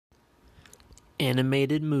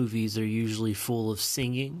Animated movies are usually full of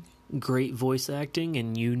singing, great voice acting,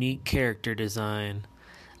 and unique character design.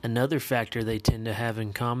 Another factor they tend to have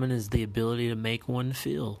in common is the ability to make one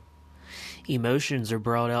feel. Emotions are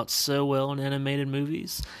brought out so well in animated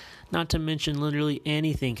movies, not to mention literally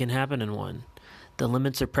anything can happen in one. The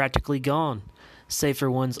limits are practically gone, save for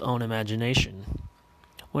one's own imagination.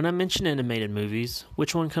 When I mention animated movies,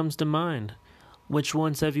 which one comes to mind? Which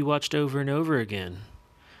ones have you watched over and over again?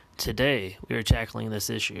 Today, we are tackling this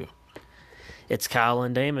issue. It's Kyle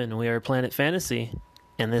and Damon. We are Planet Fantasy,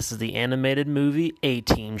 and this is the animated movie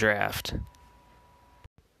A-Team Draft.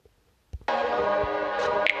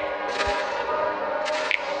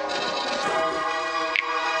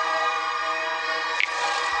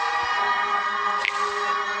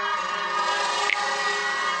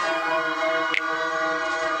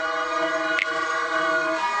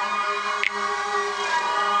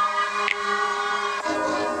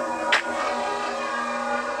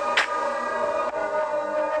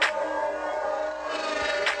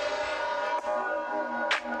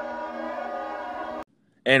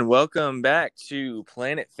 And welcome back to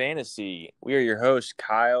Planet Fantasy. We are your hosts,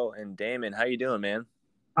 Kyle and Damon. How you doing, man?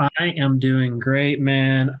 I am doing great,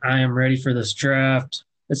 man. I am ready for this draft.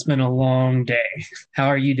 It's been a long day. How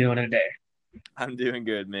are you doing today? I'm doing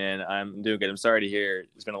good, man. I'm doing good. I'm sorry to hear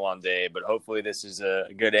it's been a long day, but hopefully this is a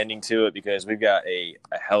good ending to it because we've got a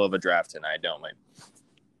hell of a draft tonight, don't we?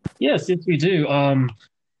 Yes, we do.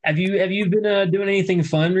 Have you been doing anything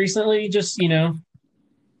fun recently? Just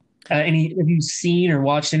have you seen or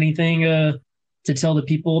watched anything to tell the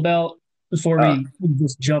people about before we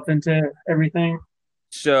just jump into everything?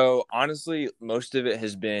 So honestly, most of it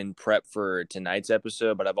has been prep for tonight's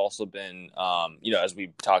episode, but I've also been, as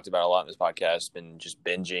we've talked about a lot in this podcast, been just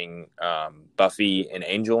binging Buffy and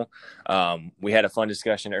Angel. We had a fun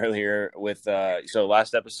discussion earlier with, so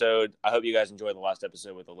last episode, I hope you guys enjoyed the last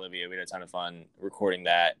episode with Olivia. We had a ton of fun recording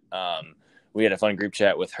that. We had a fun group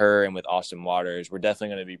chat with her and with Austin Waters. We're definitely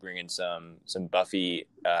going to be bringing some Buffy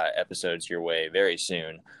episodes your way very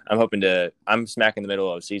soon. I'm smack in the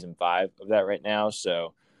middle of season 5 of that right now.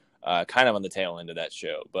 So kind of on the tail end of that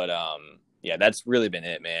show. But yeah, that's really been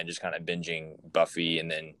it, man. Just kind of binging Buffy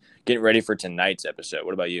and then getting ready for tonight's episode.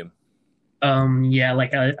 What about you? Yeah,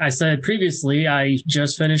 like I said previously, I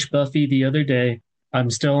just finished Buffy the other day. I'm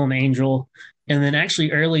still on Angel. And then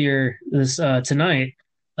actually earlier tonight,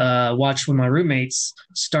 watched with my roommates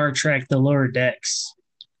Star Trek: The Lower Decks.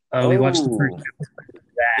 We watched the first episode of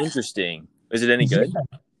that. Interesting. Is it any good?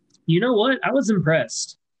 Yeah. You know what? I was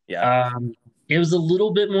impressed. Yeah. It was a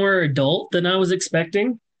little bit more adult than I was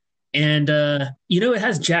expecting. And it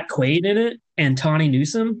has Jack Quaid in it and Tawny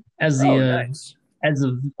Newsome as the nice. as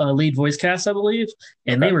the lead voice cast, I believe.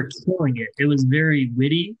 And They were killing it. It was very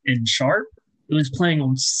witty and sharp. It was playing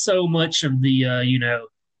on so much of the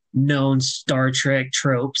known Star Trek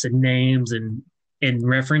tropes and names and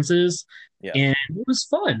references. Yeah. And it was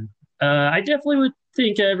fun. I definitely would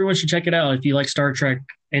think everyone should check it out if you like Star Trek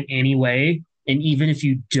in any way. And even if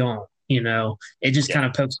you don't, it just kind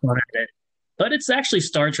of pokes fun at it. But it's actually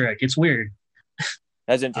Star Trek. It's weird.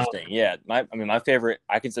 That's interesting. Yeah. I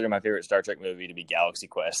consider my favorite Star Trek movie to be Galaxy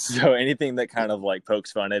Quest. So anything that kind of like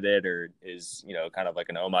pokes fun at it or is, kind of like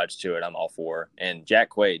an homage to it, I'm all for. And Jack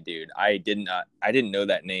Quaid, dude, I didn't know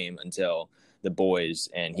that name until The Boys,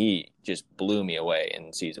 and he just blew me away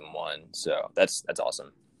in season 1. So that's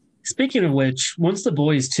awesome. Speaking of which, once The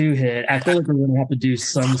Boys 2 hit, I feel like we're going to have to do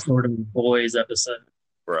some sort of Boys episode.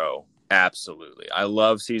 Bro, absolutely. I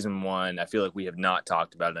love season 1. I feel like we have not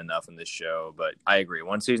talked about it enough in this show, but I agree.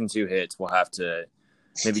 Once season 2 hits, we'll have to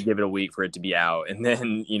maybe give it a week for it to be out, and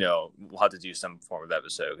then, we'll have to do some form of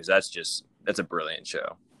episode because that's a brilliant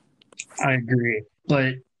show. I agree.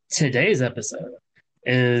 But today's episode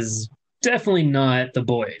is definitely not The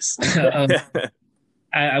Boys.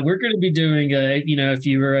 We're going to be doing, if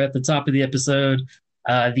you were at the top of the episode,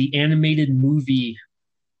 the animated movie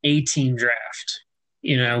A-Team Draft.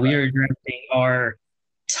 We are drafting our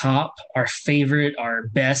top, our favorite, our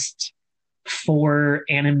best 4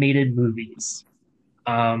 animated movies.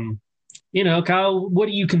 Kyle, what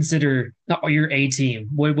do you consider your A-Team?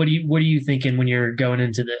 What are you thinking when you're going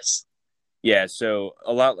into this? Yeah, so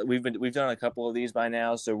we've done a couple of these by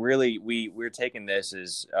now. So really, we're taking this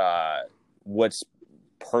as what's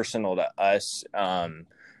personal to us.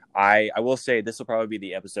 I will say this will probably be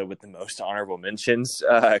the episode with the most honorable mentions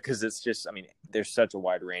because it's just, there's such a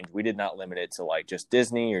wide range. We did not limit it to like just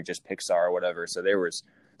Disney or just Pixar or whatever. So there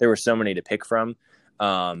were so many to pick from.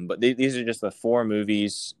 But these are just the 4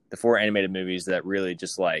 movies, the 4 animated movies that really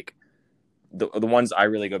just like the ones I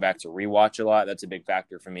really go back to rewatch a lot. That's a big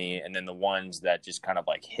factor for me. And then the ones that just kind of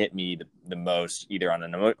like hit me the most, either on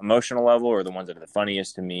an emotional level or the ones that are the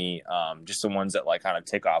funniest to me. Just the ones that like kind of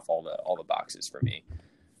tick off all the boxes for me.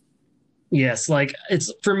 Yes, like it's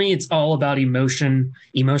for me, it's all about emotion,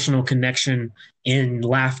 emotional connection, and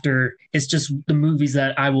laughter. It's just the movies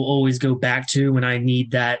that I will always go back to when I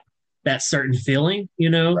need that certain feeling.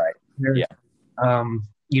 Right. Yeah.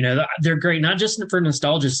 They're great not just for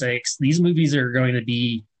nostalgia's sakes. These movies are going to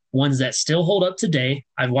be ones that still hold up today.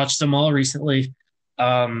 I've watched them all recently,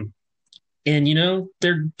 and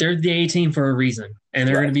they're the A team for a reason, and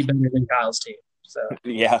they're going to be better than Kyle's team. So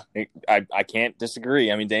yeah, I can't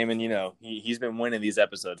disagree. I mean, Damon, he's been winning these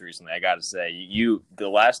episodes recently. I got to say, the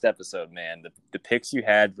last episode, man, the picks you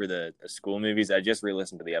had for the school movies. I just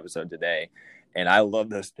re-listened to the episode today, and I love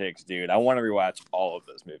those picks, dude. I want to rewatch all of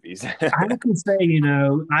those movies. I can say,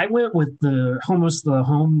 I went with almost the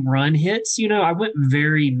home run hits. I went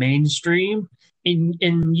very mainstream, and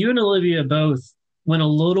you and Olivia both went a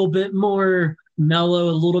little bit more mellow,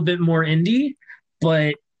 a little bit more indie,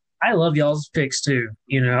 but I love y'all's picks too.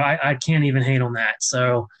 I can't even hate on that.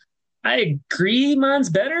 So I agree mine's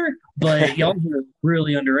better, but y'all are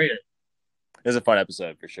really underrated. It was a fun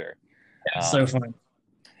episode for sure. Yeah, so fun.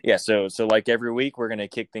 Yeah, so like every week, we're gonna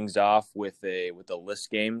kick things off with a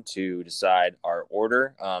list game to decide our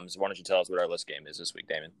order. So why don't you tell us what our list game is this week,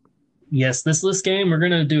 Damon? Yes, this list game, we're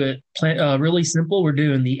gonna do it really simple. We're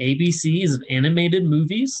doing the ABCs of animated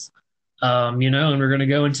movies, and we're gonna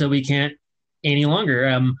go until we can't any longer.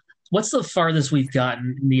 What's the farthest we've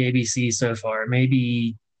gotten in the ABC so far?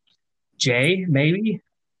 Maybe J, maybe?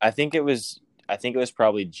 I think it was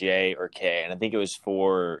probably J or K, and I think it was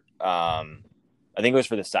for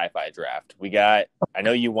the sci-fi draft. I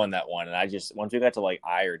know you won that one, and once we got to like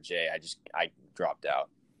I or J, I dropped out.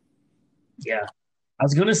 Yeah. I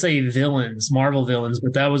was gonna say villains, Marvel villains,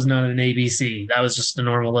 but that was not an ABC. That was just a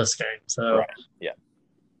normal list game. So right. Yeah.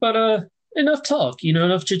 But enough talk,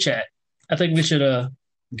 enough chit chat. I think we should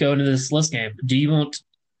go into this list game. Do you want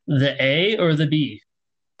the A or the B?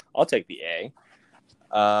 I'll take the A.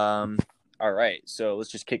 All right. So let's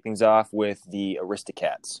just kick things off with the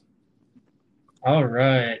Aristocats. All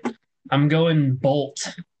right. I'm going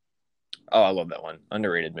Bolt. Oh, I love that one.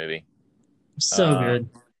 Underrated movie. So good.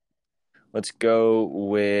 Let's go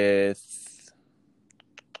with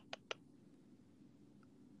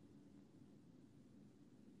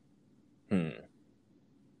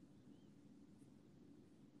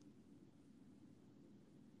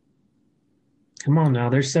Come on now,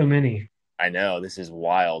 there's so many. I know, this is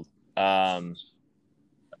wild. I'm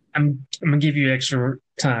gonna give you extra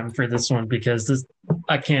time for this one because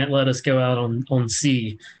I can't let us go out on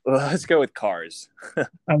C. Well, let's go with Cars.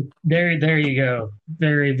 There you go.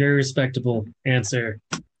 Very, very respectable answer.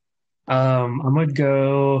 I'm gonna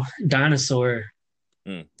go Dinosaur.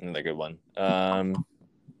 Another good one.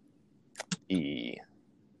 E.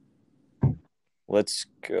 Let's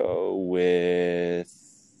go with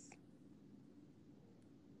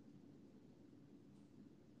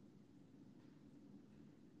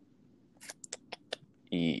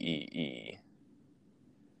E.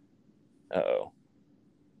 Uh-oh.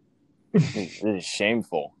 This is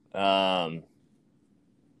shameful. All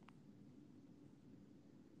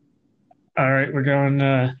right, we're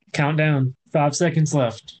going countdown. 5 seconds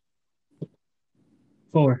left.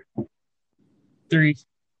 4, 3,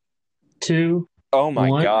 2. Oh my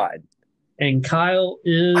 1. God. And Kyle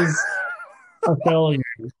is a failure.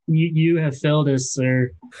 You have failed us,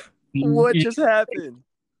 sir. What just happened?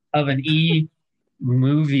 Of an E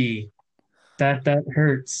movie. That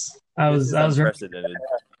hurts. I was unprecedented.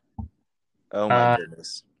 Oh my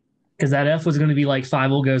goodness. Because that F was going to be like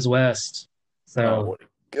Five Goes West. So what a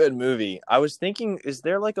good movie. I was thinking, is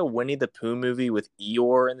there like a Winnie the Pooh movie with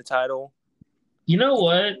Eeyore in the title? You know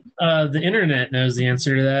what? The internet knows the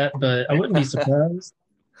answer to that, but I wouldn't be surprised.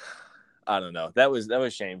 I don't know. That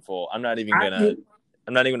was shameful. I'm not even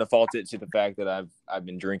gonna fault it to the fact that I've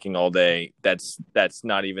been drinking all day. That's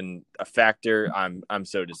not even a factor. I'm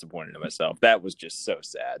so disappointed in myself. That was just so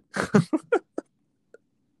sad.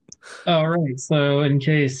 All right. So in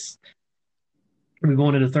case we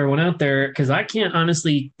wanted to throw one out there, because I can't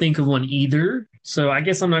honestly think of one either. So I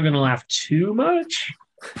guess I'm not going to laugh too much.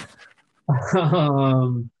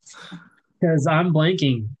 Because I'm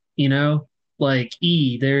blanking, like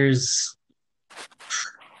E, there's,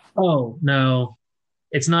 oh no,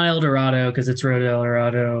 it's not El Dorado because it's Road to El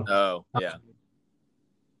Dorado. Oh yeah.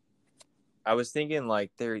 I was thinking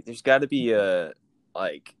like there's got to be a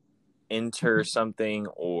like Enter something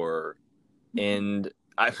or End.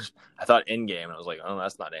 I thought Endgame and I was like, oh,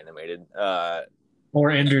 that's not animated.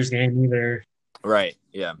 or Ender's Game either. Right.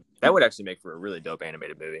 Yeah. That would actually make for a really dope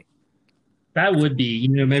animated movie. That would be,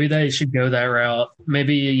 maybe they should go that route.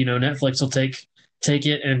 Maybe, Netflix will take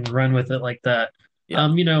it and run with it like that. Yeah.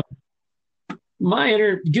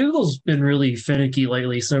 Google's been really finicky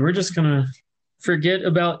lately, so we're just gonna forget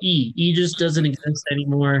about E. E just doesn't exist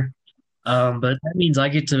anymore. But that means I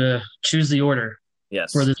get to choose the order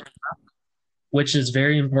Yes. for this, which is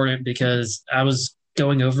very important because I was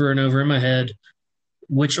going over and over in my head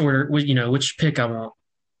which order, which pick I want.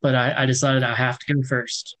 But I decided I have to go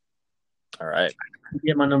first. All right.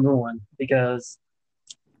 Get my number one because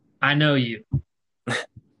I know you.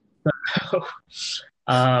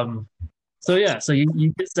 So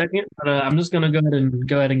you get second, but I'm just gonna go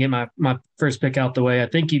ahead and get my first pick out the way. I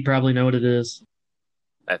think you probably know what it is.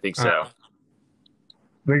 I think so.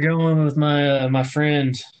 We're going with my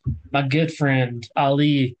friend, my good friend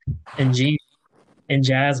Ali and Jean and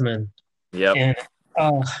Jasmine. Yep. And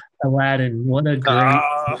Aladdin, what a great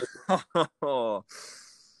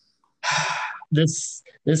This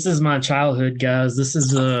is my childhood, guys. This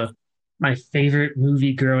is my favorite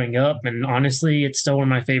movie growing up, and honestly, it's still one of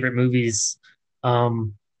my favorite movies.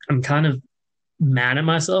 I'm kind of mad at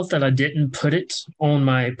myself that I didn't put it on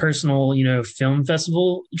my personal, film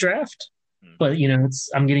festival draft. But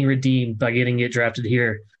I'm getting redeemed by getting it drafted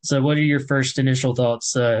here. So, what are your first initial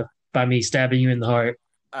thoughts by me stabbing you in the heart?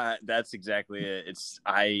 That's exactly it.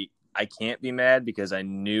 I can't be mad because I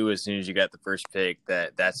knew as soon as you got the first pick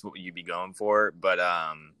that's what you'd be going for. But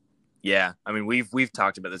yeah, I mean we've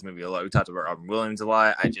talked about this movie a lot. We talked about Robin Williams a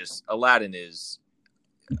lot. Aladdin is,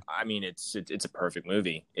 I mean it's a perfect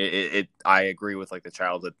movie. I agree with like the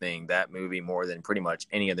childhood thing. That movie more than pretty much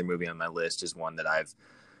any other movie on my list is one that I've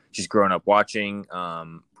just grown up watching.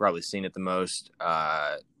 Probably seen it the most.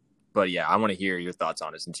 But yeah, I want to hear your thoughts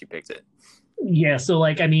on it since you picked it. Yeah, so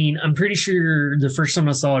I'm pretty sure the first time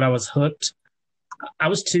I saw it, I was hooked. I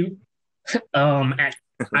was 2. I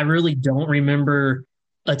really don't remember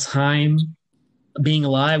a time being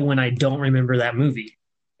alive when I don't remember that movie.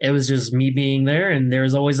 It was just me being there, and there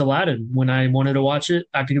was always Aladdin. When I wanted to watch it,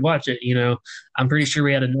 I could watch it. I'm pretty sure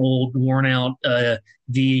we had an old, worn out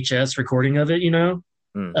VHS recording of it.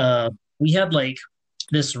 We had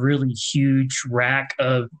this really huge rack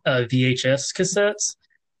of VHS cassettes.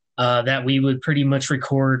 That we would pretty much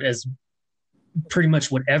record as pretty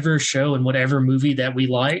much whatever show and whatever movie that we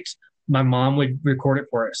liked, my mom would record it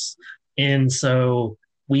for us. And so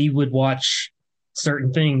we would watch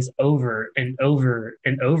certain things over and over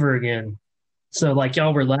and over again. So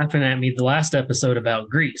y'all were laughing at me the last episode about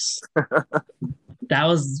Grease. That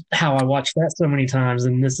was how I watched that so many times.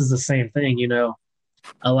 And this is the same thing,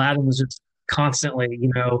 Aladdin was just constantly,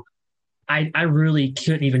 I really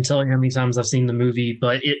couldn't even tell you how many times I've seen the movie,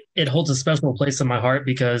 but it holds a special place in my heart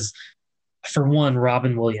because, for one,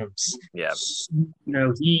 Robin Williams. Yeah.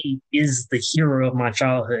 He is the hero of my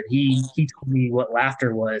childhood. He told me what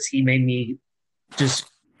laughter was. He made me just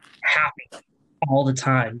happy all the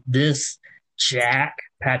time. This, Jack,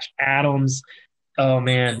 Patch Adams, oh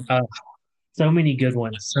man, so many good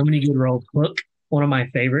ones. So many good roles. Hook, one of my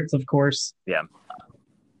favorites, of course. Yeah.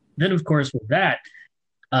 Then, of course, with that,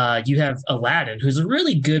 you have Aladdin, who's a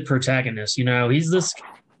really good protagonist. He's this,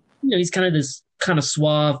 he's kind of this kind of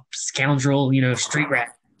suave scoundrel, street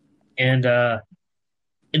rat. And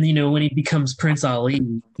when he becomes Prince Ali,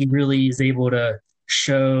 he really is able to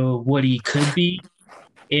show what he could be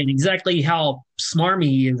and exactly how smarmy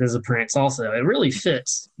he is as a prince also. It really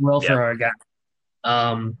fits well for our guy.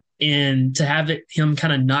 And to have him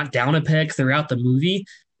kind of knocked down a peg throughout the movie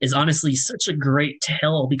is honestly such a great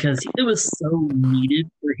tell because it was so needed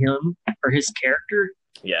for him, for his character.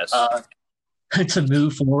 Yes. To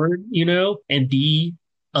move forward, and be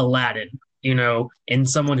Aladdin, and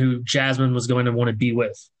someone who Jasmine was going to want to be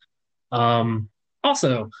with.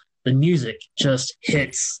 Also, the music just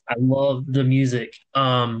hits. I love the music.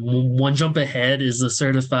 One Jump Ahead is a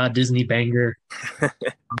certified Disney banger.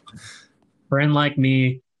 Friend Like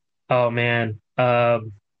Me. Oh, man.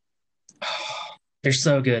 They're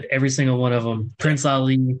so good. Every single one of them. Prince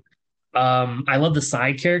Ali. I love the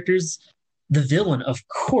side characters. The villain, of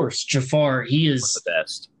course, Jafar. He is the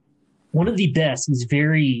best. One of the best. He's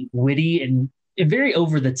very witty and very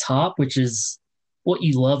over the top, which is what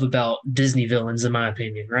you love about Disney villains, in my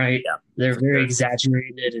opinion, right? Yeah, they're very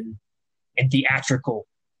exaggerated and theatrical.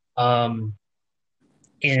 And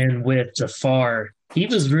with Jafar, he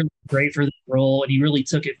was really great for the role, and he really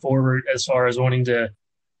took it forward as far as wanting to.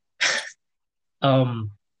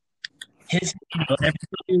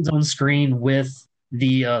 Everything's on screen with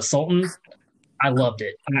the Sultan. I loved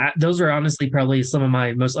it. Those are honestly probably some of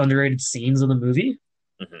my most underrated scenes of the movie.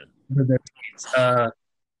 Mm-hmm. I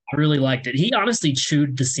really liked it. He honestly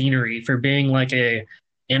chewed the scenery for being like a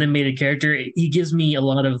animated character. He gives me a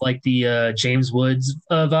lot of like the James Woods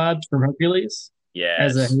vibes from Hercules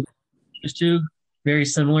as a Yes. used to. Very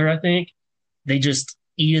similar, I think. They just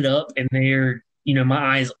eat it up, and they're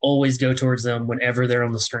my eyes always go towards them whenever they're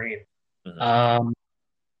on the screen. Mhm.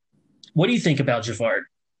 What do you think about Jafar?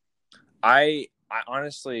 I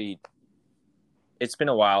honestly, it's been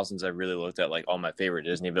a while since I really looked at like all my favorite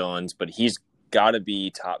Disney villains, but he's got to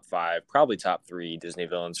be top 5, probably top 3 Disney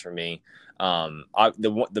villains for me.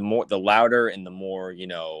 The louder and the more,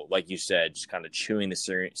 like you said, just kind of chewing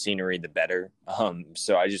the scenery, the better.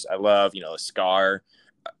 So I love, Scar.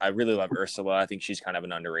 I really love Ursula. I think she's kind of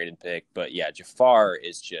an underrated pick, but yeah, Jafar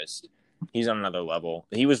is just, he's on another level.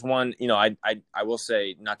 He was one, I will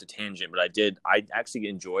say, not to tangent, but I actually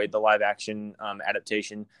enjoyed the live action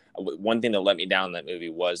adaptation. One thing that let me down in that movie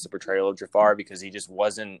was the portrayal of Jafar, because he just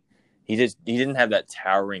wasn't, he didn't have that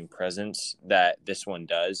towering presence that this one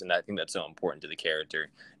does, and I think that's so important to the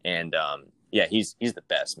character. And yeah, he's the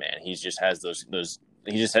best, man. He just has those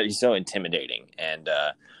he's so intimidating. And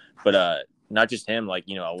but not just him, like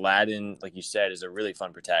Aladdin, like you said, is a really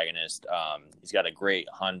fun protagonist. He's got a great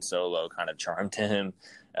Han Solo kind of charm to him.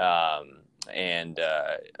 And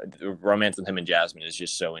the romance with him and Jasmine is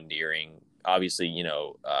just so endearing. Obviously,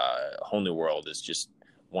 Whole New World is just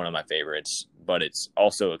one of my favorites, but it's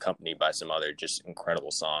also accompanied by some other just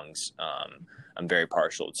incredible songs. I'm very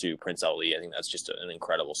partial to Prince Ali. I think that's just an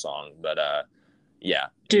incredible song. But yeah,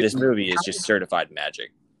 Dude, this movie is just certified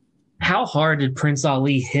magic. how hard did Prince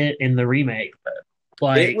Ali hit in the remake?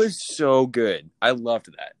 It was so good. I loved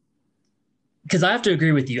that. Because I have to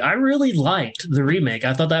agree with you. I really liked the remake.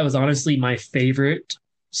 I thought that was honestly my favorite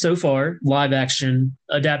so far live action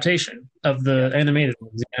adaptation of the animated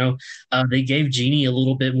ones. They gave Genie a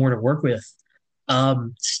little bit more to work with.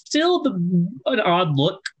 Still an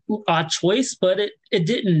odd choice, but it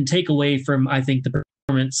didn't take away from, I think, the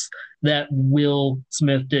performance that Will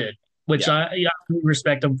Smith did, which I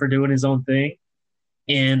respect him for doing his own thing.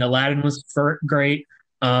 And Aladdin was great.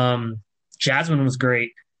 Jasmine was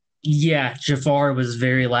great. Yeah, Jafar was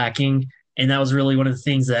very lacking, and that was really one of the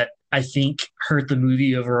things that I think hurt the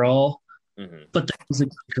movie overall. Mm-hmm. But that was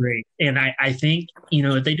great, and I think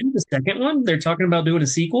if they do the second one, they're talking about doing a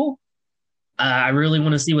sequel. I really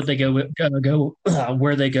want to see what they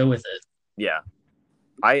where they go with it. Yeah,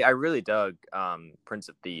 I really dug Prince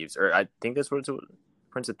of Thieves, or I think that's what it's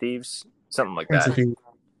Prince of Thieves, something like Prince that. of Thieves.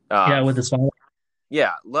 Yeah, with his father.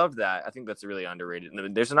 Yeah, love that. I think that's really underrated.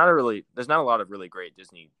 There's not a lot of really great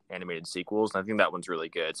Disney animated sequels, and I think that one's really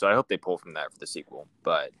good. So I hope they pull from that for the sequel.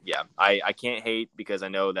 But yeah, I can't hate, because I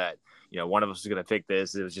know that one of us is going to pick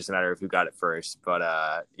this. It was just a matter of who got it first.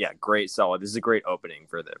 But yeah, great, solid. This is a great opening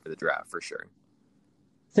for the draft for sure.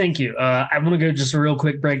 Thank you. I want to go just a real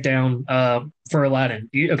quick breakdown for Aladdin.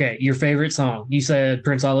 Okay, your favorite song? You said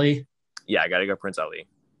Prince Ali. Yeah, I got to go Prince Ali.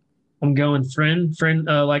 I'm going friend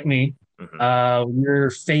like me. Mm-hmm.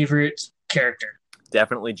 Your favorite character?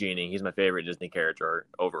 Definitely Genie. He's my favorite Disney character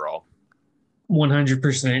overall.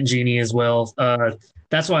 100% Genie as well.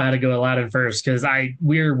 That's why I had to go Aladdin first, because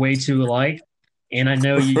we're way too alike, and I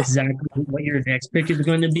know exactly what your next pick is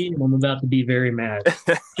going to be, and I'm about to be very mad.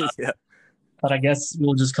 Yeah. But I guess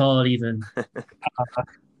we'll just call it even.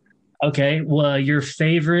 Okay. Well, your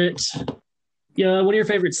favorite? Yeah. What are your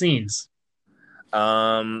favorite scenes?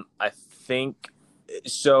 I think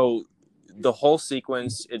so. The whole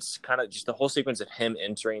sequence, it's kind of just the whole sequence of him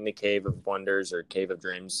entering the Cave of Wonders or Cave of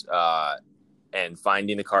Dreams, and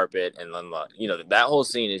finding the carpet, and then that whole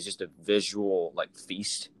scene is just a visual like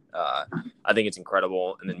feast. I think it's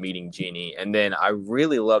incredible. And then meeting Genie, and then I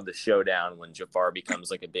really love the showdown when Jafar becomes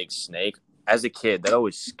like a big snake. As a kid, that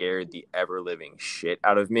always scared the ever-living shit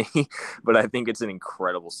out of me, but I think it's an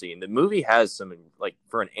incredible scene. The movie has some, like,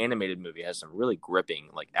 for an animated movie, has some really gripping,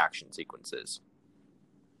 like, action sequences.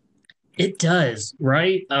 It does,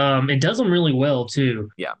 right? It does them really well, too.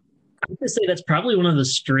 Yeah. I would say that's probably one of the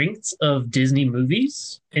strengths of Disney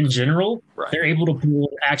movies in general. Right. They're able to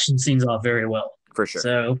pull action scenes off very well. For sure.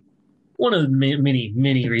 So, one of the many,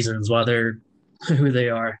 many reasons why they're who they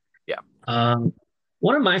are. Yeah.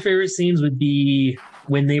 One of my favorite scenes would be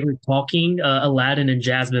when they were talking, Aladdin and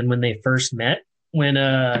Jasmine, when they first met, when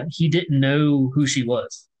he didn't know who she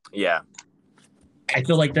was. Yeah. I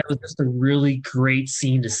feel like that was just a really great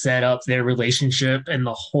scene to set up their relationship and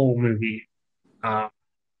the whole movie.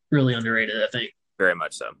 Really underrated, I think. Very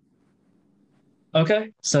much so.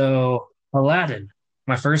 Okay, so Aladdin,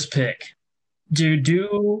 my first pick.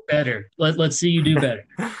 Do better. Let's see you do better.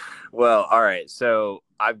 Well, all right. So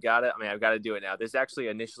I've got to do it now. This actually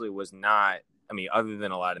initially was not, other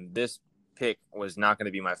than Aladdin, this pick was not going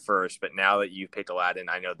to be my first, but now that you've picked Aladdin,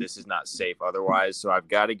 I know this is not safe otherwise. So I've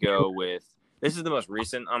got to go with, this is the most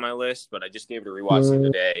recent on my list, but I just gave it a rewatch the other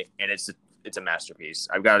day, and it's a masterpiece.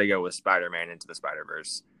 I've got to go with Spider-Man Into the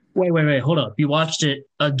Spider-Verse. Wait, hold up. You watched it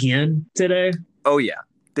again today? Oh yeah.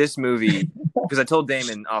 This movie, because I told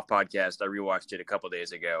Damon off podcast, I rewatched it a couple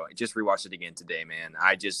days ago. I just rewatched it again today, man.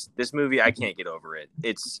 This movie, I can't get over it.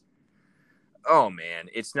 Oh man,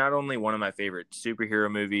 it's not only one of my favorite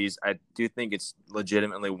superhero movies, I do think it's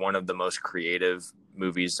legitimately one of the most creative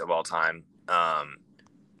movies of all time.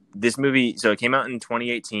 This movie, so it came out in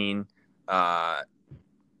 2018.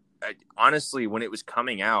 Honestly, when it was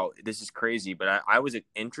coming out, this is crazy, but I was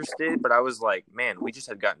interested, but I was like, man, we just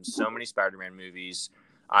have gotten so many Spider-Man movies.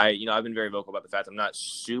 I've been very vocal about the fact I'm not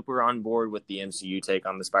super on board with the MCU take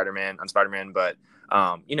on Spider-Man, but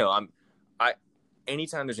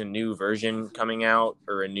anytime there's a new version coming out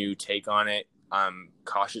or a new take on it, I'm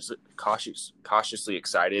cautiously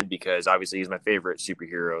excited, because obviously he's my favorite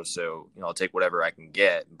superhero. So, I'll take whatever I can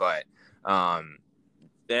get, but,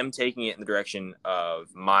 them taking it in the direction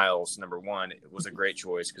of Miles, number one, it was a great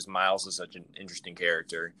choice because Miles is such an interesting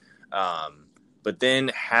character. But then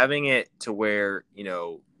having it to where,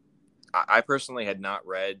 I personally had not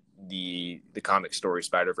read the comic story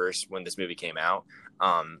Spider-Verse when this movie came out.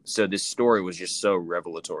 So this story was just so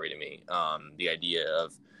revelatory to me. The idea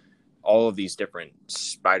of all of these different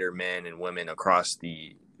Spider-Men and women across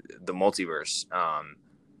the multiverse.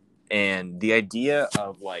 And the idea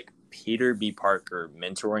of like Peter B. Parker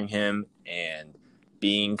mentoring him and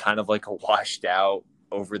being kind of like a washed out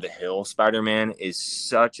over the hill Spider-Man is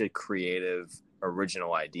such a creative,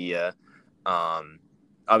 original idea.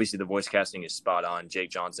 Obviously the voice casting is spot on. Jake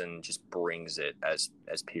Johnson just brings it as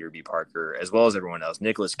Peter B. Parker, as well as everyone else.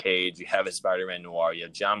 Nicolas Cage, you have as Spider-Man Noir, you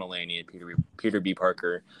have John Mulaney and Peter B.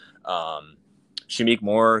 Parker. Shameik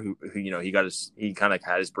Moore, who he kind of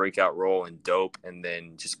had his breakout role in Dope, and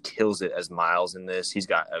then just kills it as Miles in this. He's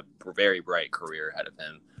got a very bright career ahead of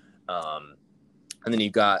him. And then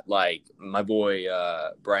you've got like my boy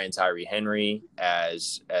Brian Tyree Henry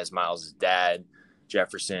as Miles' dad,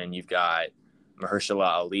 Jefferson. You've got Mahershala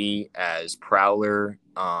Ali as Prowler.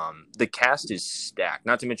 The cast is stacked.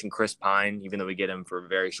 Not to mention Chris Pine, even though we get him for a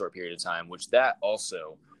very short period of time.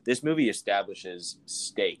 This movie establishes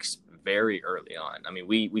stakes very early on. I mean,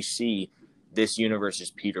 we see this universe is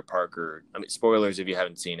Peter Parker. I mean, spoilers if you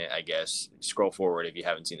haven't seen it, I guess. Scroll forward if you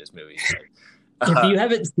haven't seen this movie. If you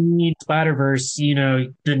haven't seen Spider-Verse,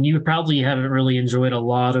 then you probably haven't really enjoyed a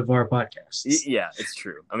lot of our podcasts. Yeah, it's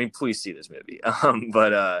true. I mean, please see this movie.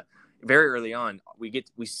 But very early on,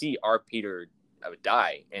 we see our Peter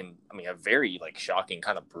die, and I mean, a very like shocking,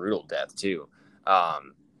 kind of brutal death too.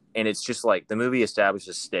 And it's just like the movie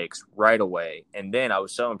establishes stakes right away. And then I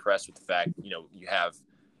was so impressed with the fact, you have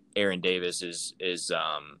Aaron Davis is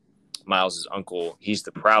Miles' uncle. He's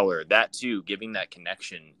the Prowler. That too, giving that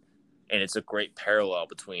connection. And it's a great parallel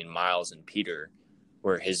between Miles and Peter,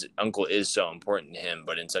 where his uncle is so important to him,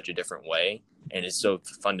 but in such a different way. And it's so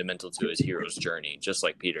fundamental to his hero's journey, just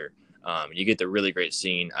like Peter. You get the really great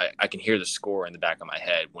scene. I can hear the score in the back of my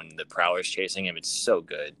head when the Prowler's chasing him. It's so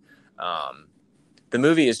good. The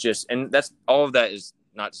movie is just, and that's all of that is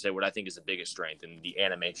not to say what I think is the biggest strength in the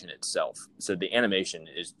animation itself. So the animation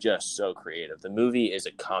is just so creative. The movie is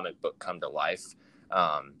a comic book come to life.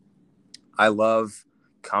 I love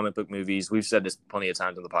comic book movies. We've said this plenty of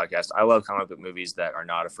times on the podcast. I love comic book movies that are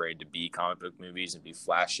not afraid to be comic book movies and be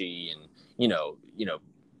flashy and,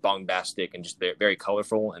 bombastic and just very, very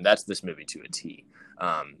colorful. And that's this movie to a T.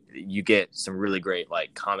 You get some really great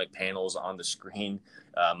like comic panels on the screen.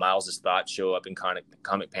 Miles's thoughts show up in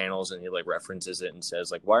comic panels, and he like references it and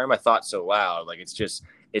says like, "Why are my thoughts so loud?" Like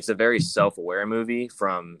it's a very self-aware movie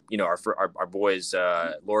from our boys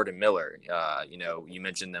Lord and Miller. You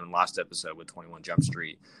mentioned them last episode with 21 Jump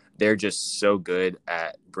Street. They're just so good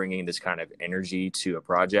at bringing this kind of energy to a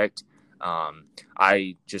project. I'm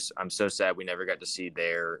so sad we never got to see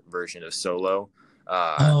their version of Solo.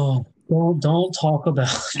 Don't talk about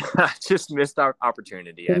it. Just missed our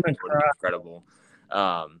opportunity. I think it would be incredible.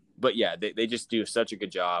 But yeah, they just do such a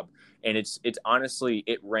good job, and it's honestly,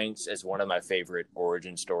 it ranks as one of my favorite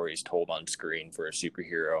origin stories told on screen for a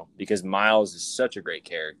superhero, because Miles is such a great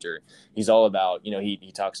character. He's all about,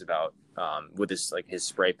 he talks about with his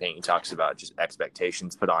spray paint, he talks about just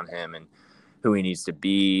expectations put on him and who he needs to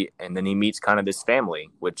be, and then he meets kind of this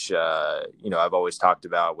family, which I've always talked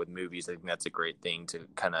about with movies. I think that's a great thing to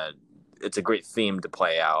it's a great theme to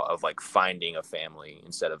play out, of like finding a family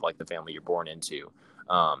instead of like the family you're born into.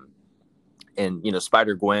 And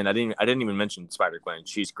Spider-Gwen, I didn't even mention Spider-Gwen.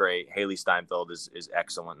 She's great. Haley Steinfeld is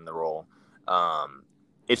excellent in the role.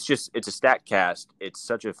 it's a stacked cast. It's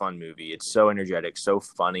such a fun movie. It's so energetic, so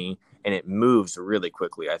funny, and it moves really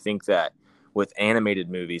quickly. I think that with animated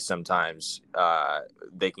movies, sometimes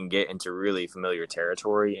they can get into really familiar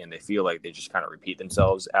territory, and they feel like they just kind of repeat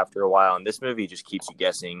themselves after a while. And this movie just keeps you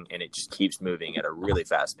guessing, and it just keeps moving at a really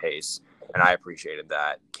fast pace. And I appreciated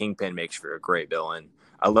that. Kingpin makes for a great villain.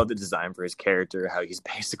 I love the design for his character, how he's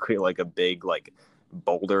basically like a big like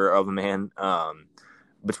boulder of a man.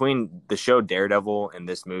 Between the show Daredevil and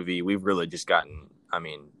this movie, we've really just gotten, I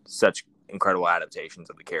mean, such incredible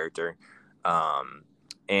adaptations of the character.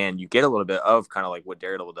 And you get a little bit of kind of like what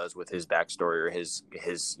Daredevil does with his backstory or his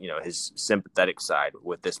his sympathetic side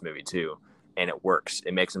with this movie too. And it works.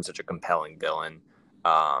 It makes him such a compelling villain.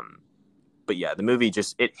 But yeah, the movie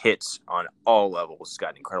it hits on all levels. It's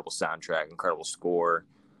got an incredible soundtrack, incredible score.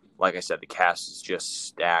 Like I said, the cast is just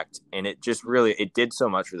stacked, and it just really did so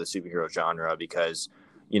much for the superhero genre because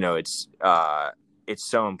it's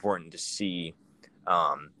so important to see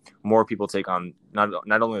more people take on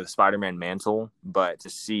not only the Spider-Man mantle, but to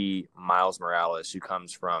see Miles Morales, who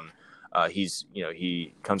comes from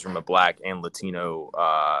he comes from a Black and Latino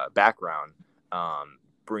background,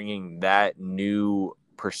 bringing that new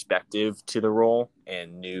perspective to the role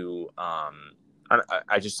and new. I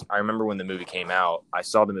remember when the movie came out, I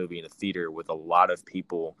saw the movie in a theater with a lot of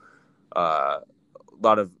people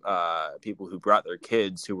who brought their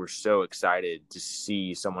kids who were so excited to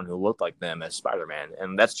see someone who looked like them as Spider-Man.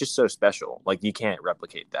 And that's just so special. Like, you can't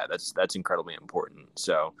replicate that. That's incredibly important.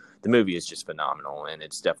 So the movie is just phenomenal, and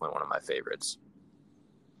it's definitely one of my favorites.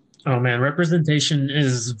 Oh man, representation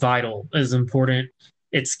is vital, is important.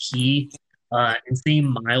 It's key. And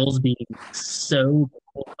seeing Miles being so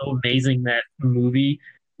amazing, that movie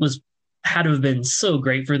had to have been so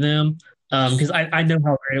great for them. Because I know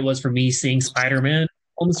how great it was for me seeing Spider-Man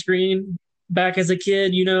on the screen back as a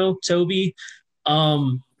kid, Toby.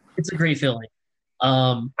 It's a great feeling.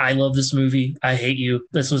 I love this movie. I Hate You.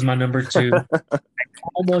 This was my number 2. I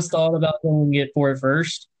almost thought about going it for it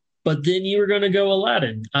first, but then you were going to go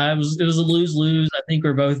Aladdin. It was a lose-lose. I think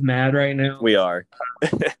we're both mad right now. We are.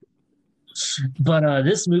 But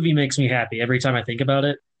this movie makes me happy every time I think about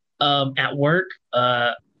it. At work,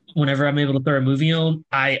 whenever I'm able to throw a movie on,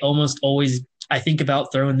 I almost always think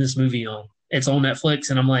about throwing this movie on. It's on Netflix,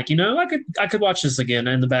 and I'm like, I could watch this again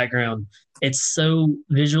in the background. It's so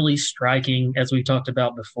visually striking, as we talked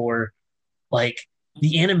about before. Like,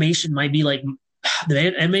 the animation might be like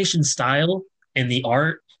the animation style and the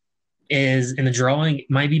art and the drawing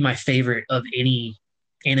might be my favorite of any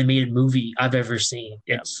animated movie I've ever seen.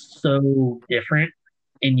 It's so different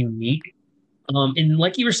and unique. And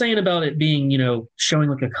like you were saying about it being, showing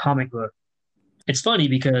like a comic book, it's funny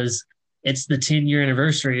because it's the 10-year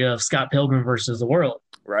anniversary of Scott Pilgrim versus the World.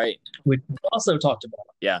 Right. Which we also talked about.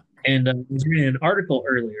 Yeah. And I was reading an article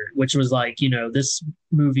earlier, which was like, this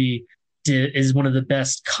movie is one of the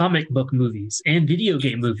best comic book movies and video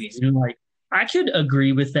game movies. And like, I could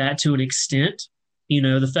agree with that to an extent,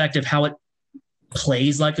 the fact of how it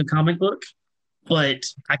plays like a comic book, but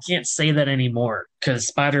I can't say that anymore because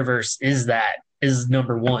Spider-Verse is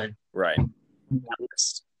number 1. Right.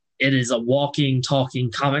 It is a walking,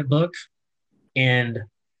 talking comic book, and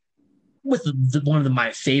with one of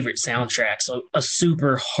my favorite soundtracks, a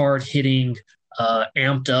super hard-hitting,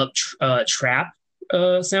 amped-up trap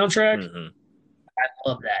soundtrack. Mm-hmm. I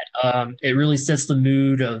love that. It really sets the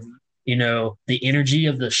mood of the energy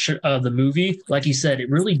of the movie. Like you said, it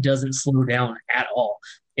really doesn't slow down at all.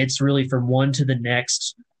 It's really from one to the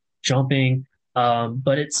next, jumping,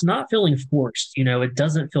 but it's not feeling forced. It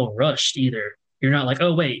doesn't feel rushed either. You're not like,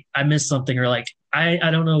 oh wait, I missed something, or like I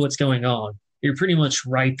don't know what's going on. You're pretty much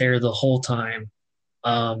right there the whole time.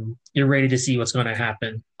 You're ready to see what's going to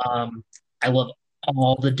happen. I love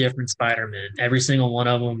all the different Spider-Men, every single one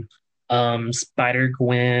of them.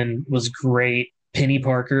 Spider-Gwen was great. Penny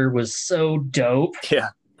Parker was so dope. Yeah.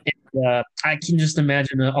 And, I can just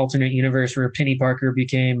imagine an alternate universe where Penny Parker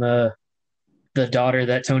became the daughter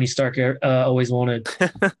that Tony Stark always wanted.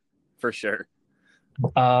 For sure.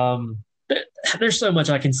 There's so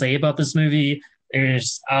much I can say about this movie.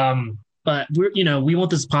 But we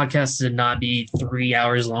want this podcast to not be 3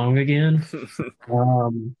 hours long again.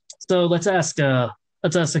 So let's ask a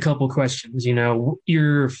couple questions.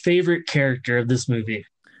 Your favorite character of this movie.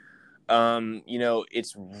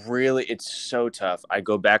 It's so tough. I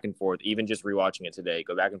go back and forth, even just rewatching it today,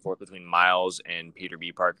 go back and forth between Miles and Peter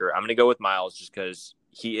B. Parker. I'm going to go with Miles just because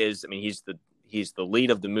he's the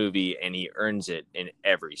lead of the movie and he earns it in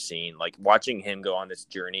every scene. Like, watching him go on this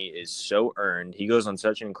journey is so earned. He goes on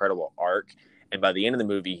such an incredible arc. And by the end of the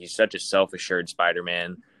movie, he's such a self-assured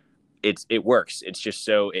Spider-Man. it works. It's just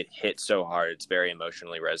it hits so hard. It's very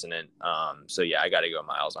emotionally resonant. So yeah, I got to go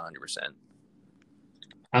Miles 100%.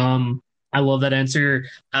 I love that answer.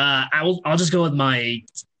 I'll just go with my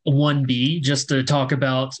 1B just to talk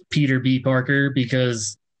about Peter B. Parker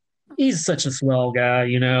because he's such a swell guy,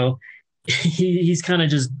 you know. He's kind of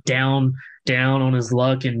just down on his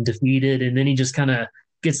luck and defeated, and then he just kind of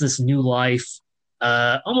gets this new life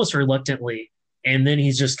almost reluctantly, and then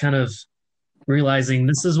he's just kind of realizing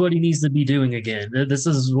this is what he needs to be doing again. This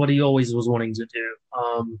is what he always was wanting to do.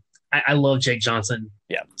 I love Jake Johnson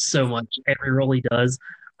so much. Every role he does.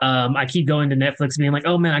 I keep going to Netflix being like,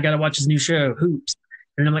 oh man, I got to watch his new show, Hoops.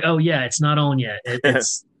 And I'm like, oh yeah, it's not on yet.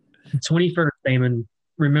 It's 21st, Damon.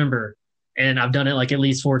 Remember. And I've done it like at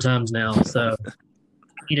least 4 times now. So I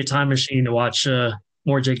need a time machine to watch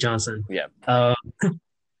more Jake Johnson. Yeah.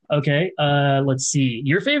 Okay. Let's see.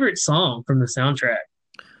 Your favorite song from the soundtrack?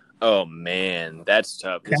 Oh man, that's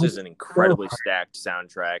tough. This is an incredibly stacked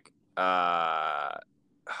soundtrack. Oh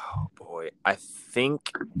boy, I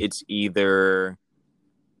think it's either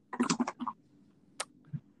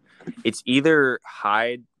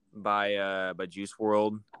Hide by Juice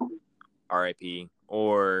WRLD, R.I.P.,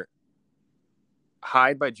 or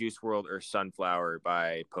Hide by Juice WRLD or Sunflower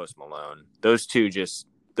by Post Malone. Those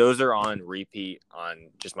are on repeat on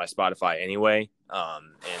just my Spotify anyway.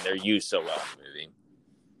 And they're used so well in the movie.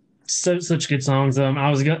 Such good songs. I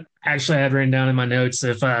had written down in my notes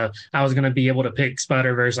if I was gonna be able to pick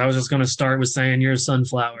Spider-Verse, I was just gonna start with saying "You're a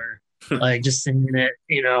Sunflower," like just singing it,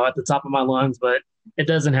 at the top of my lungs. But it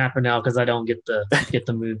doesn't happen now because I don't get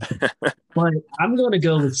the move. But I'm gonna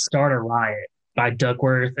go with "Start a Riot" by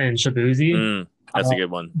Duckworth and Shaboozey. That's a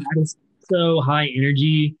good one. That is so high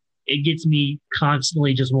energy. It gets me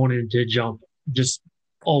constantly just wanting to jump, just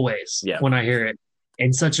always when I hear it.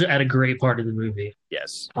 And at a great part of the movie.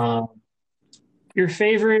 Yes. Your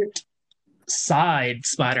favorite side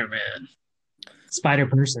Spider-Man,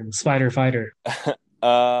 Spider-Person, Spider-Fighter?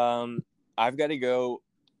 I've got to go.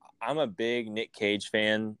 I'm a big Nick Cage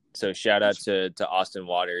fan, so shout out to Austin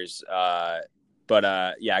Waters. I got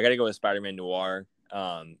to go with Spider-Man Noir.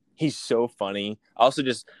 He's so funny.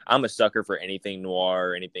 I'm a sucker for anything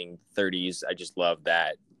noir, anything 30s. I just love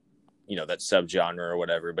that, that subgenre or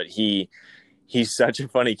whatever. But he's such a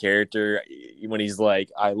funny character when he's like,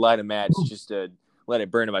 I light a match just to let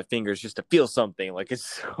it burn in my fingers just to feel something. Like, it's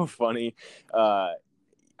so funny.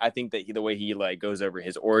 I think that the way he like goes over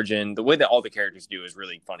his origin, the way that all the characters do is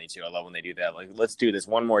really funny too. I love when they do that. Like, let's do this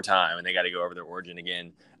one more time, and they got to go over their origin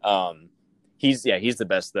again. He's the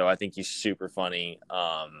best though. I think he's super funny.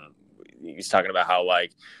 He's talking about how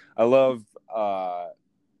like I love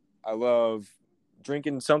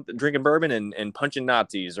drinking bourbon and punching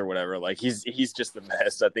Nazis or whatever. Like he's just the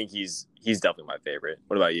best. I think he's definitely my favorite.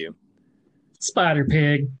 What about you?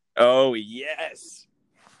 Spider-Pig. Oh yes.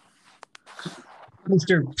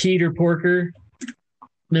 Mr. Peter Porker.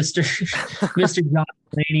 Mr. John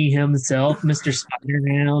Mulaney himself, Mr.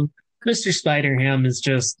 Spider-Ham. Mr. Spider-Ham is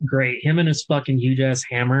just great. Him and his fucking huge ass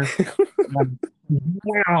hammer.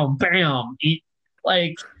 Wow, bam.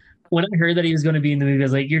 When I heard that he was going to be in the movie, I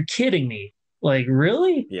was like, you're kidding me. Like,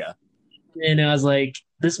 really? Yeah. And I was like,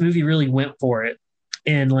 this movie really went for it.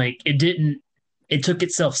 And like, it took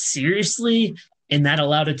itself seriously, and that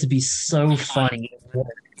allowed it to be so funny.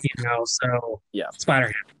 So yeah.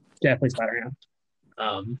 Spider-Ham. Definitely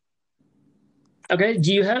Spider-Ham. Okay.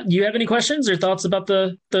 Do you have any questions or thoughts about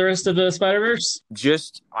the rest of the Spider-Verse?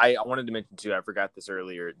 Just I wanted to mention too, I forgot this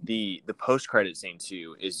earlier. The post-credit scene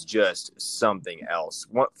too is just something else.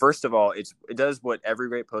 First of all, it does what every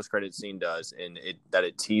great post-credit scene does, and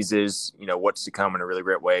it teases what's to come in a really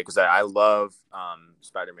great way. Because I love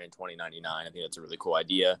Spider-Man 2099. I think that's a really cool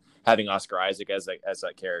idea. Having Oscar Isaac as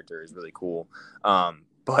that character is really cool.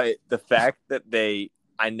 But the fact that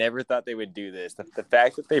I never thought they would do this. The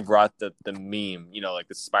fact that they brought the meme, like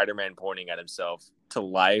the Spider-Man pointing at himself to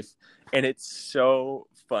life. And it's so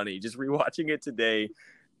funny. Just rewatching it today,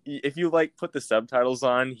 if you put the subtitles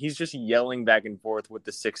on, he's just yelling back and forth with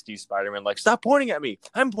the 60s Spider-Man, like, stop pointing at me.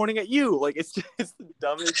 I'm pointing at you. Like, it's the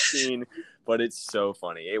dumbest scene, but it's so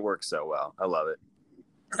funny. It works so well. I love it.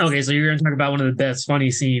 Okay, so you're going to talk about one of the best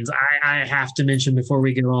funny scenes. I have to mention before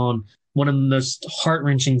we get on one of the most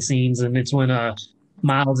heart-wrenching scenes, and it's when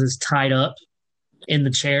Miles is tied up in the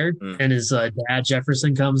chair, and his dad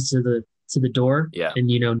Jefferson comes to the door,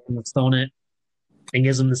 and knocks on it and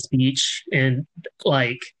gives him the speech. And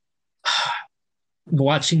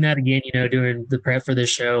watching that again, doing the prep for this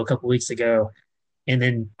show a couple weeks ago, and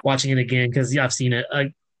then watching it again because I've seen it.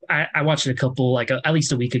 I watched it a couple at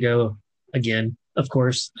least a week ago again, of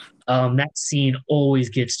course. That scene always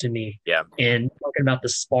gets to me. Yeah. And talking about the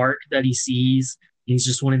spark that he sees, he's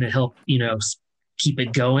just wanting to help, keep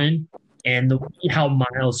it going. And how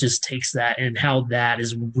Miles just takes that and how that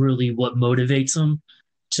is really what motivates him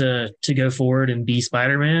to go forward and be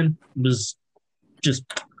Spider-Man was just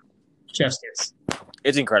chef's kiss.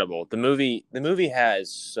 It's incredible. The movie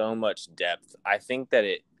has so much depth. I think that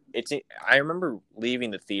I remember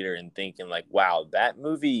leaving the theater and thinking like, wow, that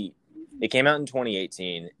movie, it came out in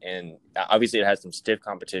 2018 and obviously it has some stiff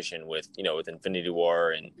competition with Infinity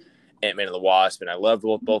War and Ant-Man and the Wasp, and I loved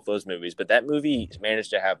both those movies, but that movie managed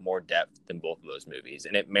to have more depth than both of those movies,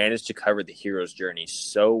 and it managed to cover the hero's journey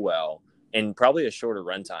so well in probably a shorter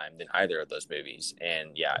runtime than either of those movies. And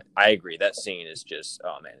yeah, I agree. That scene is just,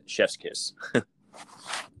 oh man, chef's kiss. I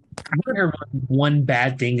haven't heard one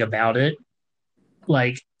bad thing about it,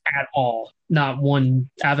 like at all. Not one.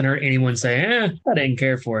 I haven't heard anyone say, I didn't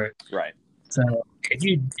care for it. Right. So if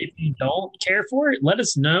you don't care for it, let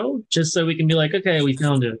us know, just so we can be like, okay, we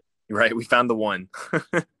found it. Right. We found the one.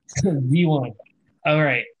 The one. All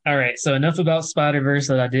right. So enough about Spider-Verse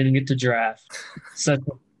that I didn't get to draft. Such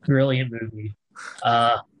a brilliant movie.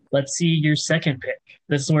 Let's see your second pick.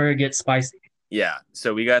 This is where it gets spicy. Yeah.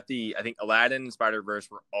 So we got I think Aladdin and Spider-Verse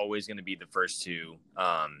were always going to be the first two.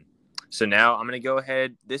 So now I'm going to go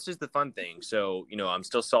ahead. This is the fun thing. So, I'm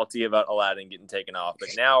still salty about Aladdin getting taken off, but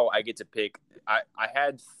now I get to pick. I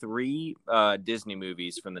had three Disney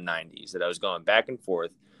movies from the 90s that I was going back and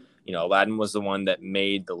forth. Aladdin was the one that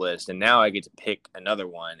made the list, and now I get to pick another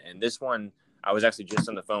one. And this one, I was actually just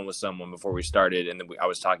on the phone with someone before we started, and I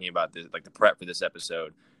was talking about this, like the prep for this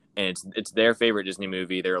episode. And it's their favorite Disney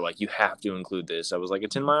movie. They're like, you have to include this. I was like,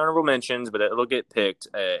 it's in my honorable mentions, but it'll get picked.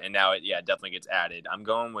 And now it definitely gets added. I'm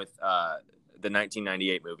going with the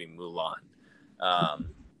 1998 movie Mulan.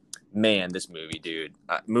 Man, this movie, dude.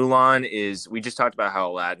 Mulan we just talked about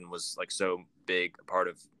how Aladdin was like so big a part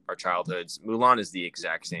of our childhoods. Mulan is the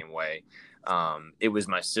exact same way. It was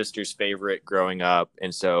my sister's favorite growing up.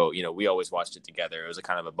 And so, we always watched it together. It was a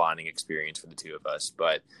kind of a bonding experience for the two of us.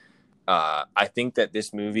 But I think that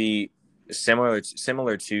this movie, similar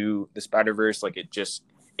to the Spider-Verse, like it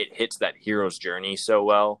hits that hero's journey so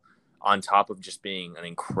well, on top of just being an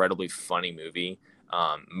incredibly funny movie.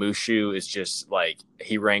 Mushu is just like,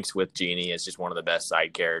 he ranks with Genie as just one of the best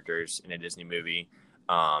side characters in a Disney movie.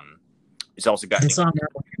 It's also got dishonor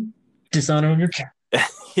on your cat.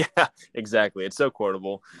 Yeah, exactly. It's so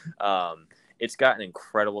quotable. It's got an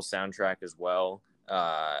incredible soundtrack as well.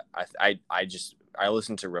 I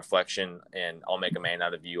listen to Reflection and I'll Make a Man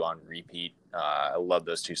Out of You on repeat. I love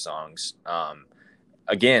those two songs.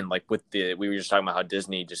 Again, like we were just talking about how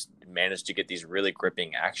Disney just managed to get these really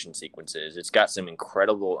gripping action sequences. It's got some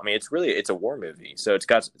incredible, it's a war movie. So it's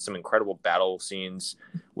got some incredible battle scenes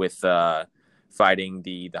with fighting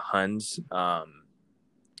the Huns.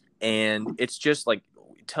 And it's just like,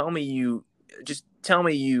 tell me you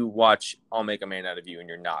watch I'll Make a Man Out of You and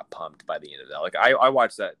you're not pumped by the end of that. Like I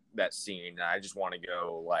watched that scene and I just want to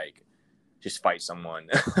go like just fight someone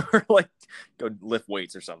or like go lift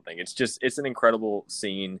weights or something. It's an incredible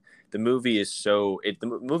scene. The movie is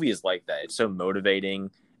like that. It's so motivating,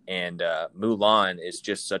 and Mulan is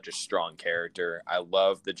just such a strong character. I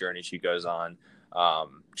love the journey she goes on.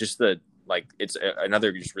 It's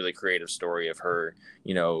another just really creative story of her,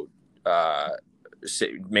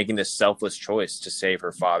 making this selfless choice to save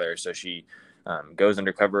her father. So she goes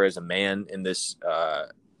undercover as a man in this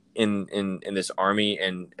in this army,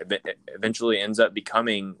 and eventually ends up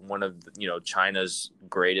becoming one of China's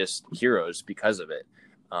greatest heroes because of it.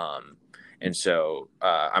 And so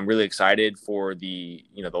I'm really excited for the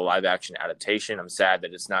live action adaptation. I'm sad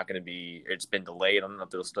that it's been delayed. I don't know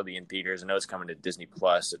if it'll still be in theaters. I know it's coming to Disney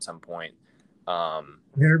Plus at some point.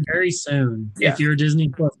 Very, very soon. Yeah. If you're a Disney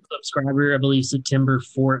Plus subscriber, I believe September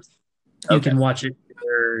 4th, you can watch it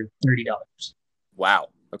for $30. Wow.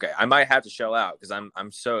 Okay. I might have to shell out because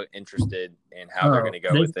I'm so interested in how they're going to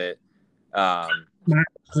go with it.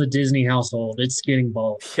 The Disney household, it's getting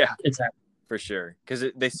bold. Yeah. It's happening. For sure. Because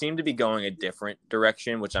they seem to be going a different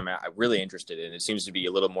direction, which I'm really interested in. It seems to be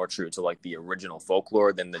a little more true to like the original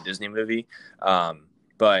folklore than the Disney movie.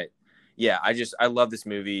 But yeah, I love this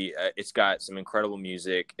movie. It's got some incredible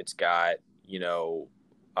music. It's got,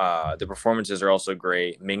 the performances are also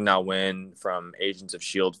great. Ming-Na Wen from Agents of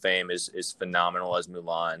S.H.I.E.L.D. fame is phenomenal as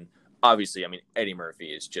Mulan. Obviously, Eddie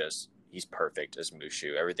Murphy he's perfect as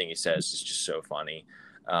Mushu. Everything he says is just so funny.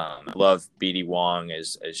 I love B.D. Wong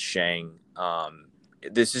as Shang.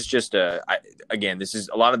 This is just a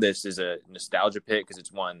lot of this is a nostalgia pick because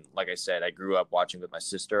it's one, like I said, I grew up watching with my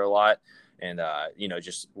sister a lot. and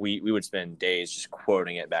just we would spend days just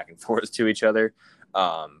quoting it back and forth to each other.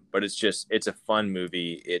 But it's a fun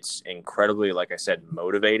movie. It's incredibly, like I said,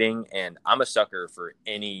 motivating, and I'm a sucker for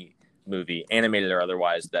any movie, animated or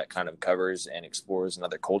otherwise, that kind of covers and explores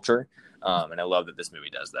another culture. And I love that this movie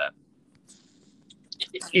does that.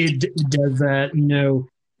 It does that,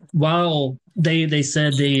 while they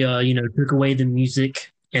said they took away the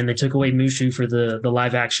music and they took away Mushu for the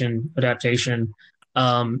live action adaptation.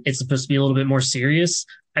 It's supposed to be a little bit more serious.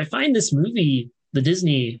 I find this movie, the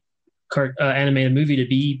Disney animated movie, to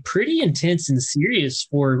be pretty intense and serious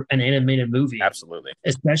for an animated movie. Absolutely,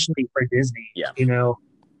 especially for Disney. Yeah.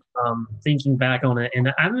 Thinking back on it, and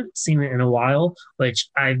I haven't seen it in a while, which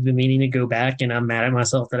I've been meaning to go back, and I'm mad at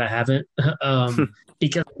myself that I haven't.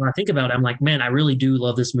 Because when I think about it, I'm like, man, I really do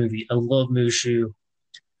love this movie. I love Mushu.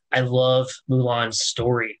 I love Mulan's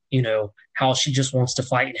story. How she just wants to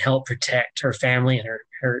fight and help protect her family and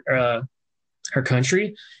her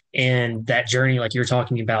country, and that journey, like you're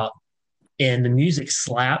talking about. And the music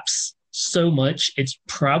slaps so much. It's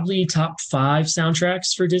probably top 5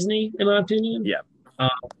 soundtracks for Disney, in my opinion. Yeah.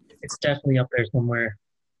 It's definitely up there somewhere.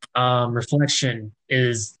 Reflection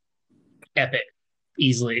is epic,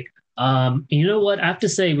 easily. You know what? I have to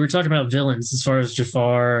say, we're talking about villains as far as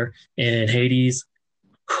Jafar and Hades.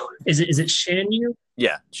 Is it Shan Yu?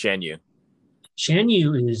 Yeah, Shan Yu. Shan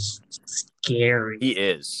Yu is scary.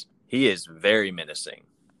 He is very menacing.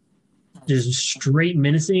 Just straight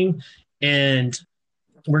menacing. And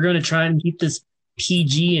we're going to try and keep this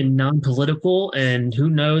PG and non-political. And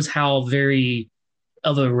who knows how very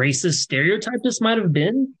of a racist stereotype this might have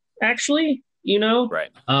been, actually, Right.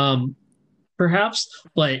 Perhaps,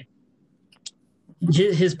 but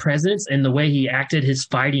his presence and the way he acted, his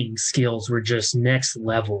fighting skills were just next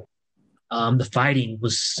level. The fighting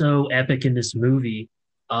was so epic in this movie.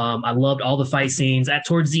 I loved all the fight scenes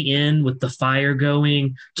towards the end with the fire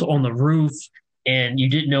going on the roof, and you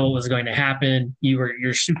didn't know what was going to happen.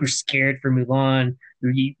 You're super scared for Mulan.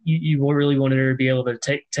 You really wanted her to be able to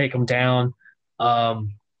take him down. I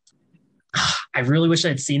really wish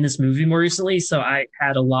I'd seen this movie more recently, so I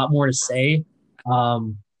had a lot more to say.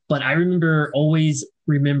 But I remember always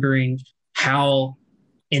remembering how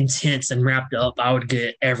intense and wrapped up I would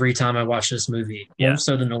get every time I watched this movie, more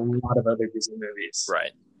so than a lot of other Disney movies. Right.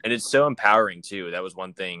 And it's so empowering too. That was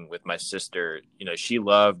one thing with my sister. She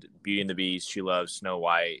loved Beauty and the Beast. She loved Snow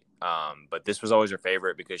White. But this was always her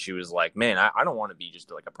favorite because she was like, man, I don't want to be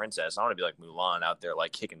just like a princess. I want to be like Mulan out there,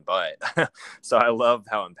 like kicking butt. So I love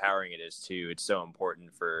how empowering it is too. It's so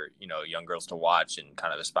important for, young girls to watch and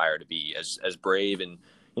kind of aspire to be as brave and,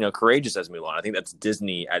 courageous as Mulan. I think that's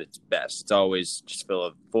Disney at its best. It's always just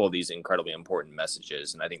full of these incredibly important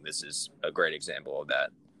messages. And I think this is a great example of that.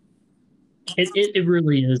 It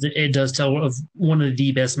really is. It does tell of one of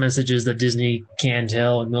the best messages that Disney can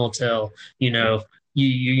tell and will tell.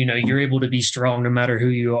 You're able to be strong no matter who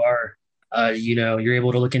you are. You're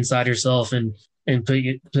able to look inside yourself and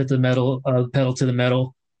put the pedal to the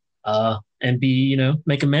metal, and be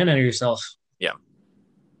make a man out of yourself. Yeah.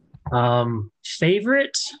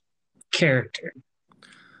 Favorite character.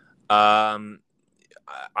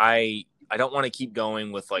 I don't want to keep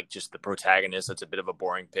going with like just the protagonist. That's a bit of a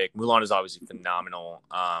boring pick. Mulan is obviously phenomenal.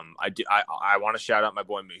 I want to shout out my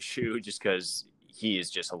boy Mushu just because he is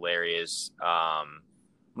just hilarious.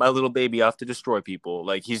 My little baby off to destroy people.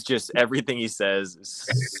 Like he's just everything he says is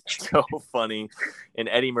so funny. And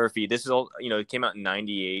Eddie Murphy, this is all it came out in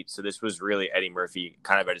 '98, so this was really Eddie Murphy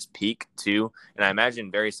kind of at his peak too. And I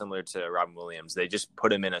imagine very similar to Robin Williams. They just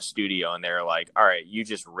put him in a studio and they're like, all right, you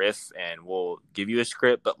just riff and we'll give you a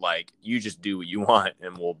script, but like you just do what you want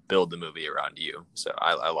and we'll build the movie around you. So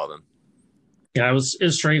I love him. Yeah, it was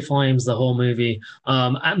straight flames the whole movie.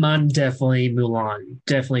 Mine definitely Mulan.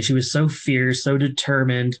 Definitely, she was so fierce, so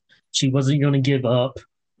determined. She wasn't going to give up.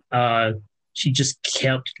 She just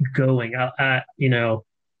kept going. And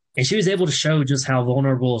she was able to show just how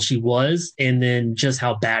vulnerable she was, and then just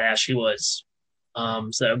how badass she was.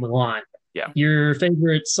 So Mulan. Yeah. Your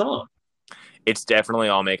favorite song? It's definitely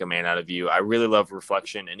 "I'll Make a Man Out of You." I really love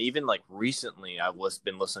Reflection, and even like recently, I've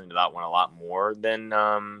been listening to that one a lot more than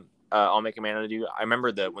I'll Make a Man Out of You. I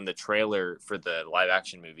remember that when the trailer for the live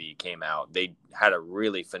action movie came out, they had a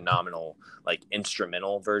really phenomenal like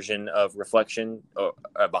instrumental version of Reflection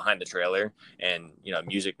behind the trailer. And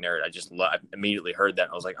music nerd, I immediately heard that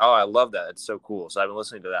and I was like, oh, I love that. It's so cool. So I've been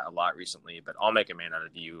listening to that a lot recently. But I'll Make a Man Out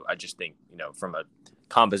of You, I just think from a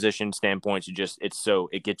composition standpoint,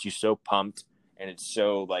 it gets you so pumped and it's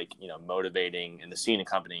so like motivating, and the scene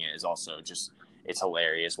accompanying it is also just, it's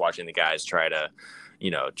hilarious watching the guys try to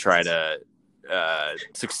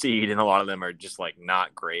succeed, and a lot of them are just like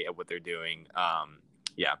not great at what they're doing.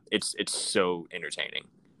 Yeah, it's so entertaining.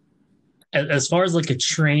 As far as like a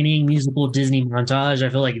training musical Disney montage, I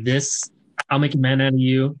feel like this "I'll Make a Man Out of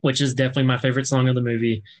You," which is definitely my favorite song of the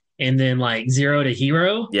movie, and then like "Zero to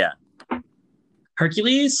Hero." Yeah.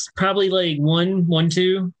 Hercules, probably like one,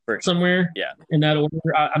 two, somewhere. Yeah. In that order.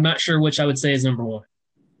 I'm not sure which I would say is number one.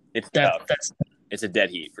 It's tough. It's a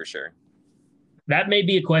dead heat for sure. That may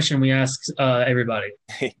be a question we ask everybody.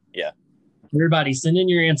 Yeah. Everybody, send in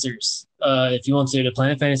your answers if you want to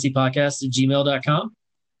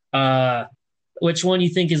planetfantasypodcast@gmail.com. Which one you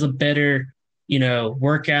think is a better,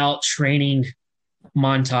 workout training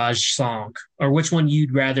montage song, or which one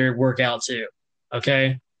you'd rather work out to?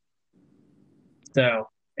 Okay. So,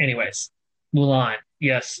 anyways, Mulan.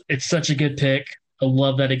 Yes, it's such a good pick. I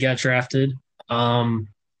love that it got drafted.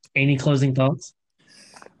 Any closing thoughts?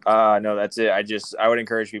 No, that's it. I would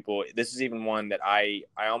encourage people. This is even one that I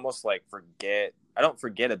almost like forget. I don't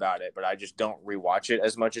forget about it, but I just don't rewatch it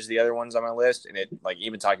as much as the other ones on my list. And it, like,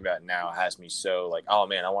 even talking about it now has me so like, oh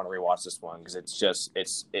man, I want to rewatch this one because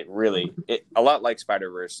it really a lot like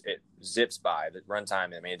Spider-Verse. It zips by the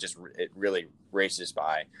runtime. I mean, it really races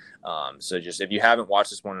by. So just if you haven't watched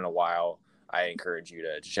this one in a while, I encourage you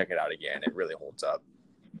to check it out again. It really holds up.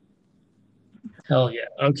 Hell yeah.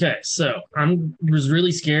 Okay, so was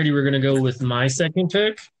really scared you were going to go with my second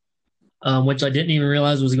pick, which I didn't even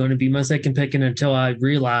realize was going to be my second pick until I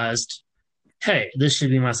realized, hey, this should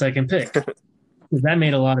be my second pick. That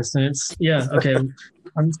made a lot of sense. Yeah, okay.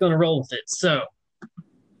 I'm just going to roll with it. So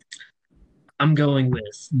I'm going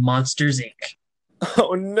with Monsters, Inc.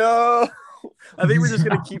 Oh, no. I think we're just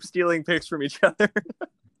going to keep stealing picks from each other.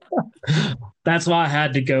 That's why I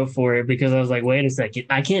had to go for it, because I was like, wait a second,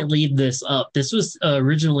 I can't leave this up. This was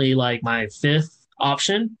originally like my fifth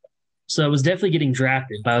option, so it was definitely getting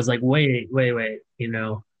drafted. But I was like, wait,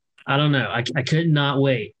 I don't know. I could not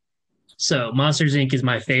wait. So Monsters, Inc. is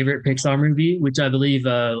my favorite Pixar movie, which I believe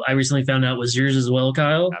I recently found out was yours as well,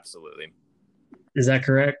 Kyle. Absolutely. Is that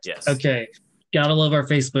correct? Yes. Okay. Gotta love our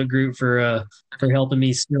Facebook group for helping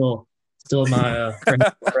me still my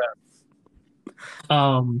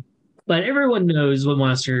but everyone knows what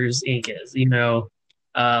Monsters, Inc. is.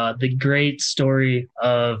 The great story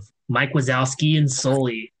of Mike Wazowski and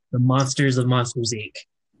Sully, the monsters of Monsters, Inc.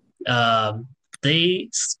 They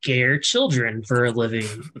scare children for a living.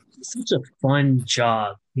 It's such a fun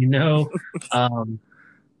job,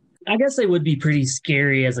 I guess they would be pretty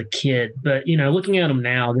scary as a kid, but looking at them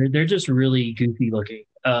now, they're just really goofy looking.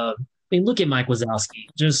 Look at Mike Wazowski.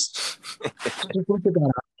 Just look at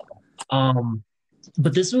that.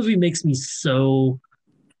 But this movie makes me so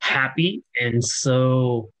happy, and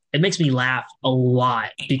so it makes me laugh a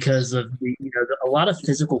lot because of a lot of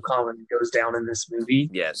physical comedy goes down in this movie.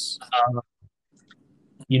 Yes.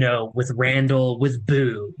 With Randall, with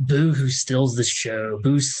Boo who steals the show.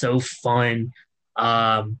 Boo's so fun.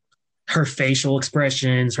 Her facial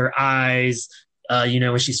expressions, her eyes,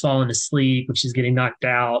 when she's falling asleep, when she's getting knocked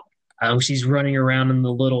out, when she's running around in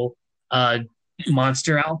the little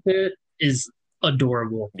monster outfit is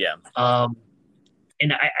adorable. Yeah.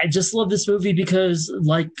 And I just love this movie because,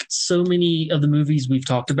 like so many of the movies we've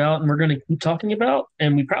talked about and we're going to keep talking about,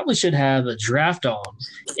 and we probably should have a draft on,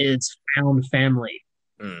 is found family.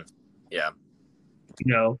 Yeah.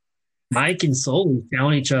 Mike and Sully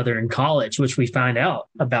found each other in college, which we find out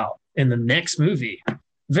about in the next movie.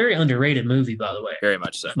 Very underrated movie, by the way. Very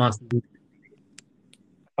much so.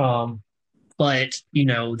 But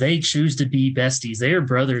they choose to be besties. They are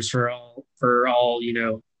brothers for all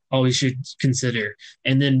we should consider.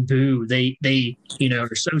 And then Boo, they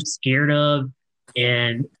are so scared of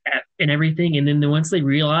and everything. And then once they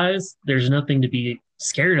realize there's nothing to be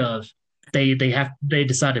scared of, they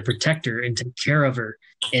decide to protect her and take care of her.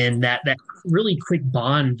 And that really quick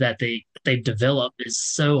bond that they've developed is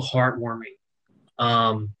so heartwarming.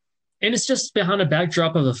 And it's just behind a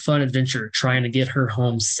backdrop of a fun adventure trying to get her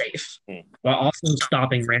home safe while also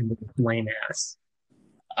stopping Randall's lame ass.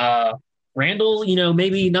 Randall,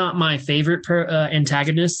 maybe not my favorite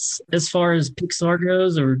antagonists as far as Pixar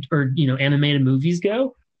goes or animated movies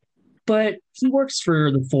go, but he works for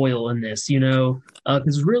the foil in this,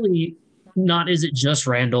 because really not is it just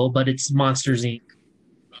Randall, but it's Monsters, Inc.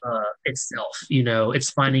 Itself. It's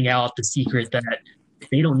finding out the secret that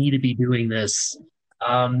they don't need to be doing this.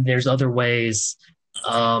 There's other ways.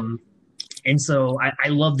 And so I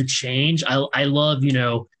love the change. I love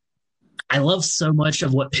so much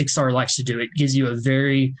of what Pixar likes to do. It gives you a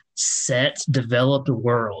very set, developed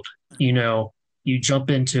world. You jump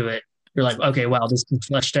into it. You're like, okay, wow, this is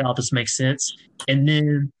fleshed out. This makes sense. And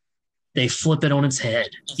then they flip it on its head.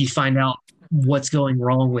 You find out what's going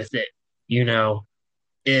wrong with it. You know,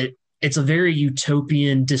 it's a very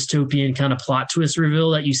utopian, dystopian kind of plot twist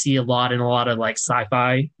reveal that you see a lot in a lot of like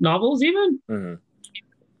sci-fi novels, even. Mm-hmm.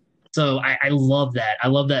 So I love that. I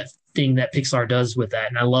love that thing that Pixar does with that,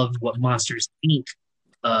 and I love what Monsters Inc.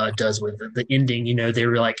 Does with it. The ending. You know, they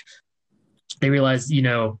realized, you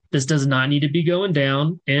know, this does not need to be going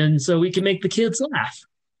down, and so we can make the kids laugh.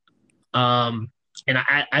 And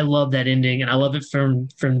I love that ending, and I love it from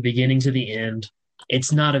the beginning to the end.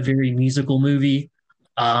 It's not a very musical movie,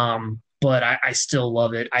 but I still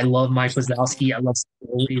love it. I love Mike Wazowski. I love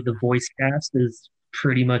Spicoli. The voice cast is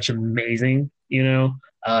pretty much amazing. You know,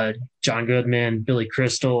 John Goodman, Billy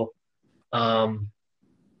Crystal, and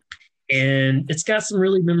it's got some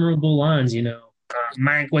really memorable lines. You know,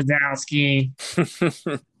 Mike Wazowski.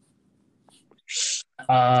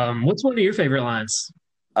 What's one of your favorite lines?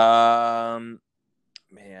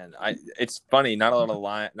 Man, it's funny. Not a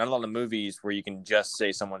lot of movies where you can just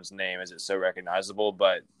say someone's name as it's so recognizable.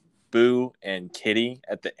 But Boo and Kitty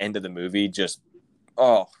at the end of the movie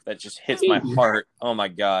that just hits my heart. Oh my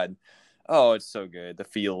god. Oh, it's so good. The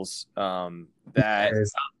feels. Yeah.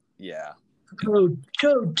 Code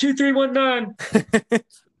 2319.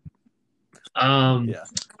 Yeah.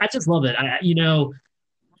 I just love it.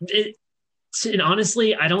 And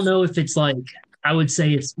honestly, I don't know if it's like, I would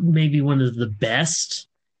say it's maybe one of the best.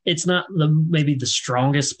 It's not maybe the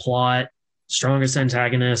strongest plot, strongest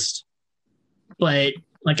antagonist, but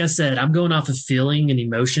like I said, I'm going off of feeling and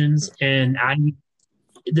emotions, and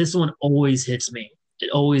this one always hits me. It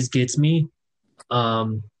always gets me.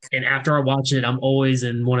 And after I watch it, I'm always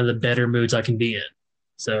in one of the better moods I can be in.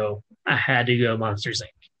 So I had to go Monsters Inc.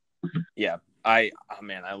 Yeah. I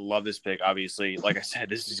love this pick. Obviously, like I said,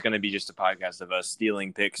 this is going to be just a podcast of us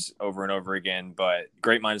stealing picks over and over again, but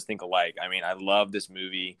great minds think alike. I mean, I love this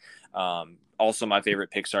movie. Also my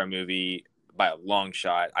favorite Pixar movie by a long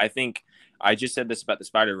shot. I think I just said this about the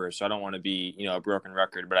Spider-Verse, so I don't want to be, a broken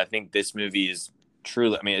record, but I think this movie is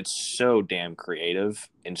truly, it's so damn creative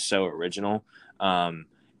and so original.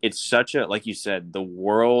 It's such a, like you said, the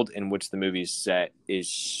world in which the movie is set is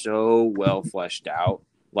so well fleshed out.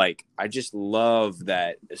 Like, I just love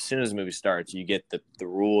that as soon as the movie starts, you get the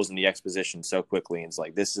rules and the exposition so quickly. And it's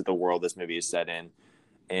like, this is the world this movie is set in,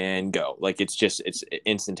 and go. Like, it's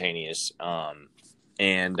instantaneous. I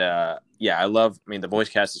love, the voice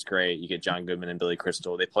cast is great. You get John Goodman and Billy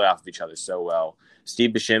Crystal. They play off of each other so well.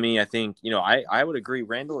 Steve Buscemi, I think, I would agree.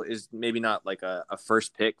 Randall is maybe not like a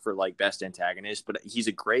first pick for like best antagonist, but he's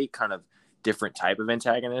a great kind of different type of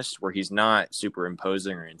antagonist where he's not super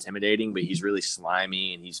imposing or intimidating, but he's really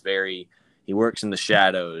slimy, and he works in the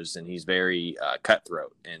shadows, and he's very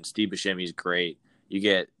cutthroat. And Steve Buscemi is great. You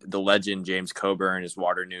get the legend James Coburn as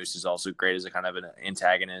Water Noose is also great as a kind of an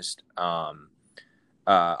antagonist.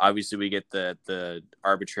 Obviously we get the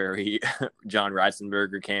arbitrary John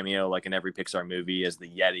Ratzenberger cameo like in every Pixar movie as the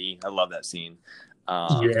Yeti. I love that scene.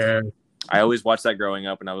 Yeah. I always watched that growing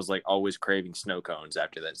up, and I was like always craving snow cones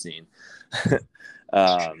after that scene.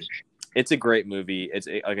 It's a great movie.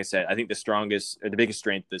 Like I said, I think the biggest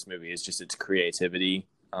strength of this movie is just its creativity.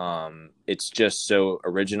 It's just so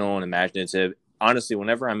original and imaginative. Honestly,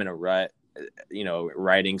 whenever I'm in a rut,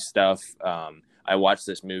 writing stuff, I watch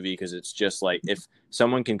this movie because it's just like, if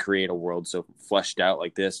someone can create a world so fleshed out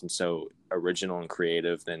like this and so original and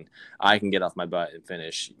creative, then I can get off my butt and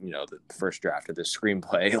finish, the first draft of this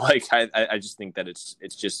screenplay. Like, I just think that it's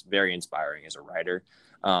just very inspiring as a writer.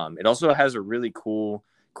 It also has a really cool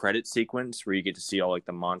credit sequence where you get to see all like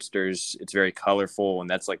the monsters. It's very colorful, and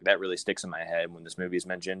that really sticks in my head when this movie is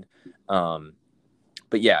mentioned.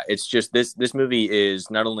 But yeah, it's just this movie is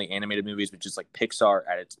not only animated movies, but just like Pixar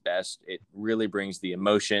at its best. It really brings the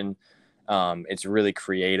emotion. It's really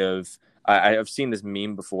creative. I've seen this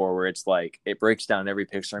meme before where it's like, it breaks down every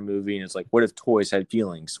Pixar movie, and it's like, what if toys had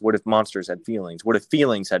feelings? What if monsters had feelings? What if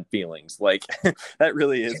feelings had feelings? Like, that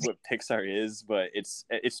really is what Pixar is, but it's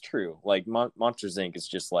true. Like, Monsters Inc. is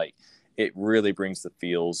just like, it really brings the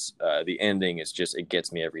feels. The ending is just, it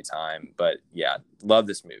gets me every time. But yeah, love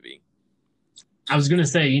this movie. I was going to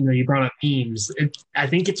say, you brought up memes. I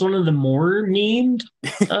think it's one of the more memed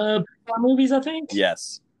movies, I think.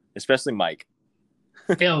 Yes, especially Mike.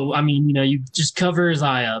 You just cover his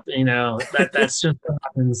eye up. That's just what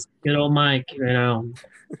happens. Good old Mike,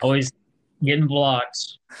 always getting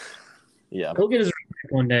blocked. Yeah. He'll get his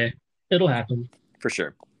back one day. It'll happen. For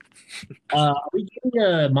sure. Are we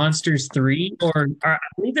getting Monsters 3? Or I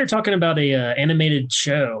believe they're talking about a animated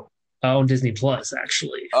show on Disney Plus,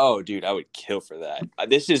 actually. Oh, dude, I would kill for that.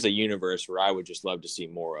 This is a universe where I would just love to see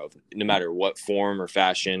more of, no matter what form or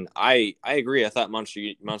fashion. I agree. I thought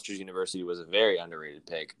Monsters University was a very underrated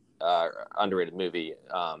pick. underrated movie.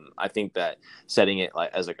 I think that setting it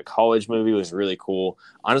like as like a college movie was really cool.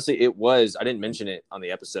 Honestly, it was. I didn't mention it on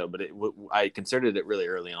the episode, but I considered it really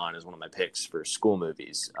early on as one of my picks for school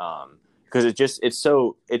movies. Because it's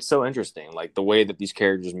so interesting, like the way that these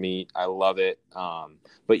characters meet. I love it.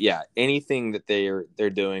 But yeah, anything that they're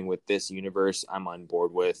doing with this universe, I'm on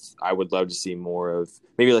board with. I would love to see more of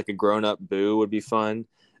maybe like a grown up Boo would be fun.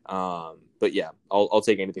 But yeah, I'll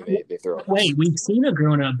take anything they throw at us. Wait, we've seen a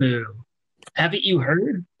grown up Boo. Haven't you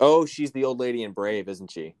heard? Oh, she's the old lady in Brave, isn't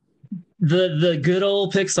she? The good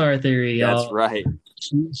old Pixar theory. That's right.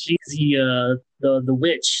 She's the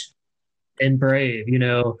witch in Brave.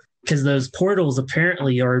 Because those portals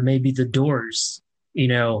apparently are maybe the doors.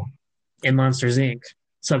 In Monsters Inc.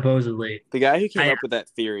 Supposedly. The guy who came up with that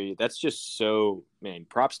theory, that's just so, man,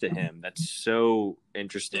 props to him. That's so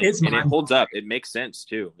interesting. And it holds up. It makes sense,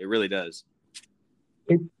 too. It really does.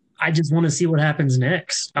 I just want to see what happens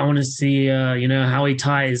next. I want to see, how he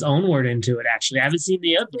ties Onward into it, actually. I haven't seen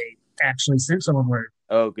the update, actually, since Onward.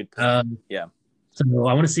 Oh, good. Yeah. So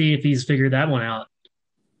I want to see if he's figured that one out.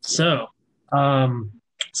 So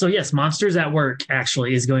yes, Monsters at Work,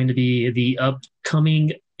 actually, is going to be the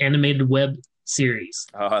upcoming animated web series.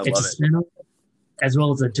 Oh, I love it. Spin-off, as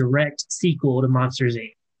well as a direct sequel to Monsters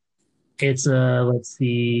Inc. It's it's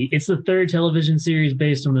the third television series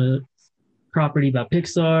based on a property by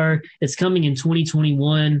Pixar. It's coming in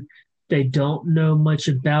 2021. They don't know much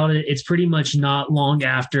about it. It's pretty much not long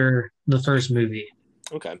after the first movie.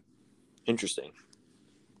 Okay. Interesting.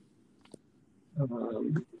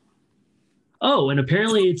 And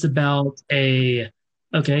apparently it's about Tyler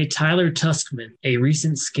Tuskman, a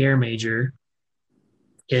recent scare major,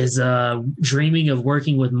 is dreaming of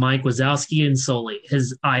working with Mike Wazowski and Sully,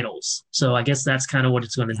 his idols. So I guess that's kind of what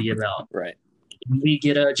it's going to be about. Right. We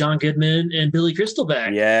get John Goodman and Billy Crystal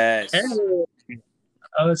back. Yes.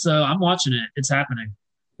 Oh, so I'm watching it. It's happening.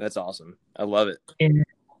 That's awesome. I love it. And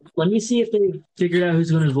let me see if they figured out who's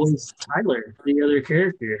going to voice Tyler, the other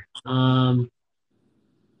character.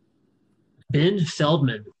 Ben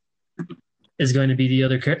Feldman is going to be the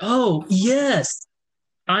other character. Oh, yes.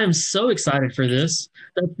 I am so excited for this.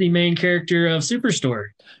 That's the main character of Superstore.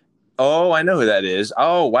 Oh, I know who that is.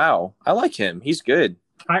 Oh, wow. I like him. He's good.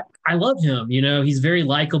 I love him. He's very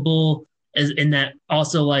likable, in that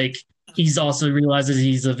also, like, he's also realizes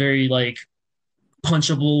he's a very, like,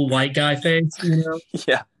 punchable white guy face,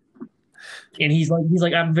 Yeah. And he's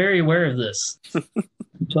like, I'm very aware of this.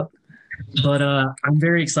 but I'm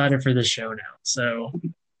very excited for this show now. So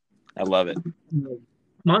I love it.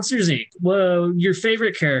 Monsters Inc. Well, your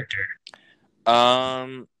favorite character?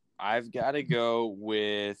 I've got to go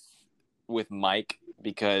with Mike,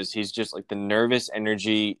 because he's just like the nervous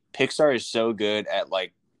energy. Pixar is so good at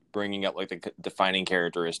like bringing up like the defining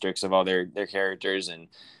characteristics of all their characters, and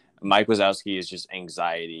Mike Wazowski is just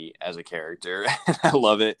anxiety as a character. I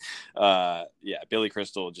love it. Billy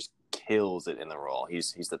Crystal just kills it in the role.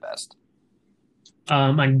 He's the best.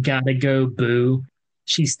 I gotta go Boo.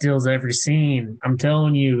 She steals every scene. I'm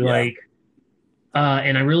telling you, and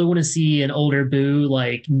I really want to see an older Boo,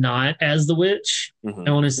 like, not as the witch. Mm-hmm.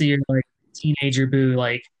 I want to see her like teenager Boo,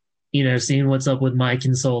 like, seeing what's up with Mike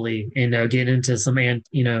and Sully, and get into some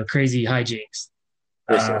crazy hijinks.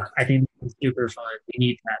 Sure. I think it's super fun. We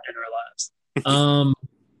need that in our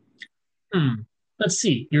lives. Let's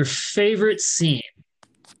see. Your favorite scene?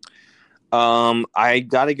 I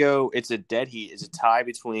gotta go. It's a dead heat. It's a tie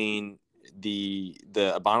between the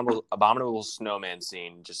abominable snowman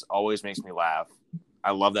scene. Just always makes me laugh.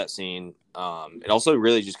 I love that scene. It also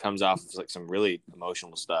really just comes off of like some really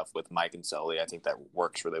emotional stuff with Mike and Sully. I think that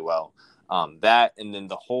works really well. That, and then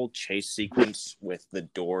the whole chase sequence with the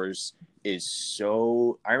doors is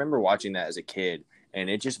so. I remember watching that as a kid, and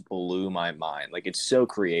it just blew my mind. Like, it's so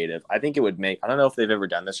creative. I think it would make. I don't know if they've ever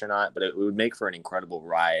done this or not, but it would make for an incredible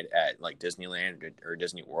ride at like Disneyland or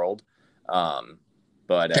Disney World.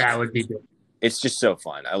 But that would be good. It's just so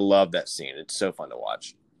fun. I love that scene. It's so fun to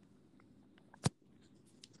watch.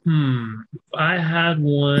 I had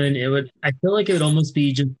one. I feel like it would almost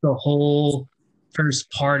be just the whole first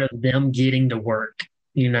part of them getting to work.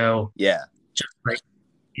 Yeah. Just like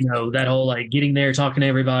that whole like getting there, talking to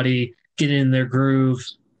everybody, getting in their groove,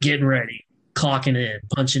 getting ready, clocking in,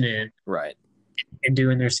 punching in, right, and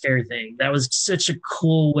doing their scare thing. That was such a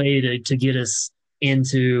cool way to get us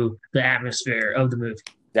into the atmosphere of the movie.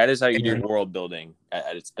 That is how you do world building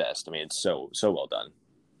at its best. I mean, it's so well done.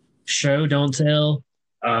 Show, don't tell.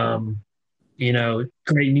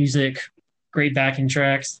 Great music, great backing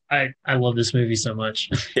tracks. I love this movie so much.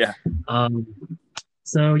 Yeah.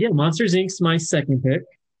 So yeah, Monsters Inc.'s my second pick.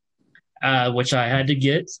 which I had to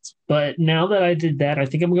get. But now that I did that, I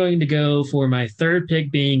think I'm going to go for my third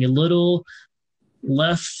pick being a little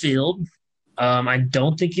left field. I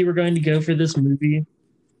don't think you were going to go for this movie,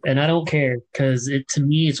 and I don't care because to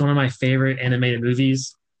me it's one of my favorite animated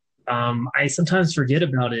movies. I sometimes forget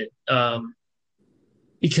about it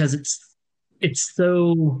because it's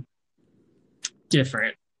so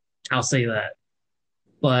different. I'll say that,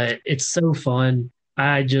 but it's so fun.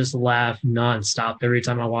 I just laugh nonstop every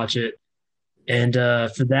time I watch it, and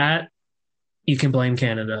for that, you can blame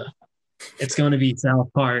Canada. It's going to be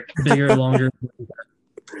South Park, bigger, longer.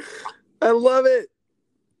 I love it.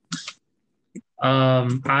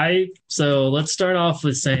 So let's start off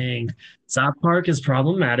with saying South Park is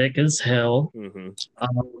problematic as hell. Mm-hmm.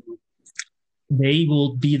 They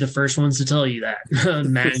will be the first ones to tell you that,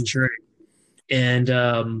 Matt and Trey. And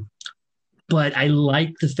but I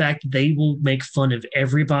like the fact that they will make fun of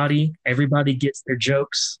everybody. Everybody gets their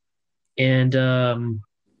jokes, and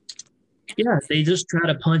yeah, they just try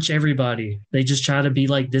to punch everybody. They just try to be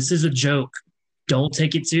like, "This is a joke. Don't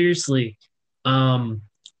take it seriously."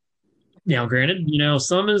 Now, granted,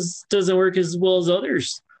 some doesn't work as well as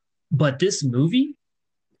others, but this movie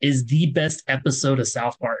is the best episode of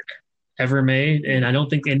South Park ever made, and I don't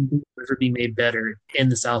think anything will ever be made better in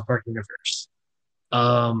the South Park universe.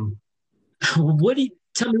 Tell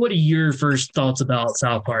me, what are your first thoughts about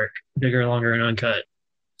South Park, bigger, longer, and uncut?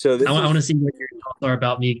 So I want to see what your thoughts are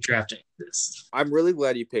about me drafting this. I'm really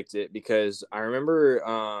glad you picked it because I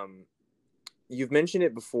remember you've mentioned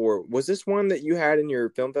it before. Was this one that you had in your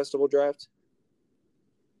film festival draft?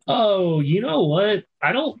 Oh, you know what?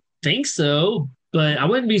 I don't think so, but I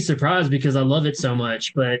wouldn't be surprised because I love it so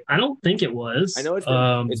much. But I don't think it was. I know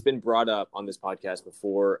it's been brought up on this podcast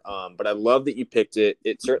before, but I love that you picked it.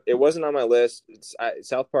 It wasn't on my list.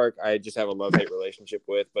 South Park. I just have a love-hate relationship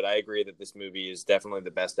with, but I agree that this movie is definitely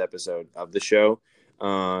the best episode of the show.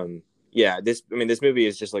 This movie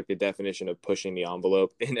is just like the definition of pushing the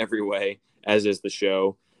envelope in every way, as is the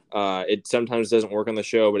show. It sometimes doesn't work on the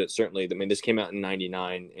show, but it certainly, this came out in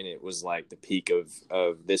 99 and it was like the peak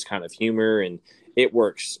of this kind of humor, and it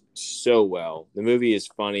works so well. The movie is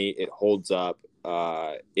funny. It holds up.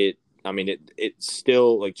 It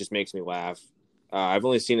still like just makes me laugh. I've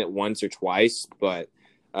only seen it once or twice, but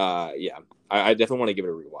I definitely want to give it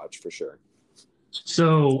a rewatch for sure.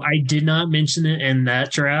 So I did not mention it in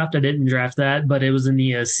that draft. I didn't draft that, but it was in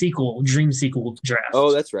the dream sequel draft.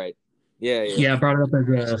 Oh, that's right. Yeah. I brought it up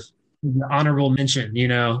as an honorable mention,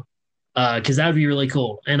 because that would be really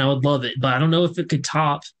cool, and I would love it. But I don't know if it could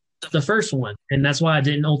top the first one, and that's why I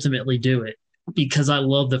didn't ultimately do it, because I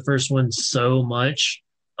love the first one so much.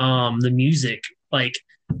 The music,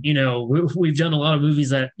 we've done a lot of movies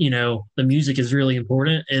that the music is really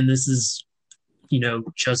important, and this is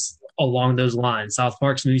just along those lines. South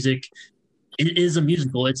Park's music, it is a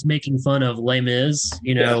musical. It's making fun of Les Mis,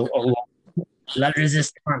 La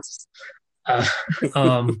Resistance. God,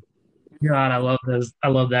 I love those. I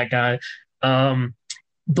love that guy.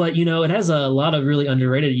 But it has a lot of really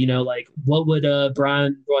underrated. Like what would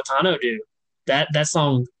Brian Boitano do? That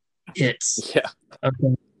song hits. Yeah.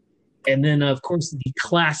 Okay. And then of course the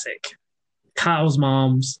classic, Kyle's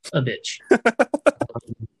mom's a bitch.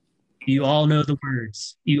 You all know the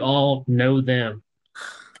words. You all know them.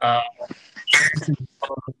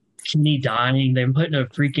 Kenny dying, them putting a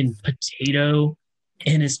freaking potato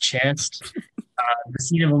in his chest. The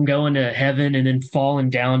scene of him going to heaven and then falling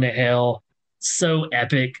down to hell. So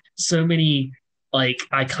epic. So many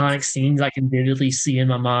iconic scenes I can vividly see in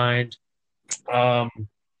my mind. Oh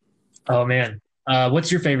man.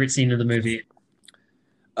 What's your favorite scene of the movie?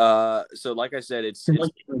 So like I said, it's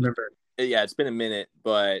remember. Yeah, it's been a minute,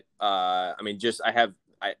 but I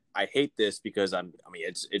hate this because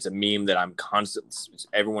it's a meme that I'm constant.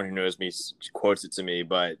 Everyone who knows me quotes it to me,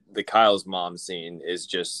 but the Kyle's mom scene is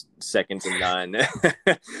just second to none.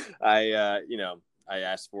 I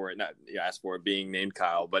asked for it being named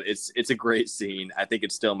Kyle, but it's a great scene. I think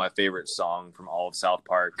it's still my favorite song from all of South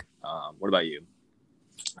Park. What about you?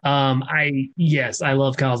 I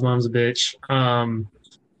love Kyle's mom's a bitch.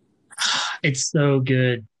 It's so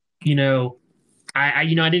good. I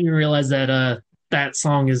didn't even realize that that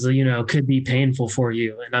song is could be painful for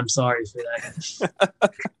you, and I'm sorry for that.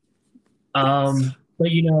 But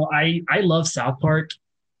I love South Park,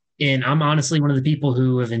 and I'm honestly one of the people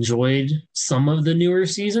who have enjoyed some of the newer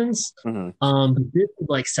seasons. Mm-hmm. But this is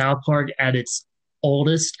like South Park at its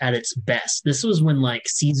oldest, at its best. This was when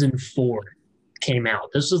season 4 came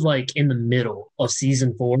out. This was in the middle of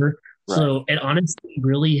season 4. Right. So it honestly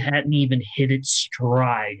really hadn't even hit its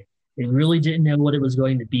stride. It really didn't know what it was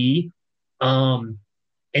going to be. And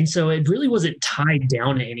so it really wasn't tied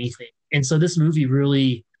down to anything. And so this movie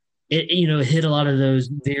really, it hit a lot of those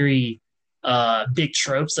very big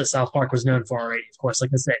tropes that South Park was known for already. Of course,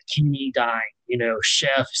 like I said, Kenny dying,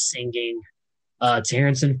 Chef singing,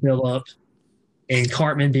 Terrence and Phillip, and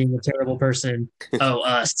Cartman being a terrible person.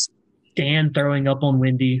 Oh, Stan throwing up on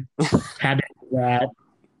Wendy. Had to do that.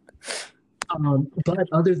 But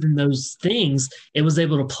other than those things, it was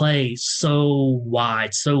able to play so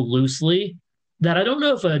wide, so loosely that I don't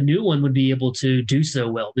know if a new one would be able to do so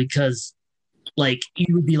well because, like,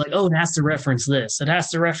 you would be like, oh, it has to reference this, it has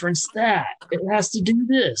to reference that, it has to do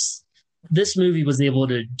this. This movie was able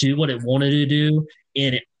to do what it wanted to do,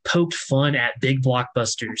 and it poked fun at big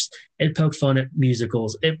blockbusters. It poked fun at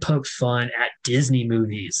musicals. It poked fun at Disney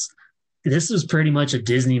movies. This was pretty much a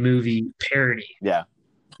Disney movie parody. Yeah.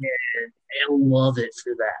 And I love it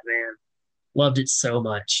for that, man. Loved it so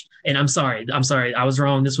much. And I'm sorry. I was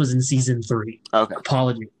wrong. This was in season 3. Okay.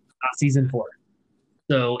 Apologies. Not season 4.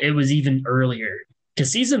 So it was even earlier.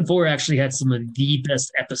 Because season 4 actually had some of the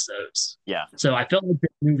best episodes. Yeah. So I felt like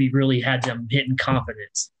this movie really had them hitting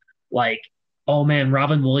confidence. Like, oh man,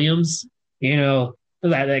 Robin Williams,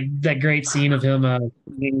 that great scene of him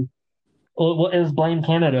it was Blame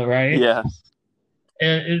Canada, right? Yeah.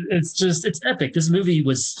 It's epic. This movie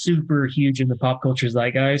was super huge in the pop culture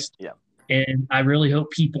zeitgeist. Yeah. And I really hope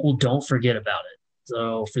people don't forget about it.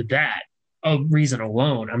 So for that reason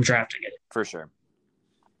alone, I'm drafting it. For sure.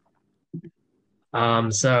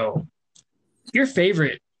 So your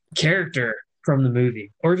favorite character from the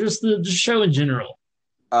movie or just the show in general?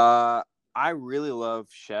 I really love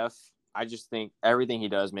Chef. I just think everything he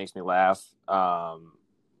does makes me laugh.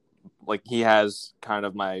 Like he has kind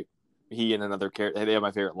of he and another character, they have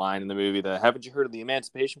my favorite line in the movie. Haven't you heard of the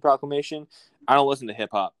Emancipation Proclamation? I don't listen to hip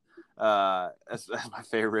hop. That's my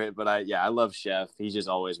favorite, but I love Chef. He just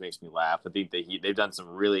always makes me laugh. I think that they've done some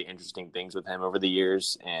really interesting things with him over the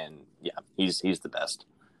years, and yeah, he's the best.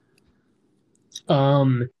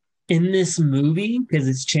 In this movie, because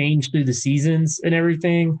it's changed through the seasons and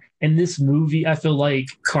everything, in this movie, I feel like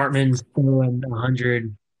Cartman's going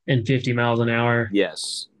 150 miles an hour.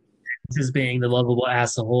 Yes. As being the lovable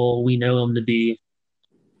asshole we know him to be.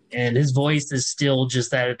 And his voice is still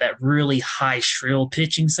just that really high, shrill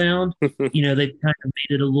pitching sound. They've kind of made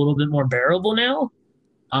it a little bit more bearable now.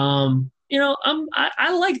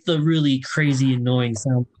 I like the really crazy, annoying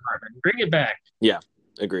sound of Cartman. Bring it back. Yeah,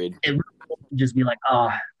 agreed. It really would just be like,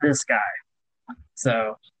 oh, this guy.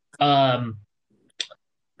 So, all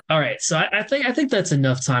right. So I think that's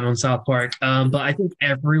enough time on South Park. But I think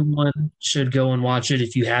everyone should go and watch it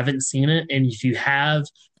if you haven't seen it, and if you have,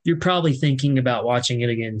 you're probably thinking about watching it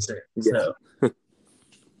again soon. Yeah. So,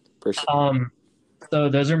 for sure. So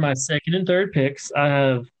those are my second and third picks. I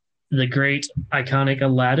have the great iconic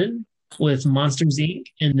Aladdin with Monsters Inc.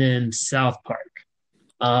 and then South Park.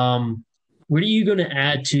 What are you going to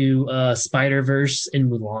add to Spider-Verse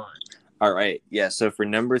and Mulan? All right. Yeah. So for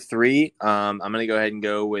number 3, I'm going to go ahead and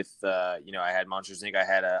go with, I had Monsters Inc. I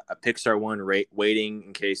had a Pixar one waiting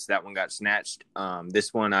in case that one got snatched.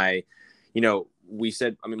 This one Monsters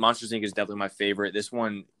Inc. is definitely my favorite. This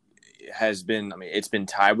one has been, it's been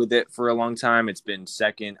tied with it for a long time. It's been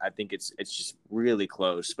second. I think it's just really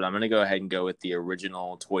close, but I'm going to go ahead and go with the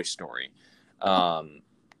original Toy Story.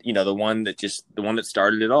 The one that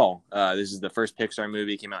started it all. This is the first Pixar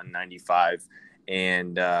movie, came out in 95,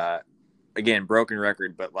 and again, broken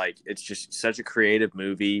record, but it's just such a creative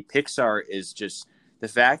movie. Pixar is just, the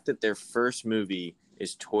fact that their first movie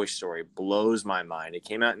is Toy Story blows my mind. It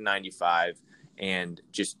came out in 95 and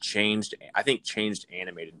just changed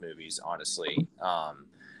animated movies, honestly.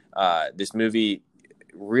 This movie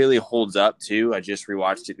really holds up too. I just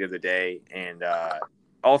rewatched it the other day, and I'm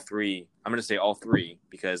going to say all three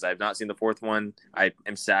because I've not seen the fourth one. I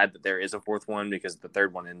am sad that there is a fourth one because the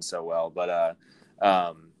third one ends so well, but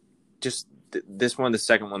this one, the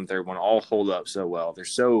second one, third one, all hold up so well. They're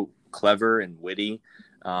so clever and witty.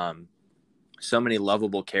 So many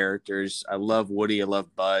lovable characters. I love Woody. I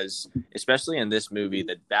love Buzz, especially in this movie.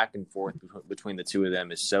 The back and forth between the two of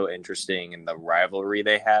them is so interesting, and the rivalry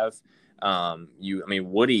they have.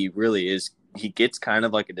 Woody really is. He gets kind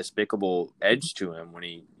of like a despicable edge to him when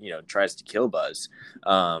he, tries to kill Buzz,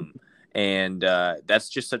 and that's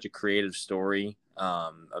just such a creative story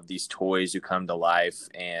of these toys who come to life,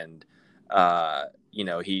 and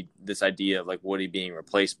this idea of Woody being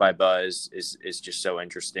replaced by Buzz is just so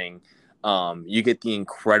interesting. You get the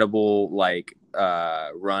incredible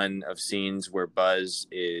run of scenes where Buzz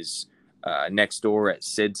is next door at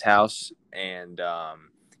Sid's house, and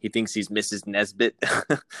he thinks he's Mrs. Nesbit.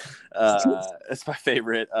 That's my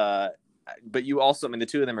favorite. but you also, I mean, the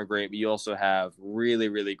two of them are great, but you also have really,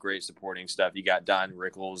 really great supporting stuff. You got Don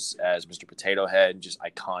Rickles as Mr. Potato Head, just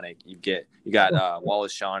iconic. You got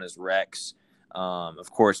Wallace Shawn as Rex.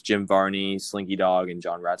 Of course, Jim Varney, Slinky Dog, and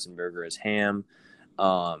John Ratzenberger as Ham.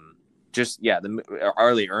 The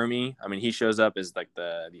Arlie Ermy. I mean, he shows up as like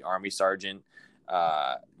the army sergeant.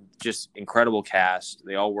 Just incredible cast.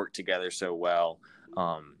 They all work together so well.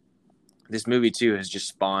 This movie too has just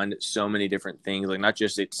spawned so many different things, like not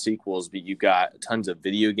just its sequels, but you got tons of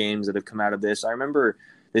video games that have come out of this. I remember,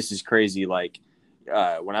 this is crazy, like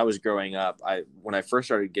when I was growing up, when I first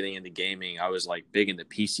started getting into gaming, I was like big into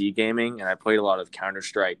PC gaming, and I played a lot of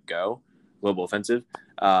Counter-Strike Go, Global Offensive,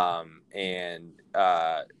 and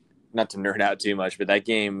not to nerd out too much, but that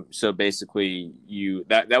game, so basically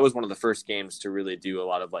that was one of the first games to really do a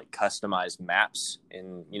lot of like customized maps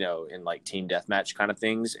in like team deathmatch kind of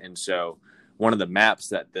things. And so one of the maps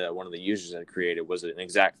that one of the users had created was an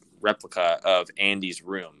exact replica of Andy's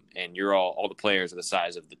room, and all the players are the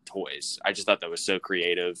size of the toys. I just thought that was so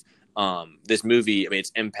creative. This movie, I mean,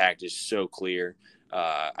 its impact is so clear.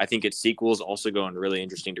 I think its sequels also go in really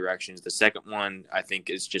interesting directions. The second one, I think,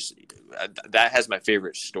 is just that has my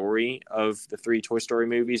favorite story of the 3 Toy Story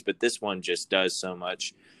movies, but this one just does so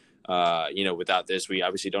much. Without this, we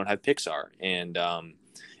obviously don't have Pixar, and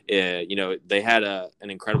they had an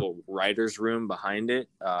incredible writer's room behind it.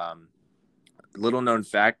 Little known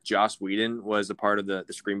fact, Joss Whedon was a part of the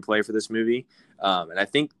screenplay for this movie, and I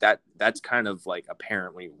think that's kind of like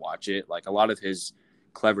apparent when you watch it. Like a lot of his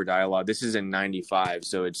clever dialogue. This is in 95,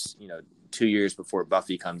 so it's 2 years before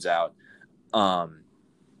Buffy comes out.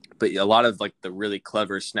 But a lot of like the really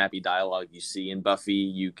clever, snappy dialogue you see in Buffy,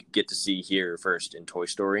 you get to see here first in Toy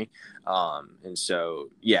Story. And so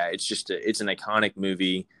it's an iconic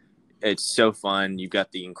movie. It's so fun. You've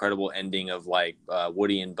got the incredible ending of like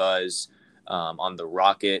Woody and Buzz on the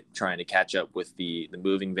rocket trying to catch up with the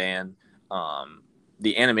moving van.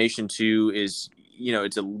 The animation too is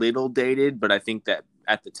it's a little dated, but I think that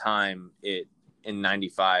at the time in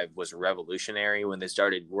 95 was revolutionary when they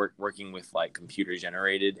started working with like computer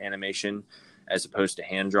generated animation as opposed to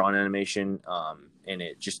hand drawn animation. And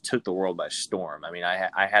it just took the world by storm. I mean,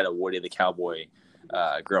 I had a Woody the Cowboy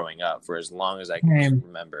growing up for as long as I can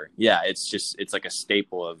remember. Yeah. It's like a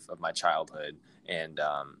staple of my childhood. And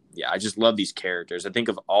I just love these characters. I think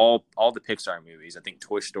of all the Pixar movies, I think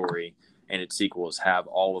Toy Story and its sequels have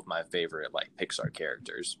all of my favorite like Pixar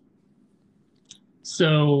characters.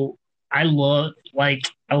 So I love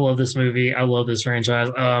this movie. I love this franchise.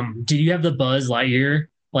 Did you have the Buzz Lightyear,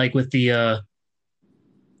 like with the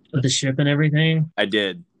ship and everything? I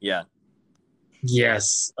did. Yeah.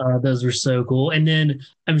 Yes. Those were so cool. And then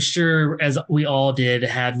I'm sure, as we all did,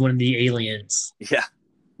 had one of the aliens. Yeah.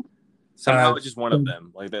 Somehow it's just one of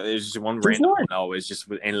them. Like there's just one random one always just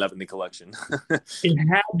ended up in the collection. It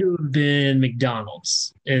had to have been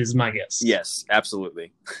McDonald's, is my guess. Yes,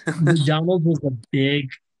 absolutely. McDonald's was a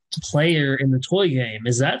big player in the toy game.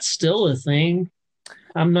 Is that still a thing?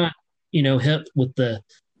 I'm not, hip with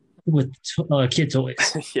kid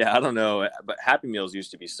toys. Yeah, I don't know, but Happy Meals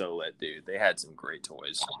used to be so lit, dude. They had some great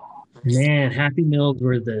toys. Man, Happy Meals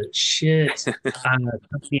were the shit.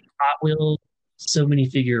 Hot Wheels. So many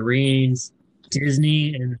figurines.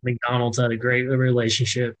 Disney and McDonald's had a great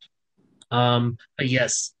relationship. But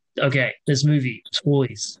yes, okay, this movie,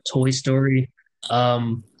 Toy Story. I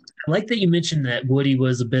like that you mentioned that Woody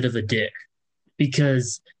was a bit of a dick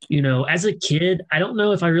because, as a kid, I don't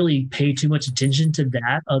know if I really paid too much attention to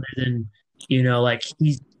that other than, like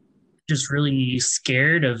he's just really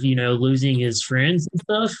scared of, losing his friends and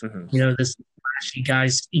stuff. Mm-hmm. This flashy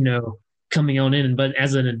guy's, coming on in. But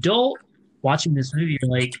as an adult, watching this movie, you're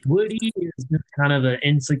like, Woody is just kind of an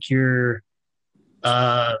insecure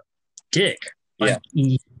dick. Like,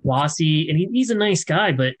 he's bossy, and he's a nice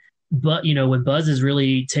guy, but when Buzz is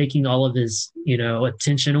really taking all of his,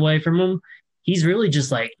 attention away from him, he's really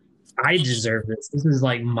just like, I deserve this. This is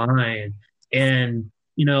like mine. And,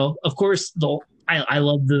 of course, I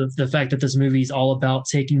love the fact that this movie is all about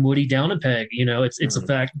taking Woody down a peg. It's a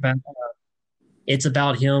fact about it's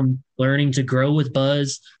about him learning to grow with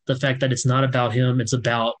Buzz. The fact that it's not about him, it's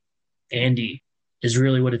about Andy is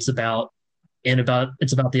really what it's about. And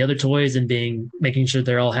it's about the other toys and making sure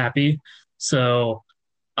they're all happy. So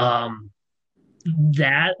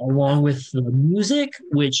that along with the music,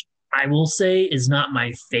 which I will say is not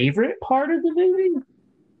my favorite part of the movie.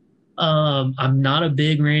 I'm not a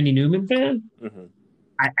big Randy Newman fan. Mm-hmm.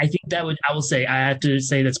 I think I will say, I have to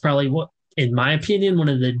say that's probably what, in my opinion, one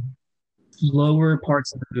of the lower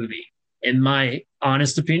parts of the movie. In my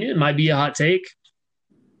honest opinion, it might be a hot take.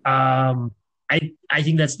 I I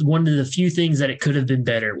think that's one of the few things that it could have been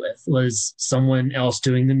better with was someone else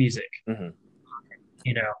doing the music. Mm-hmm.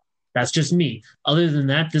 You know, that's just me. Other than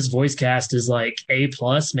that, this voice cast is like A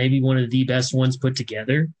plus, maybe one of the best ones put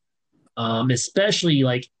together. Especially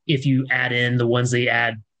like if you add in the ones they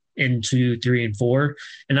add in 2, 3, and 4.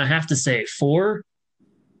 And I have to say, 4,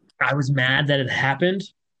 I was mad that it happened.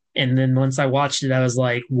 And then once I watched it, I was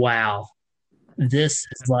like, wow, this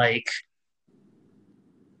is like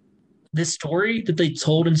this story that they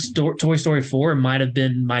told in Toy Story 4 might have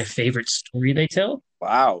been my favorite story they tell.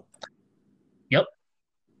 Wow. Yep.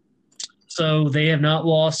 So they have not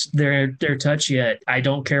lost their touch yet. I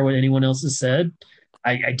don't care what anyone else has said.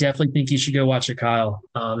 I definitely think you should go watch it, Kyle,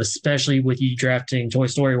 especially with you drafting Toy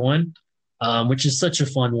Story 1, which is such a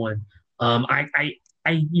fun one. I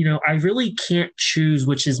really can't choose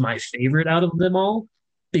which is my favorite out of them all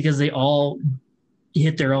because they all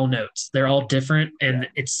hit their own notes. They're all different, and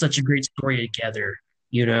it's such a great story together,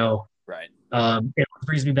 you know. Right. It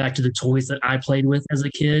brings me back to the toys that I played with as a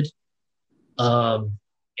kid. I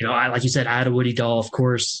like you said, I had a Woody doll, of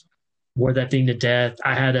course. Wore that thing to death.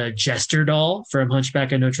 I had a Jester doll from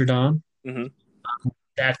Hunchback of Notre Dame. Mm-hmm.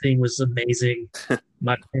 That thing was amazing.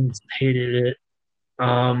 My parents hated it.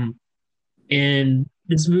 And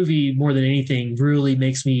this movie, more than anything, really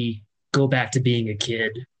makes me go back to being a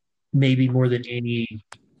kid. Maybe more than any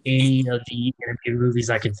of the animated movies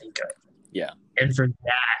I can think of. Yeah. And for that,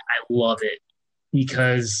 I love it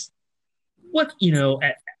because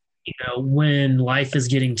when life is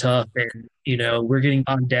getting tough and we're getting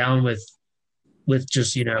bogged down with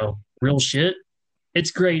just real shit,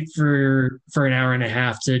 it's great for an hour and a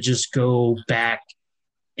half to just go back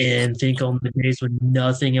and think on the days when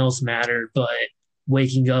nothing else mattered but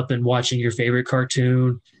waking up and watching your favorite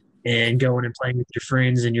cartoon and going and playing with your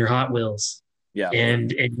friends and your Hot Wheels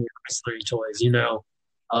and your wrestling toys,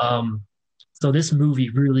 so this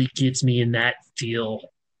movie really gets me in that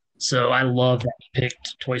feel. So I love that you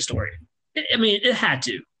picked Toy Story. It had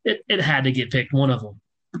to. It had to get picked, one of them.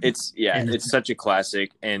 It's such a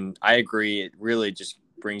classic, and I agree. It really just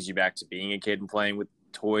brings you back to being a kid and playing with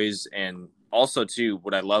toys. And also, too,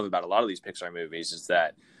 what I love about a lot of these Pixar movies is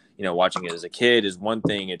that, watching it as a kid is one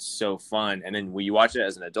thing. It's so fun. And then when you watch it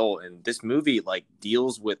as an adult, and this movie, like,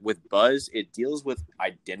 deals with Buzz, it deals with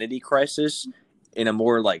identity crisis in a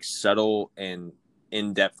more, like, subtle and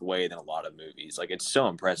in-depth way than a lot of movies. Like, it's so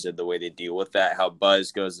impressive the way they deal with that, how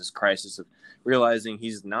Buzz goes this crisis of realizing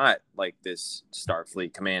he's not like this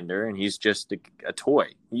Starfleet commander and he's just a toy.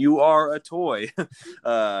 You are a toy.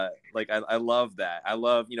 I love that. I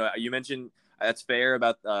love, you mentioned that's fair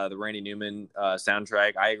about the Randy Newman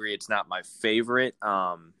soundtrack. I agree. It's not my favorite.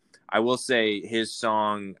 I will say his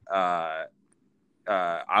song,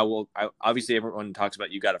 obviously everyone talks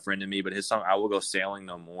about You Got a Friend in Me, but his song I Will Go Sailing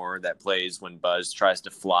No More that plays when Buzz tries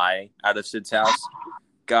to fly out of Sid's house,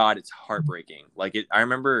 God, it's heartbreaking. I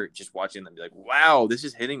remember just watching them be like, wow, this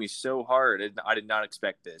is hitting me so hard. I did not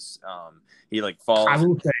expect this. He falls. I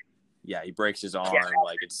will say, he breaks his arm.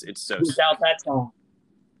 It's so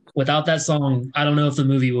without that song, I don't know if the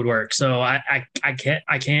movie would work. So I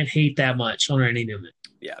can't hate that much on Randy Newman.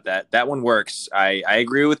 Yeah, that one works. I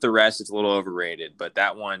agree with the rest. It's a little overrated, but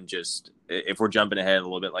that one just, if we're jumping ahead a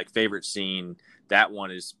little bit, favorite scene, that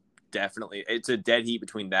one is definitely, it's a dead heat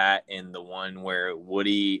between that and the one where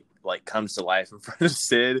Woody comes to life in front of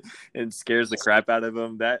Sid and scares the crap out of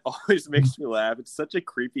him. That always makes me laugh. It's such a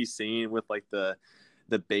creepy scene with the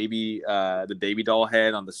baby doll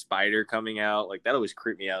head on the spider coming out. That always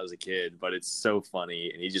creeped me out as a kid, but it's so funny,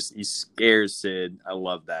 and he scares Sid. I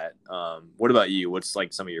love that. What about you? What's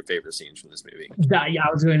some of your favorite scenes from this movie? Yeah, I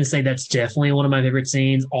was going to say that's definitely one of my favorite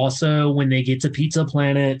scenes. Also, when they get to Pizza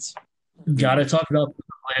Planet, gotta talk about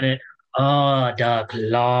Pizza Planet. Oh, the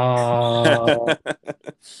claw.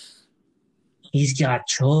 He's got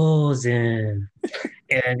chosen.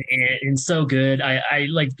 And so good. I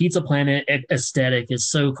like Pizza Planet aesthetic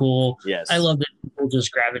is so cool. Yes. I love that people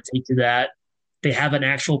just gravitate to that. They have an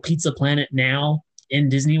actual Pizza Planet now in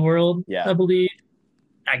Disney World, I believe.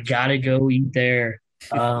 I gotta go eat there.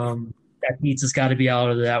 That pizza's got to be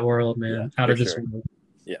out of that world, man. Out of this world.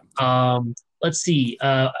 Yeah. Let's see.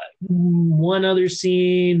 One other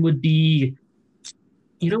scene would be,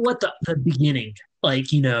 the beginning,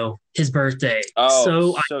 his birthday.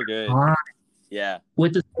 Oh, so good. Yeah.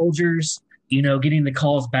 With the soldiers, getting the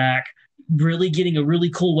calls back, really getting a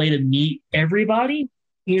really cool way to meet everybody,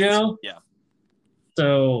 Yeah.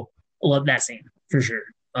 So love that scene for sure.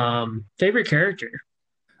 Favorite character?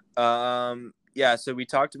 Yeah, so we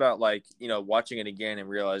talked about like, watching it again and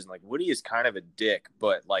realizing like Woody is kind of a dick,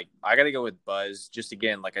 but like I got to go with Buzz just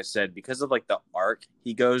again, like I said, because of like the arc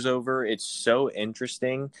he goes over, it's so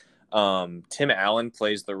interesting. Tim Allen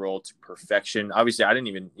plays the role to perfection. Obviously, I didn't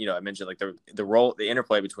even, I mentioned like the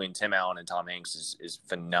interplay between Tim Allen and Tom Hanks is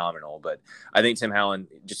phenomenal, but I think Tim Allen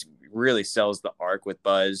just really sells the arc with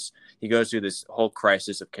Buzz. He goes through this whole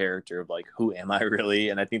crisis of character of like, who am I really?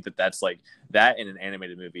 And I think that's like that in an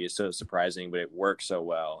animated movie is so surprising, but it works so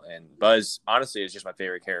well. And Buzz, honestly, is just my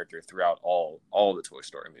favorite character throughout all the Toy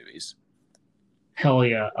Story movies. Hell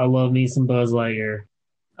yeah, I love me some Buzz Lightyear.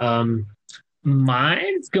 Um,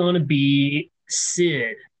 Mine's going to be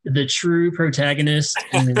Sid, the true protagonist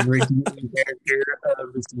and the redeeming character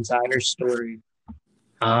of this entire story.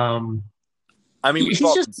 I mean, we've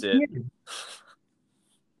all been Sid.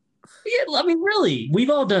 Yeah, I mean, really, we've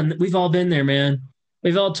all been there, man.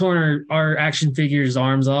 We've all torn our action figures'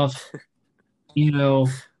 arms off.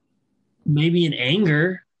 Maybe in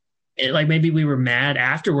anger. Like maybe we were mad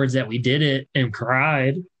afterwards that we did it and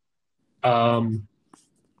cried. I'm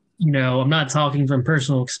not talking from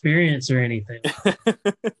personal experience or anything.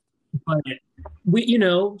 But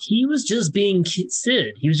he was just being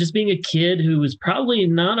Sid. He was just being a kid who was probably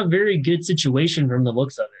not a very good situation from the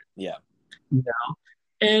looks of it. Yeah.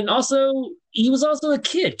 And also, he was also a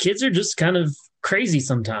kid. Kids are just kind of crazy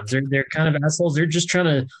sometimes. They're kind of assholes. They're just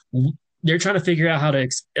trying to figure out how to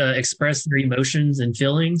express their emotions and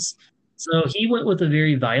feelings. So he went with a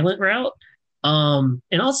very violent route.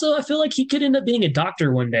 And also, I feel like he could end up being a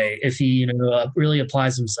doctor one day if he, really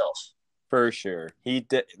applies himself. For sure.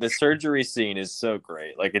 The surgery scene is so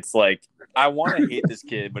great. Like, it's like, I want to hate this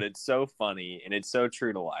kid, but it's so funny and it's so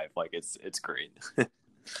true to life. Like, it's great.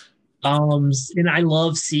 And I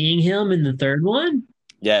love seeing him in the third one.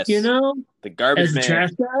 Yes. The garbage as man. The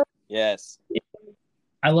trash guy. Yes.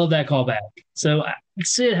 I love that callback. So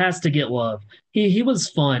Sid has to get love. He was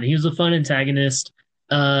fun. He was a fun antagonist.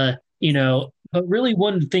 But really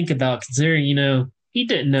one to think about considering, he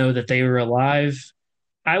didn't know that they were alive.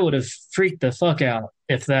 I would have freaked the fuck out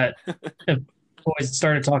if boys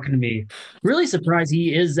started talking to me. Really surprised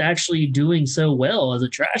he is actually doing so well as a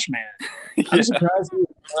trash man. Yeah. I'm surprised he's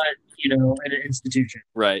not, at an institution.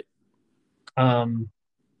 Right.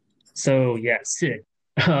 So yeah, Sid.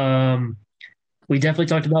 We definitely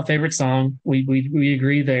talked about favorite song. We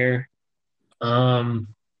agree there. Man,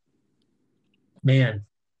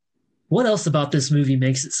 what else about this movie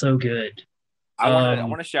makes it so good? I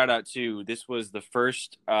want to shout out too. This was the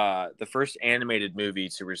first animated movie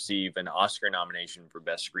to receive an Oscar nomination for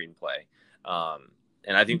Best Screenplay,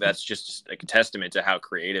 and I think that's just like a testament to how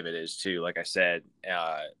creative it is too. Like I said,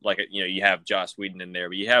 you have Joss Whedon in there,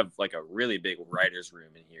 but you have like a really big writers'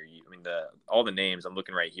 room in here. All the names I'm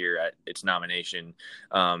looking right here at its nomination.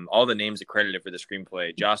 All the names accredited for the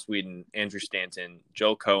screenplay: Joss Whedon, Andrew Stanton,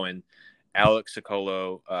 Joel Cohen, Alex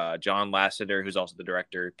Sokolow, John Lasseter, who's also the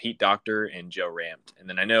director, Pete Docter, and Joe Ranft. And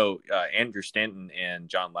then I know Andrew Stanton and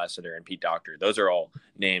John Lasseter and Pete Docter, those are all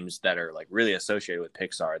names that are like really associated with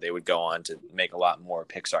Pixar. They would go on to make a lot more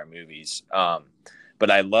Pixar movies. But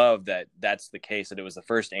I love that that's the case, that it was the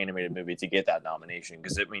first animated movie to get that nomination.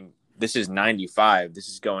 Because, this is 95. This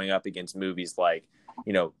is going up against movies like,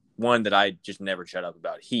 one that I just never shut up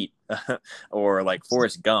about, Heat, or like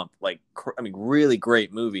Forrest Gump, really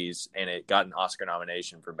great movies, and it got an Oscar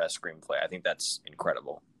nomination for Best Screenplay. I think that's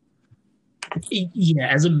incredible. Yeah,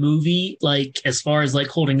 as a movie, like as far as like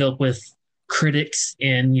holding up with critics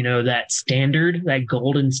and that standard, that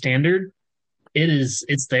golden standard,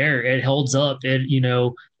 it's there. It holds up.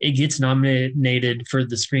 It gets nominated for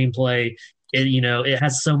the screenplay. It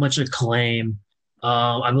has so much acclaim.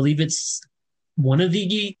 I believe it's one of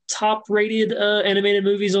the top rated animated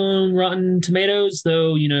movies on Rotten Tomatoes,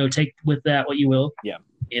 though, take with that what you will. Yeah.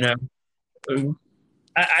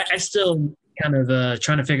 I still kind of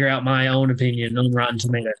trying to figure out my own opinion on Rotten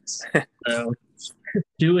Tomatoes. So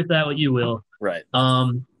do with that what you will. Right.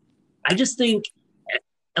 I just think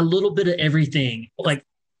a little bit of everything, like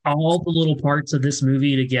all the little parts of this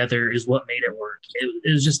movie together, is what made it work.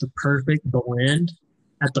 It was just a perfect blend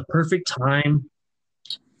at the perfect time.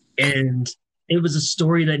 And it was a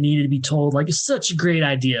story that needed to be told. Like, it's such a great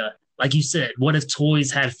idea. Like you said, what if toys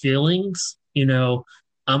had feelings?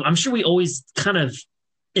 I'm sure we always kind of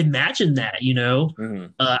imagined that. Mm-hmm.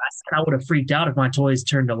 I said I would have freaked out if my toys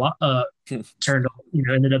ended up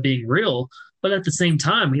being real. But at the same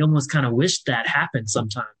time, we almost kind of wished that happened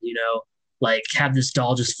sometime. Like have this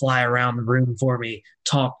doll just fly around the room for me,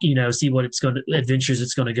 talk. See what adventures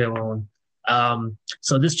it's going to go on.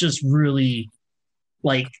 So this just really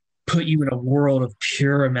like put you in a world of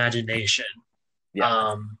pure imagination.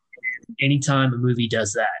 Yeah. anytime a movie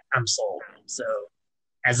does that, I'm sold. So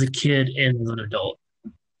as a kid and as an adult.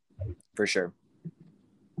 For sure.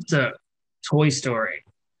 So Toy Story.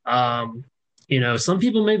 Um, some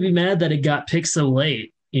people may be mad that it got picked so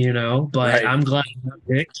late, but Right. I'm glad it got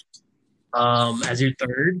picked as your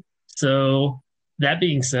third. So that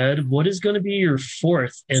being said, what is going to be your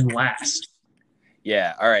fourth and last?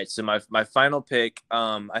 Yeah. All right. So my final pick.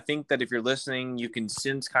 I think that if you're listening, you can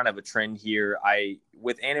sense kind of a trend here.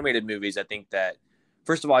 With animated movies, I think that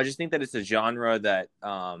first of all, I just think that it's a genre that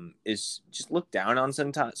is just looked down on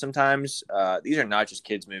sometimes. These are not just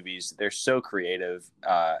kids movies; they're so creative,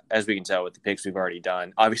 as we can tell with the picks we've already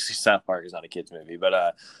done. Obviously, South Park is not a kids movie,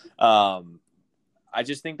 but I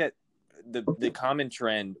just think that the common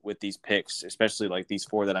trend with these picks, especially like these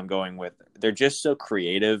four that I'm going with, they're just so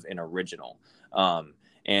creative and original. Um,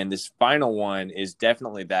 and this final one is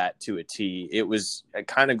definitely that to a T. It was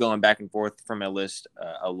kind of going back and forth from my list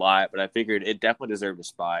a lot, but I figured it definitely deserved a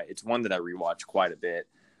spot. It's one that I rewatch quite a bit.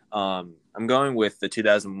 I'm going with the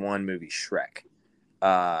 2001 movie Shrek.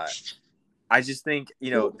 I just think,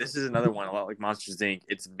 this is another one, a lot like Monsters Inc.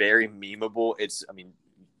 It's very memeable.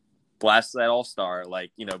 Blast that All-Star,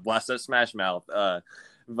 blast that Smash Mouth.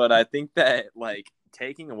 But I think that,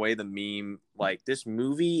 taking away the meme, this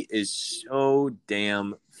movie is so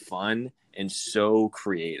damn fun and so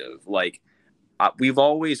creative. We've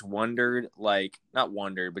always wondered, not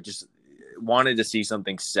wondered, but just wanted to see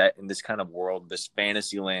something set in this kind of world, this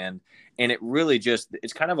fantasy land. And it really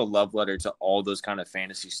it's kind of a love letter to all those kind of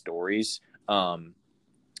fantasy stories.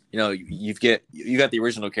 You got the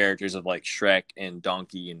original characters of like Shrek and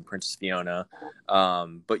Donkey and Princess Fiona,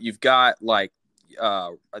 but you've got I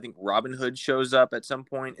think Robin Hood shows up at some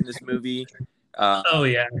point in this movie. Oh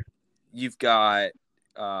yeah, you've got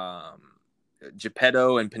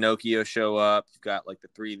Geppetto and Pinocchio show up. You've got like the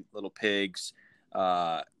three little pigs,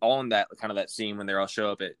 all in that kind of that scene when they all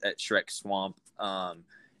show up at Shrek Swamp.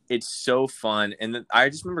 It's so fun. And I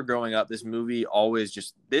just remember growing up, this movie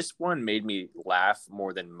this one made me laugh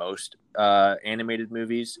more than most animated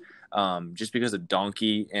movies, just because of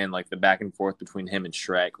Donkey and like the back and forth between him and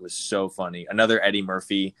Shrek was so funny. Another Eddie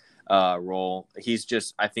Murphy role.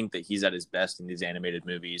 I think that he's at his best in these animated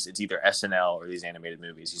movies. It's either SNL or these animated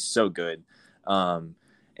movies. He's so good. I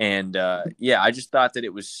just thought that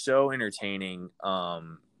it was so entertaining.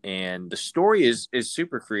 And the story is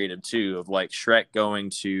super creative too, of like Shrek going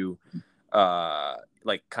to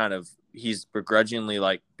he's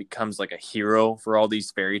begrudgingly becomes like a hero for all these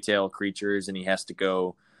fairy tale creatures, and he has to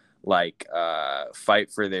go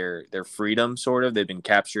fight for their freedom. Sort of, they've been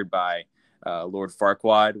captured by Lord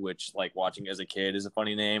Farquaad, which watching as a kid is a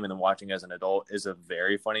funny name, and then watching as an adult is a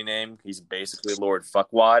very funny name. He's basically Lord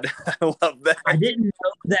Fuckwad. I love that. I didn't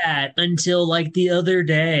know that until the other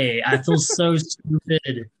day. I feel so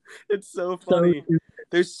stupid. It's so funny.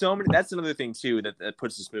 There's so many. That's another thing too that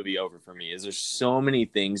puts this movie over for me. Is there's so many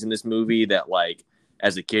things in this movie that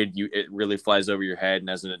as a kid it really flies over your head, and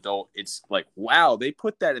as an adult it's wow, they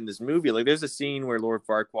put that in this movie. There's a scene where Lord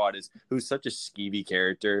Farquaad who's such a skeevy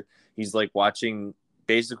character. He's watching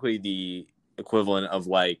basically the equivalent of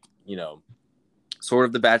sort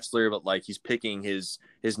of The Bachelor, but he's picking his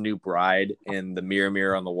new bride, and the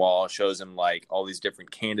mirror on the wall shows him all these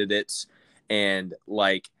different candidates, and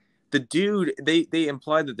the dude, they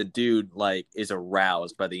imply that the dude is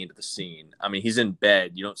aroused by the end of the scene. I mean, he's in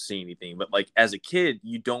bed, you don't see anything, but as a kid,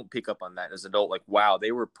 you don't pick up on that. As an adult, wow,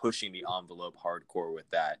 they were pushing the envelope hardcore with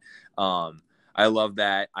that. I love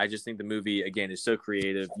that. I just think the movie again is so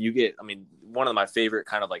creative. One of my favorite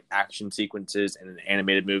kind of action sequences in an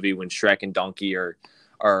animated movie when Shrek and Donkey are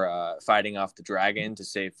fighting off the dragon to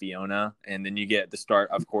save Fiona, and then you get the start,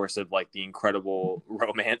 of course, of the incredible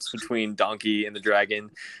romance between Donkey and the dragon.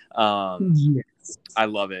 Yes. I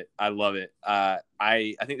love it. I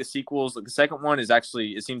think the sequels, the second one is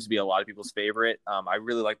actually, it seems to be a lot of people's favorite. I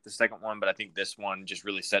really like the second one, but I think this one just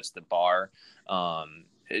really sets the bar.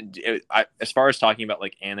 As far as talking about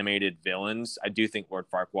animated villains, I do think Lord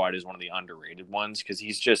Farquaad is one of the underrated ones, because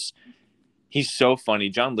he's so funny.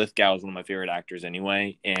 John Lithgow is one of my favorite actors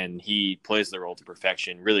anyway, and he plays the role to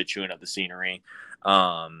perfection, really chewing up the scenery.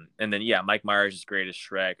 And then, Mike Myers is great as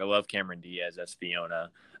Shrek. I love Cameron Diaz as Fiona.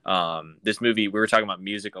 This movie, we were talking about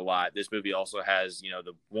music a lot. This movie also has,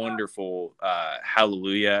 the wonderful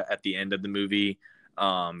Hallelujah at the end of the movie.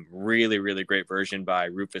 Really, really great version by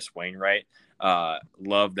Rufus Wainwright.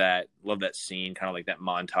 Love that scene, kind of that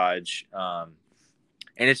montage.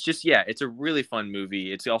 And it's just, it's a really fun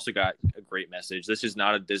movie. It's also got a great message. This is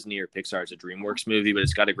not a Disney or Pixar, it's a DreamWorks movie, but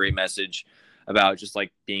it's got a great message. about just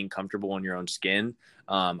like being comfortable in your own skin.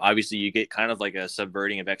 Obviously, you get kind of like a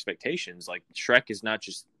subverting of expectations. Like Shrek is not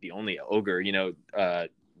just the only ogre.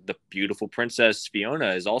 The beautiful princess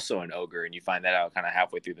Fiona is also an ogre, and you find that out kind of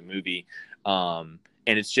halfway through the movie.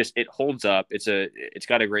 And it holds up. It's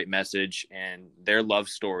got a great message, and their love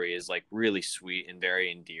story is like really sweet and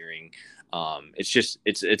very endearing.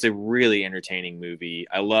 It's a really entertaining movie.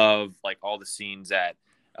 I love like all the scenes at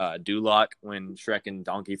Duloc when Shrek and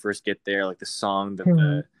Donkey first get there. Like the song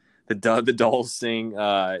that the dolls sing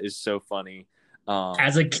is so funny.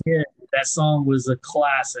 As a kid, that song was a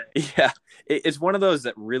classic. Yeah, it's one of those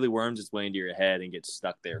that really worms its way into your head and gets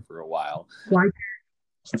stuck there for a while. Like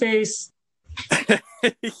face.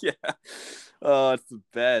 Yeah. Oh, it's the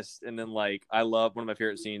best. And then like I love one of my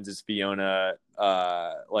favorite scenes is Fiona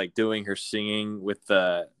like doing her singing with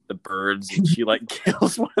the birds, and she like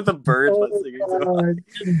kills one of the birds by singing so high.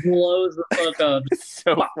 It blows the fuck up. It's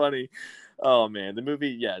so funny. Oh man, the movie,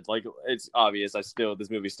 yeah, it's obvious. This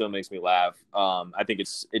movie still makes me laugh. I think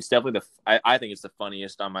it's definitely I think it's the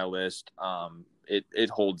funniest on my list. It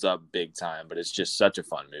holds up big time, but it's just such a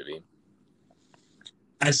fun movie.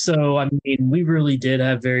 So, I mean, we really did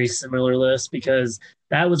have very similar lists because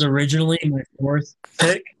that was originally my fourth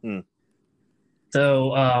pick.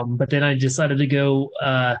 So, but then I decided to go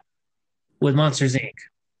with Monsters, Inc.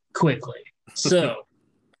 quickly. So,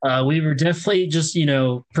 we were definitely just,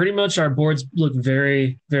 pretty much our boards look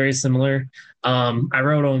very, very similar.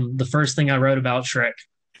 The first thing I wrote about Shrek.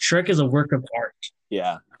 Shrek is a work of art.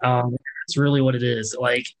 Yeah. That's really what it is.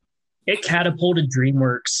 Like, it catapulted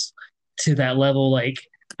DreamWorks to that level. Like,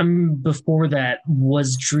 before that,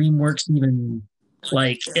 was DreamWorks even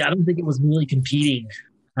like? I don't think it was really competing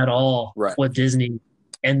at all with Disney.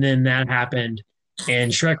 And then that happened,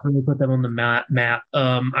 and Shrek really put them on the map.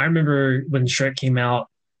 I remember when Shrek came out,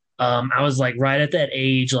 I was like right at that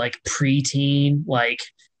age, like preteen, like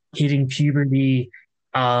hitting puberty.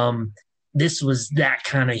 This was that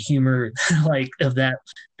kind of humor, like of that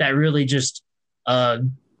really just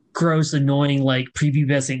gross, annoying, like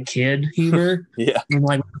prepubescent kid humor. Yeah. And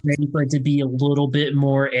like ready for it to be a little bit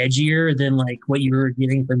more edgier than like what you were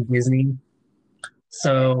getting from Disney.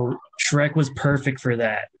 So Shrek was perfect for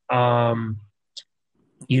that. All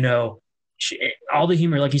the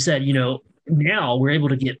humor, like you said, now we're able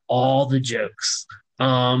to get all the jokes.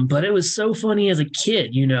 But it was so funny as a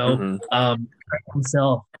kid,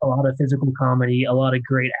 himself, a lot of physical comedy, a lot of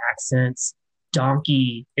great accents.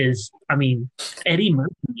 Donkey is, Eddie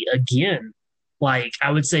Murphy again. Like I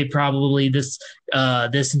would say, probably this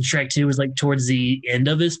and Shrek 2 was like towards the end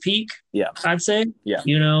of his peak. Yeah, I'd say. Yeah,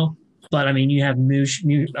 but you have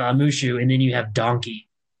Mushu, and then you have Donkey.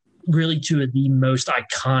 Really, two of the most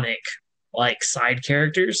iconic like side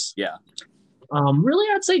characters. Yeah.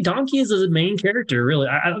 Really, I'd say Donkey is the main character. Really,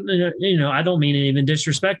 I don't mean to even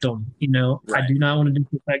disrespect him. Right. I do not want to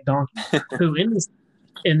disrespect Donkey, who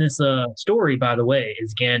in this story, by the way,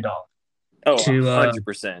 is Gandalf. Oh,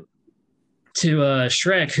 100%. To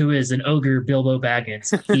Shrek, who is an ogre, Bilbo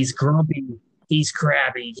Baggins. He's grumpy. He's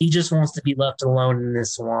crabby. He just wants to be left alone in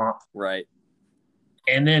this swamp. Right.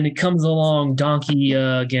 And then it comes along Donkey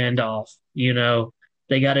Gandalf.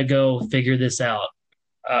 They got to go figure this out.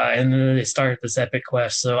 And then they start this epic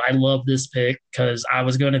quest. So I love this pick because I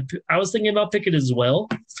was thinking about picking it as well.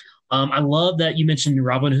 I love that you mentioned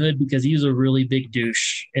Robin Hood because he was a really big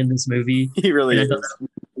douche in this movie. He really is.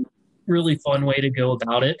 Really fun way to go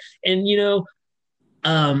about it. And,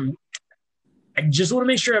 I just want to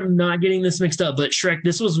make sure I'm not getting this mixed up, but Shrek,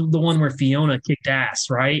 this was the one where Fiona kicked ass,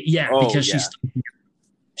 right? Yeah, because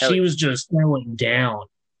she was just throwing down,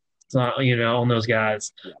 on those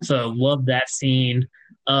guys. Yeah. So love that scene.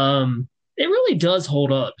 It really does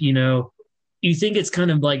hold up, You think it's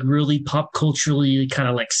kind of like really pop culturally kind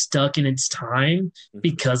of like stuck in its time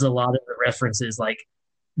because a lot of the references, like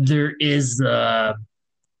there is all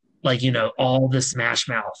the Smash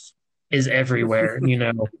Mouth is everywhere,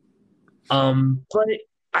 but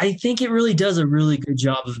I think it really does a really good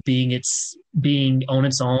job of being on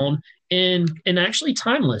its own and actually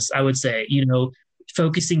timeless, I would say,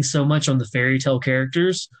 focusing so much on the fairy tale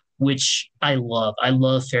characters, which I love. I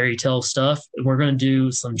love fairy tale stuff. And we're going to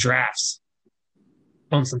do some drafts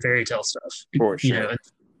on some fairy tale stuff. For sure.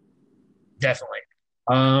 Definitely.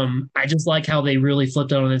 I just like how they really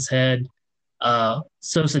flipped it on its head.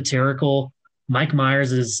 So satirical. Mike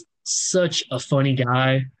Myers is such a funny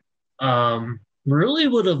guy. Really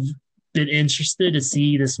would have been interested to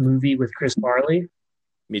see this movie with Chris Farley.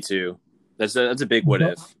 Me too. That's a big what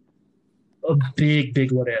if. A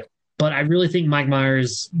big what if. But I really think Mike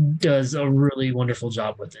Myers does a really wonderful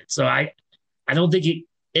job with it. So I don't think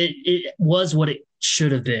it was what it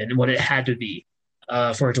should have been, what it had to be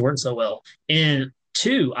for it to work so well. And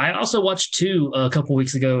two, I also watched two a couple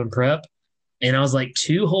weeks ago in prep, and I was like,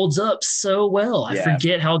 two holds up so well. I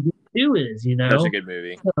forget how good two is, you know? Such a good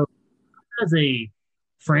movie. So, as a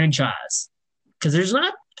franchise, because there's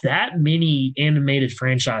not that many animated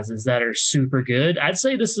franchises that are super good. I'd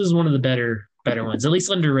say this is one of the better ones, at least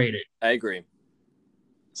underrated. I agree.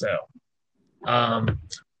 So,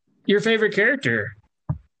 your favorite character?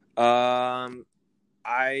 I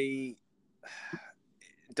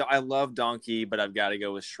love Donkey, but I've got to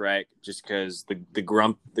go with Shrek just because the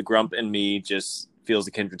grump in me just feels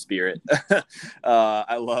a kindred spirit.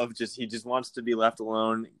 I love he just wants to be left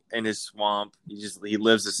alone in his swamp. He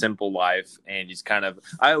lives a simple life, and he's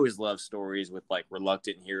I always love stories with like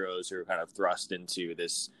reluctant heroes who are kind of thrust into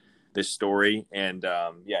this story. And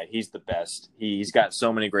he's the best. He's got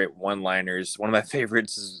so many great one-liners. One of my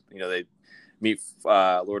favorites is, they meet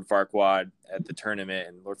Lord Farquaad at the tournament,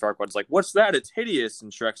 and Lord Farquaad's like, "What's that? It's hideous."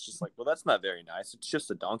 And Shrek's just like, "Well, that's not very nice. It's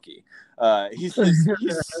just a donkey." He's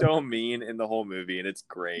so mean in the whole movie, and it's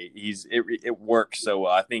great. It works so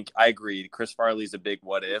well. I think I agree. Chris Farley's a big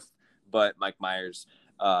what if, but Mike Myers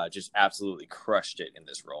just absolutely crushed it in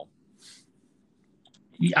this role.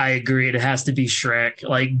 I agree. It has to be Shrek.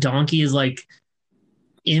 Like, Donkey is like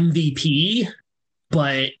MVP,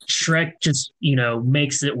 but Shrek just,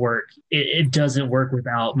 makes it work. It doesn't work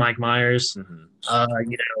without Mike Myers.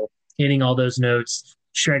 Mm-hmm. Hitting all those notes.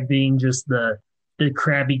 Shrek being just the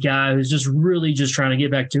crabby guy who's just really just trying to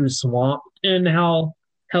get back to his swamp, and how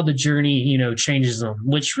the journey, changes him,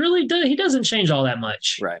 which really he doesn't change all that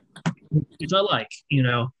much. Right. Which I like,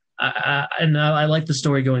 I like the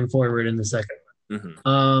story going forward in the second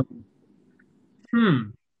one. Mm-hmm.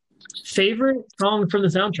 Favorite song from the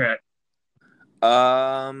soundtrack?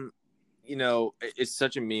 It's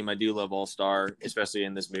such a meme. I do love All Star, especially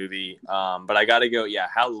in this movie. But I got to go,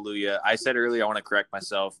 Hallelujah. I said earlier, I want to correct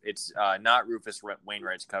myself. It's not Rufus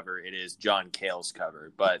Wainwright's cover. It is John Cale's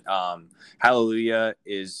cover. But Hallelujah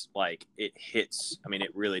is like, it hits. I mean,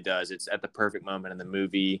 it really does. It's at the perfect moment in the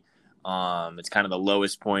movie. It's kind of the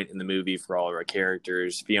lowest point in the movie for all of our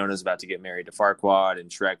characters. Fiona's about to get married to Farquaad, and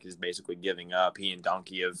Shrek is basically giving up. He and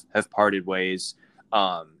Donkey have parted ways.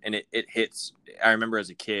 And it hits. I remember as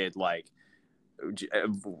a kid, like,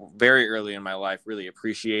 very early in my life, really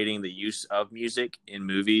appreciating the use of music in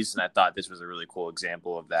movies, and I thought this was a really cool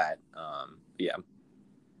example of that.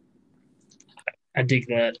 I dig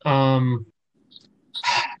that.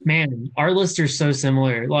 Man, our lists are so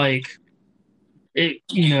similar. Like, it,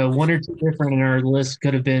 one or two different, and our list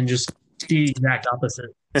could have been just the exact opposite.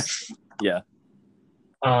 Yeah.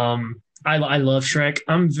 I love Shrek.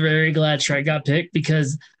 I'm very glad Shrek got picked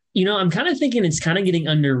because, I'm kind of thinking it's kind of getting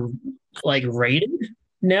rated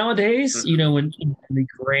nowadays, when the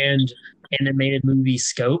grand animated movie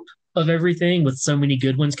scope of everything, with so many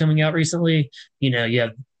good ones coming out recently.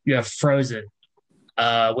 You have Frozen,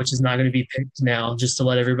 which is not going to be picked now, just to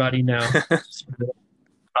let everybody know.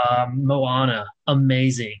 Moana,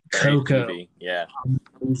 amazing. Coco,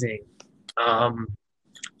 amazing.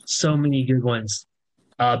 So many good ones.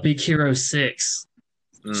 Big Hero 6,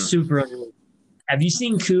 super underrated. Have you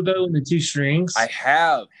seen Kubo and the Two Strings? I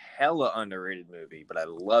have. Hella underrated movie, but I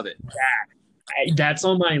love it. That's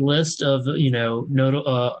on my list of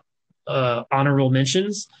honorable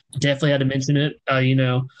mentions. Definitely had to mention it.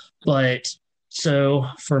 But so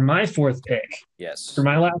for my fourth pick, yes, for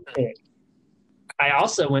my last pick, I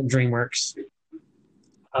also went DreamWorks.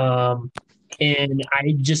 And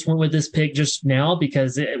I just went with this pick just now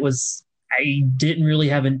because I didn't really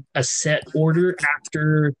have a set order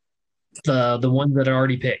after the ones that I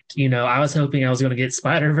already picked. I was hoping I was going to get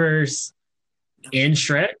Spider-Verse and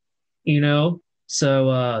Shrek,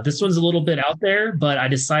 So this one's a little bit out there, but I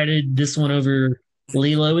decided this one over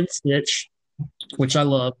Lilo and Stitch, which I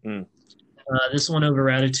love. This one over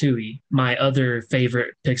Ratatouille, my other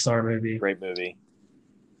favorite Pixar movie.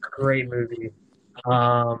 Great movie.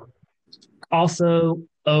 Also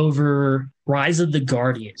over Rise of the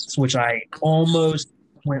Guardians, which I almost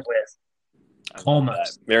went with.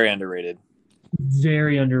 Almost. Very underrated.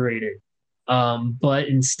 Very underrated. But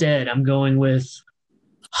instead, I'm going with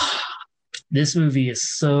this movie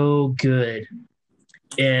is so good,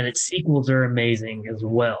 and its sequels are amazing as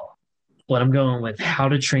well. But I'm going with How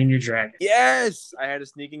to Train Your Dragon. Yes, I had a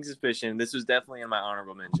sneaking suspicion. This was definitely in my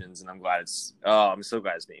honorable mentions, and I'm so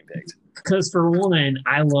glad it's being picked. Because for one,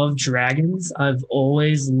 I love dragons. I've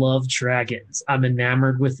always loved dragons. I'm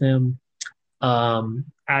enamored with them.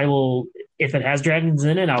 I will, if it has dragons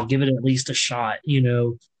in it, I'll give it at least a shot.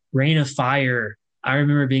 Reign of Fire. I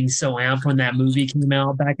remember being so amped when that movie came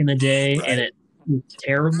out back in the day, right. And It's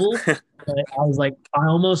terrible. But I was like, I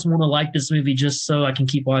almost want to like this movie just so I can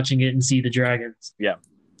keep watching it and see the dragons. Yeah.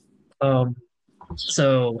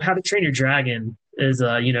 So How to Train Your Dragon is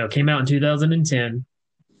came out in 2010.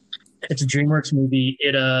 It's a DreamWorks movie.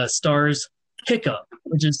 It stars Hiccup,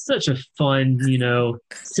 which is such a fun,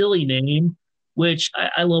 silly name. Which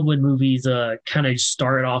I love when movies kind of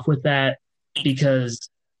start off with that, because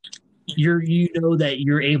that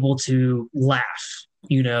you're able to laugh.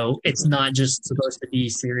 It's not just supposed to be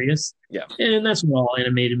serious. Yeah. And that's what all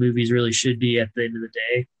animated movies really should be at the end of the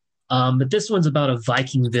day. But this one's about a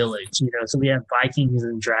Viking village, so we have Vikings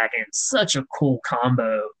and dragons. Such a cool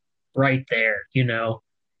combo right there,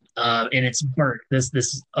 and it's burnt,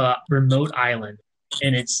 this remote island,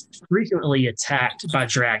 and it's frequently attacked by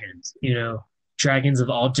dragons, dragons of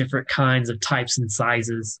all different kinds of types and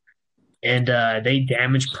sizes. And they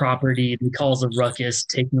damage property. They cause a ruckus,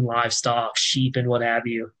 taking livestock, sheep, and what have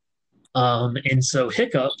you. And so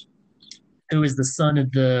Hiccup, who is the son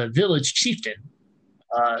of the village chieftain,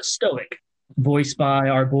 Stoic, voiced by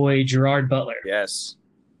our boy Gerard Butler. Yes.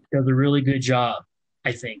 Does a really good job,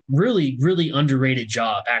 I think. Really, really underrated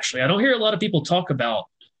job, actually. I don't hear a lot of people talk about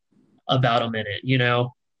him in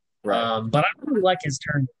it, Right. But I really like his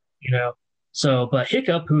turn, So, but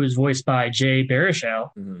Hiccup, who is voiced by Jay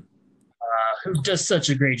Baruchel, who does such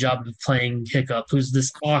a great job of playing Hiccup, who's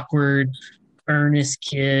this awkward, earnest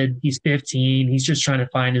kid. He's 15. He's just trying to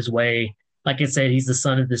find his way. Like I said, he's the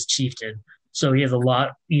son of this chieftain. So he has a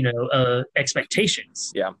lot,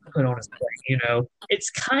 expectations put on his plate.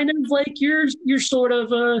 It's kind of like your sort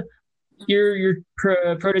of your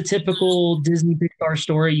prototypical Disney Pixar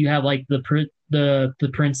story. You have like the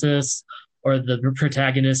princess or the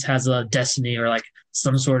protagonist has a destiny or like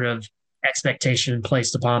some sort of expectation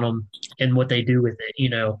placed upon them and what they do with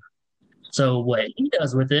it. So what he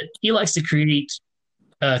does with it, he likes to create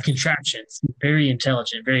contraptions. He's very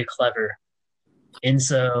intelligent, very clever. And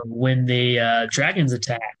so when the dragons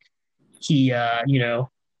attack, he,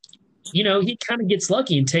 he kind of gets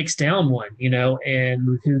lucky and takes down one,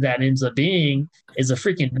 and who that ends up being is a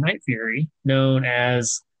freaking Night Fury known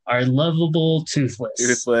as our lovable Toothless.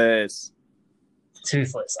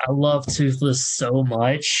 Toothless. I love Toothless so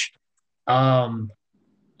much.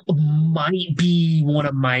 Might be one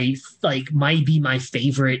of my might be my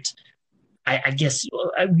favorite. I guess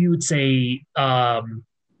you would say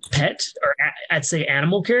pet, or I'd say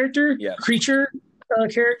animal character, creature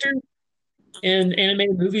character in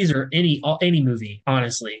animated movies or any movie.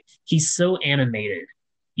 Honestly, he's so animated.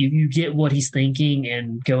 You get what he's thinking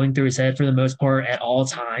and going through his head for the most part at all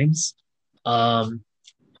times. And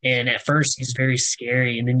at first he's very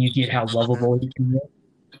scary, and then you get how lovable he can get.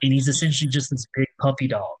 And he's essentially just this big puppy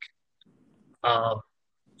dog.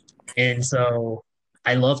 And so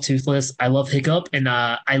I love Toothless. I love Hiccup. And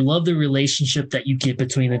I love the relationship that you get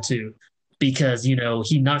between the two, because, he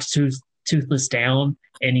knocks Toothless down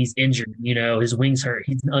and he's injured. His wings hurt.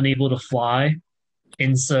 He's unable to fly.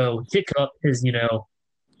 And so Hiccup is,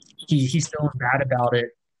 he's feeling bad about it,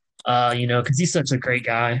 because he's such a great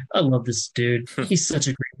guy. I love this dude. He's such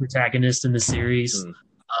a great protagonist in the series.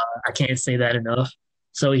 I can't say that enough.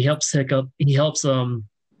 So he helps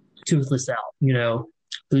Toothless out,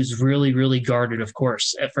 who's really, really guarded, of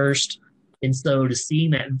course, at first. And so to see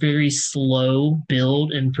that very slow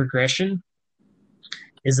build and progression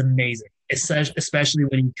is amazing, especially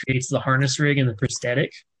when he creates the harness rig and the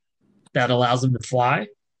prosthetic that allows him to fly.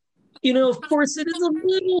 Of course, it is a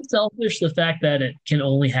little selfish, the fact that it can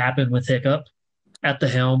only happen with Hiccup at the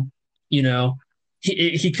helm.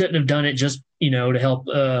 He couldn't have done it just, to help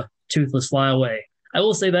Toothless fly away. I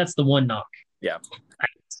will say that's the one knock. Yeah.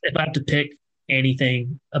 If I have to pick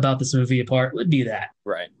anything about this movie apart, it would be that.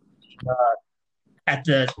 Right. At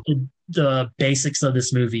the basics of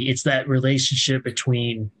this movie, it's that relationship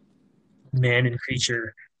between man and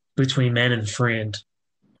creature, between man and friend,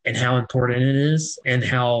 and how important it is, and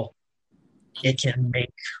how it can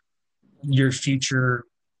make your future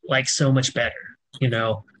like so much better.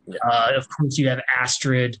 Of course, you have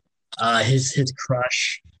Astrid, his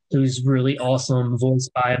crush, who's really awesome,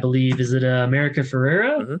 voiced by, I believe, is it America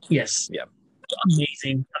Ferrera? Mm-hmm. Yes. Yeah.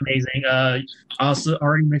 Amazing. I also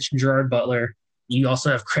already mentioned Gerard Butler. You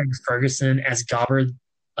also have Craig Ferguson as Gobbard,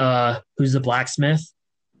 who's the blacksmith.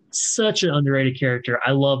 Such an underrated character.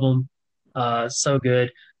 I love him. So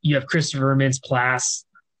good. You have Christopher Mintz-Plasse.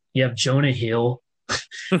 You have Jonah Hill.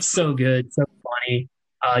 So good. So funny.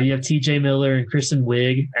 You have TJ Miller and Kristen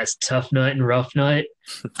Wiig as Tough Nut and Rough Nut.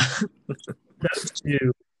 Those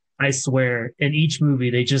two, I swear, in each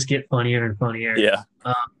movie, they just get funnier and funnier. Yeah.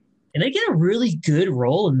 And they get a really good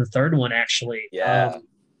role in the third one, actually. Yeah.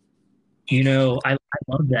 I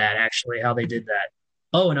love that actually how they did that.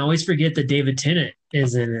 Oh, and I always forget that David Tennant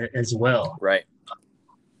is in it as well. Right.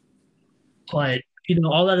 But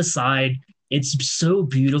all that aside, it's so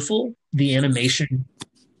beautiful. The animation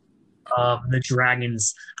of the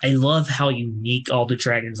dragons. I love how unique all the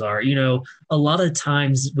dragons are. A lot of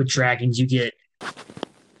times with dragons, you get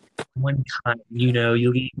one kind.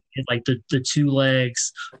 You'll get like the two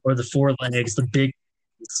legs or the four legs, the big,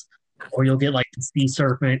 ones, or you'll get like the sea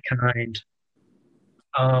serpent kind.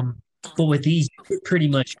 But with these, you get pretty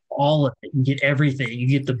much all of it. You get everything. You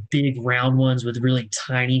get the big round ones with really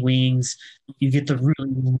tiny wings. You get the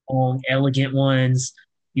really long, elegant ones.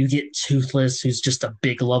 You get Toothless, who's just a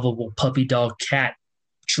big, lovable puppy dog cat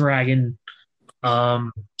dragon.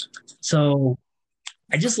 Um, so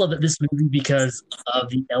I just love it, this movie because of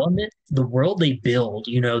the element, the world they build.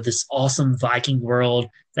 This awesome Viking world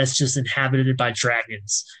that's just inhabited by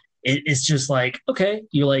dragons. It's just like, okay,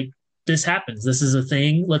 you're like, this happens. This is a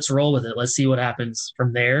thing. Let's roll with it. Let's see what happens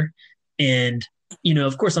from there. And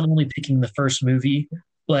of course, I'm only picking the first movie,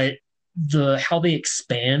 but how they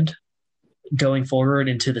expand going forward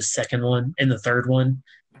into the second one and the third one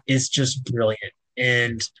is just brilliant.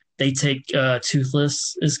 And they take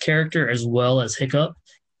Toothless's character as well as Hiccup,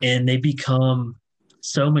 and they become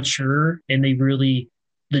so mature. And they really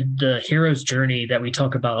the hero's journey that we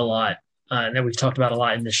talk about a lot, that we've talked about a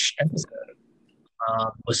lot in this episode,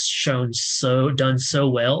 was done so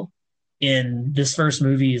well. And this first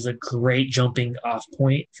movie is a great jumping off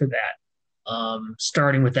point for that.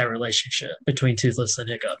 Starting with that relationship between Toothless and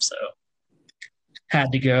Hiccup. So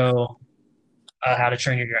had to go How to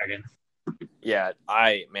Train Your Dragon. Yeah,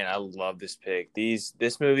 I love this pick.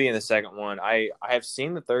 This movie and the second one, I have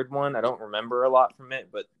seen the third one. I don't remember a lot from it,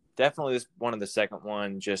 but definitely this one and the second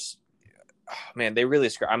one just, man, they really.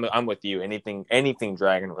 I'm with you. Anything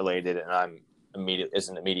dragon related, and is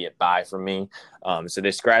an immediate buy for me. So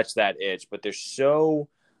they scratch that itch, but they're so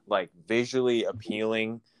like visually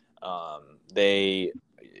appealing. They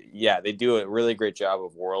do a really great job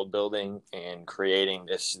of world building and creating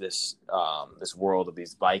this world of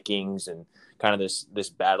these Vikings and kind of this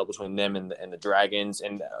battle between them and the dragons,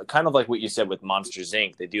 and kind of like what you said with Monsters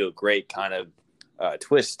Inc. They do a great kind of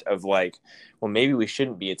twist of like, well, maybe we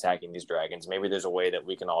shouldn't be attacking these dragons. Maybe there's a way that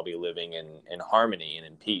we can all be living in harmony and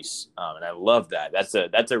in peace. And I love that.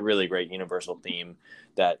 That's a really great universal theme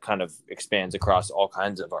that kind of expands across all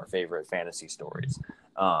kinds of our favorite fantasy stories.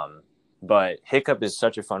 But Hiccup is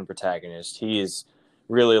such a fun protagonist. He is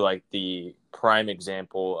really like the prime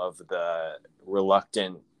example of the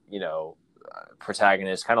reluctant,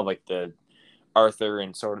 protagonist, kind of like the Arthur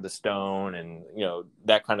and Sword of the Stone, and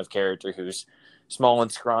that kind of character who's small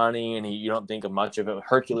and scrawny, and you don't think of much of him.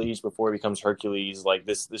 Hercules before he becomes Hercules, like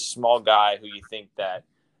this small guy who you think that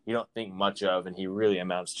you don't think much of, and he really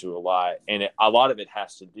amounts to a lot. And a lot of it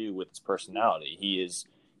has to do with his personality. He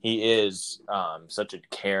is such a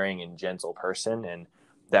caring and gentle person, and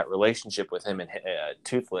that relationship with him and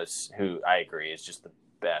Toothless, who I agree is just the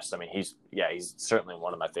best. I mean, he's certainly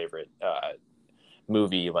one of my favorite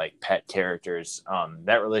movie like pet characters.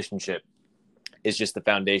 That relationship is just the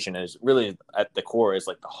foundation, and is really at the core is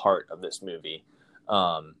like the heart of this movie.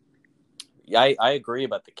 I agree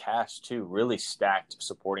about the cast too. Really stacked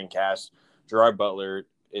supporting cast. Gerard Butler,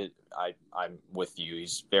 I'm with you.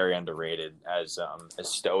 He's very underrated as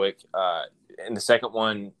Stoic. In the second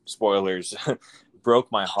one, spoilers,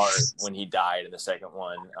 broke my heart when he died in the second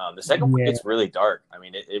one. The second one gets really dark. I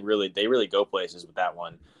mean, they really go places with that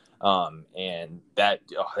one. And that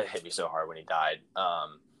hit me so hard when he died.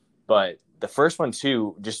 But the first one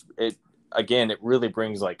too, it really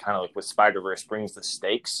brings like kind of like with Spider-Verse brings the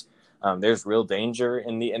stakes. There's real danger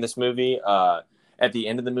in this movie. At the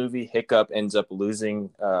end of the movie, Hiccup ends up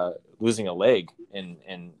losing a leg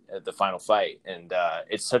in the final fight, and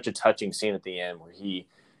it's such a touching scene at the end where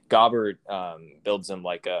Gobbert builds him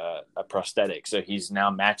like a prosthetic, so he's now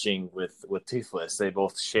matching with Toothless. They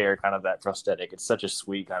both share kind of that prosthetic. It's such a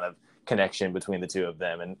sweet kind of connection between the two of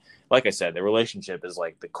them, and like I said, the relationship is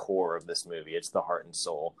like the core of this movie. It's the heart and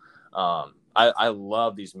soul. I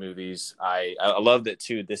love these movies. I love that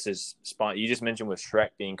too. This is you just mentioned with Shrek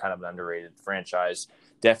being kind of an underrated franchise.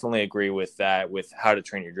 Definitely agree with that. With How to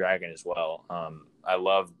Train Your Dragon as well. I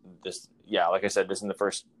love this. Yeah, like I said, this is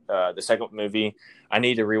the second movie. I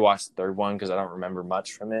need to rewatch the third one because I don't remember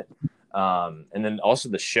much from it. And then also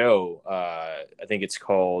the show. I think it's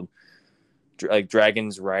called like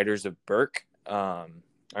Dragons Riders of Berk. I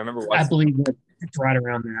remember watching. I believe it's right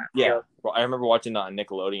around that. Yeah. Well, I remember watching that on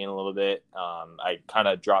Nickelodeon a little bit. I kind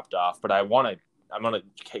of dropped off, but I'm gonna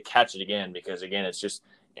catch it again because again, it's just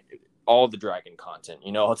all the dragon content.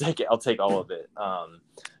 I'll take it. I'll take all of it.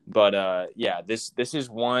 But this is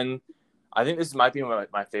one. I think this might be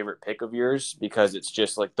my favorite pick of yours because it's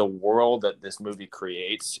just like the world that this movie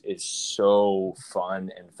creates is so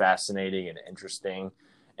fun and fascinating and interesting,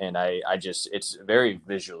 and it's very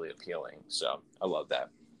visually appealing. So I love that.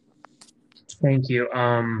 Thank you.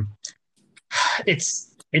 It's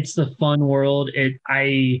the fun world.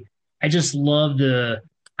 I just love the.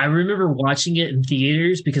 I remember watching it in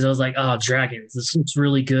theaters because I was like, "Oh, dragons! This looks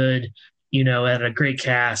really good." Had a great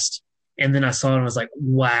cast. And then I saw it and was like,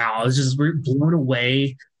 "Wow!" I was just blown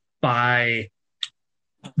away by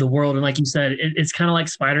the world. And like you said, it's kind of like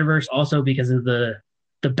Spider-Verse, also because of the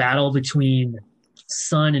battle between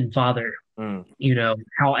son and father.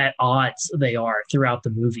 How at odds they are throughout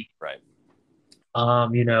the movie. Right.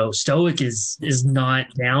 Stoic is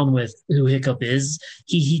not down with who Hiccup is.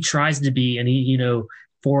 He tries to be, and he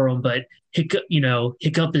for him, but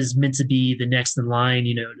Hiccup is meant to be the next in line,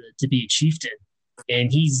 to be a chieftain,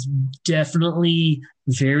 and he's definitely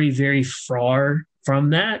very, very far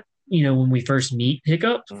from that. When we first meet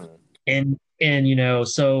Hiccup, and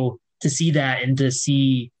so to see that and to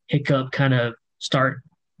see Hiccup kind of start,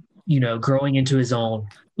 growing into his own,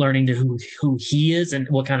 learning to who he is and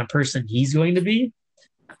what kind of person he's going to be,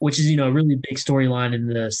 which is a really big storyline in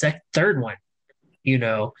the third one.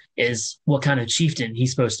 Is what kind of chieftain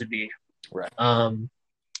he's supposed to be. Right. And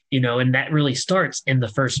that really starts in the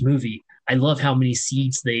first movie. I love how many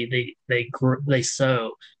seeds they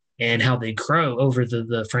sow and how they grow over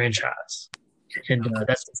the franchise. And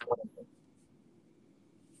that's one of them.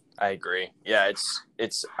 I agree. Yeah,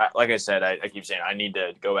 it's like I said, I keep saying I need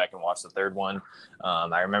to go back and watch the third one.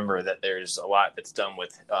 I remember that there's a lot that's done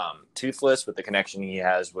with Toothless, with the connection he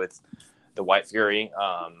has with the White Fury.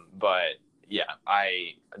 But yeah,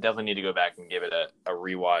 I definitely need to go back and give it a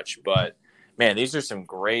rewatch. But man, these are some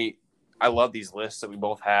great. I love these lists that we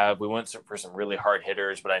both have. We went for some really hard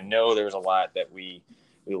hitters, but I know there was a lot that we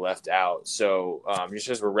left out. So just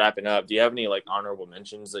as we're wrapping up, do you have any like honorable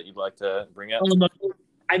mentions that you'd like to bring up?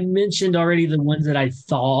 I mentioned already the ones that I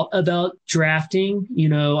thought about drafting.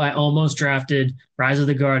 I almost drafted Rise of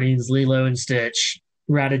the Guardians, Lilo and Stitch,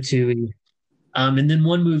 Ratatouille, and then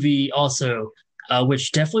one movie also,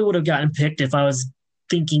 which definitely would have gotten picked if I was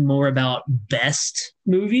thinking more about best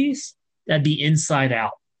movies. That'd be Inside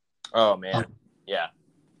Out. Oh man, yeah.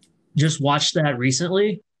 Just watched that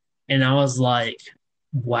recently, and I was like,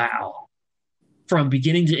 wow. From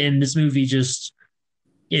beginning to end, this movie just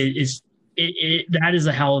that is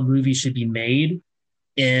how a movie should be made,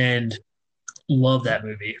 and love that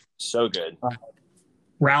movie. So good.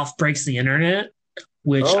 Ralph Breaks the Internet,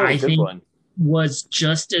 which I think was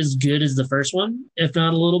just as good as the first one, if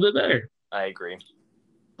not a little bit better. I agree.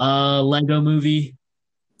 Lego Movie,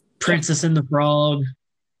 Princess and the Frog,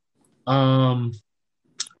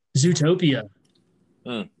 Zootopia.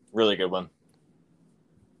 Really good one.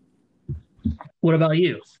 What about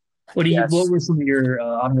you? What were some of your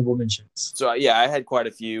honorable mentions? So yeah, I had quite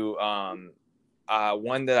a few.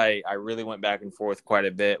 One that I really went back and forth quite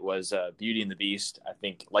a bit was Beauty and the Beast. I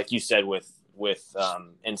think, like you said, with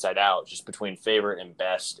Inside Out, just between favorite and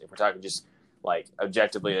best. If we're talking just like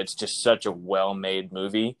objectively, it's just such a well-made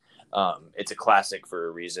movie. It's a classic for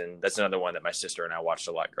a reason. That's another one that my sister and I watched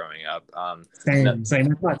a lot growing up. Same. That's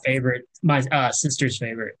my favorite. My sister's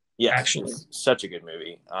favorite. Yeah, actually, such a good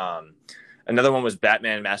movie. Another one was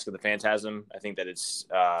Batman: Mask of the Phantasm. I think that it's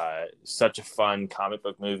such a fun comic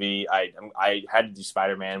book movie. I had to do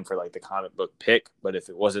Spider-Man for like the comic book pick, but if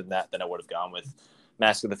it wasn't that, then I would have gone with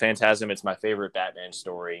Mask of the Phantasm. It's my favorite Batman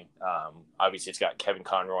story. Obviously, it's got Kevin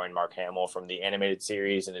Conroy and Mark Hamill from the animated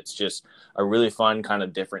series, and it's just a really fun kind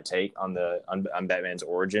of different take on Batman's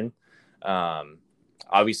origin.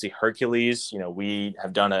 Obviously, Hercules. We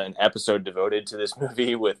have done an episode devoted to this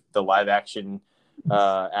movie with the live action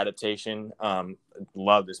adaptation.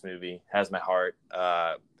 Love this movie. Has my heart.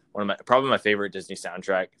 Probably my favorite Disney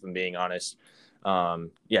soundtrack, if I'm being honest.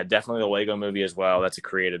 Definitely the Lego Movie as well. That's a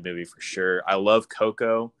creative movie for sure. I love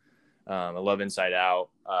Coco. I love Inside Out.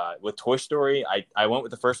 With Toy Story, I went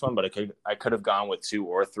with the first one, but I could have gone with 2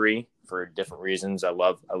 or 3 for different reasons. I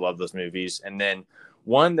love those movies. And then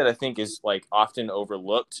one that I think is like often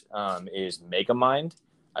overlooked is Megamind.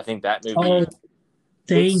 I think that movie. Oh,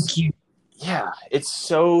 thank you. Yeah, it's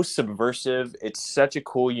so subversive. It's such a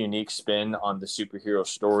cool, unique spin on the superhero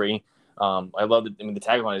story. I love it. I mean, the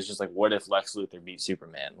tagline is just like, "What if Lex Luthor beats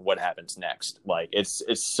Superman? What happens next?" Like, it's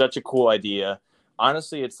such a cool idea.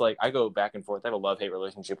 Honestly, it's like I go back and forth. I have a love-hate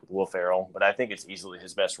relationship with Will Ferrell, but I think it's easily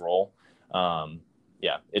his best role.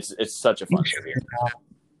 It's such a fun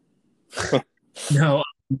movie. No,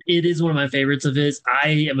 It is one of my favorites of his.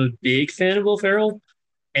 I am a big fan of Will Ferrell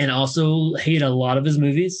and also hate a lot of his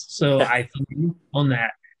movies. So I feel you on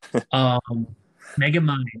that. Um,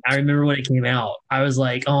 Megamind. I remember when it came out. I was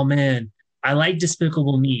like, oh man, I like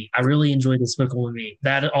Despicable Me. I really enjoyed Despicable Me.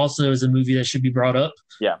 That also is a movie that should be brought up.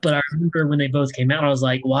 Yeah, But I remember when they both came out, I was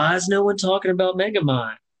like, why is no one talking about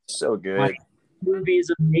Megamind? so good. Like, the movie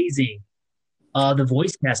is amazing. The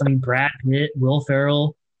voice cast. I mean, Brad Pitt, Will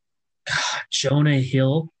Ferrell, Jonah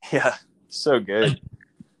Hill. Yeah, so good.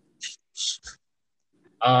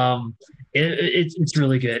 Um, it's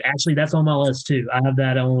really good. Actually, that's on my list too. I have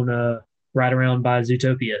that on Right Around by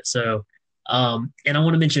Zootopia. So, and I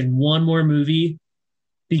want to mention one more movie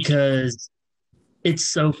because it's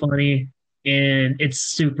so funny and it's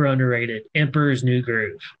super underrated. Emperor's New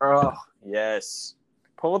Groove. Oh yes,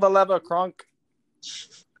 pull the lever, Kronk.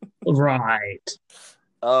 Right.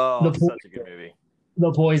 Oh, The such a good movie.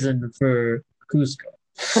 The poison for Cusco.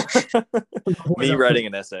 Me writing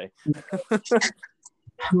an essay.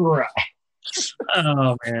 Right.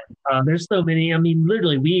 Oh man, there's so many. I mean,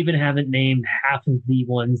 literally, we even haven't named half of the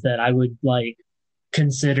ones that I would like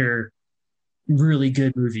consider really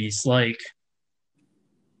good movies. Like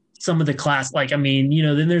some of the class, like I mean,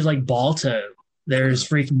 then there's like Balto. There's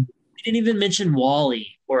freaking. We didn't even mention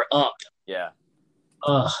Wally or Up. Yeah.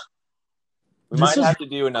 Ugh. We might have to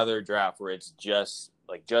do another draft where it's just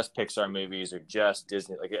Pixar movies or just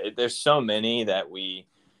Disney. Like there's so many that we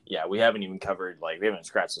haven't even covered. Like we haven't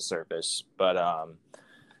scratched the surface. But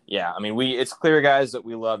yeah, I mean, it's clear, guys, that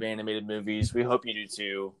we love animated movies. We hope you do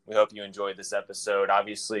too. We hope you enjoyed this episode.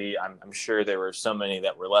 Obviously, I'm sure there were so many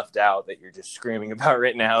that were left out that you're just screaming about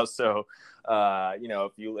right now. So,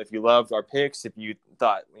 if you loved our picks, if you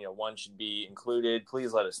thought one should be included,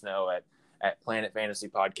 please let us know at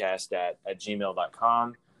planetfantasypodcast at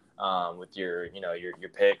gmail.com. With your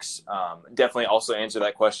picks. Definitely also answer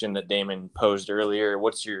that question that Damon posed earlier.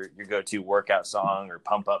 What's your go-to workout song or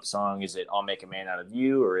pump up song? Is it I'll Make a Man Out of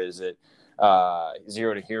You, or is it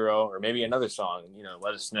Zero to Hero, or maybe another song?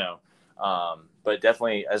 Let us know. But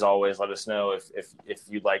definitely, as always, let us know if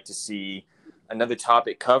you'd like to see another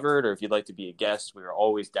topic covered, or if you'd like to be a guest. We are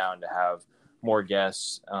always down to have more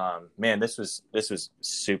guests. Man, this was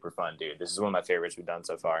super fun, dude. This is one of my favorites we've done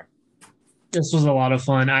so far. This was a lot of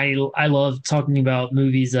fun. I love talking about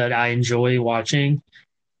movies that I enjoy watching.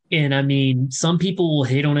 And I mean, some people will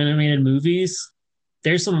hate on animated movies.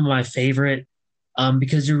 They're some of my favorite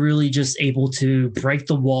because you're really just able to break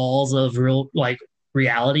the walls of real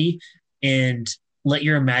reality and let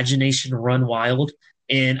your imagination run wild.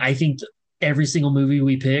 And I think every single movie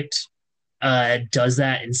we picked does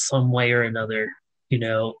that in some way or another.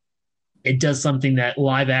 It does something that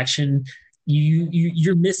live action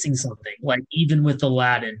you're missing something. Like even with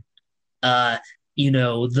Aladdin, the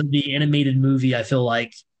animated movie, I feel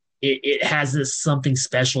like it has this something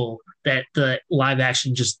special that the live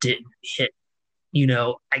action just didn't hit.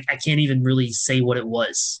 I can't even really say what it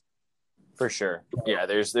was. For sure. Yeah,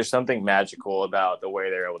 there's something magical about the way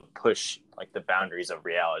they're able to push like the boundaries of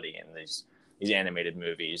reality in these animated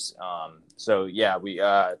movies. So yeah, we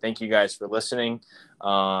thank you guys for listening.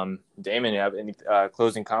 Damon, you have any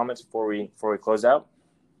closing comments before we close out?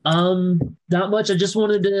 Not much. I just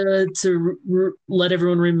wanted to let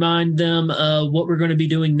everyone remind them what we're going to be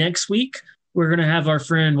doing next week. We're going to have our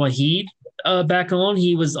friend Wahid back on.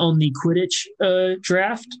 He was on the Quidditch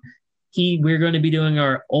draft. We're going to be doing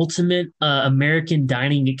our ultimate American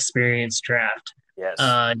dining experience draft. Yes.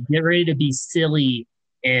 Get ready to be silly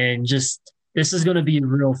and just this is going to be a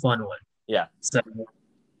real fun one. Yeah. So,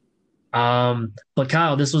 but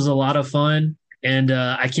Kyle, this was a lot of fun, and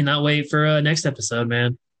I cannot wait for next episode,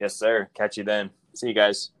 man. Yes, sir. Catch you then. See you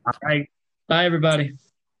guys. All right. Bye, everybody.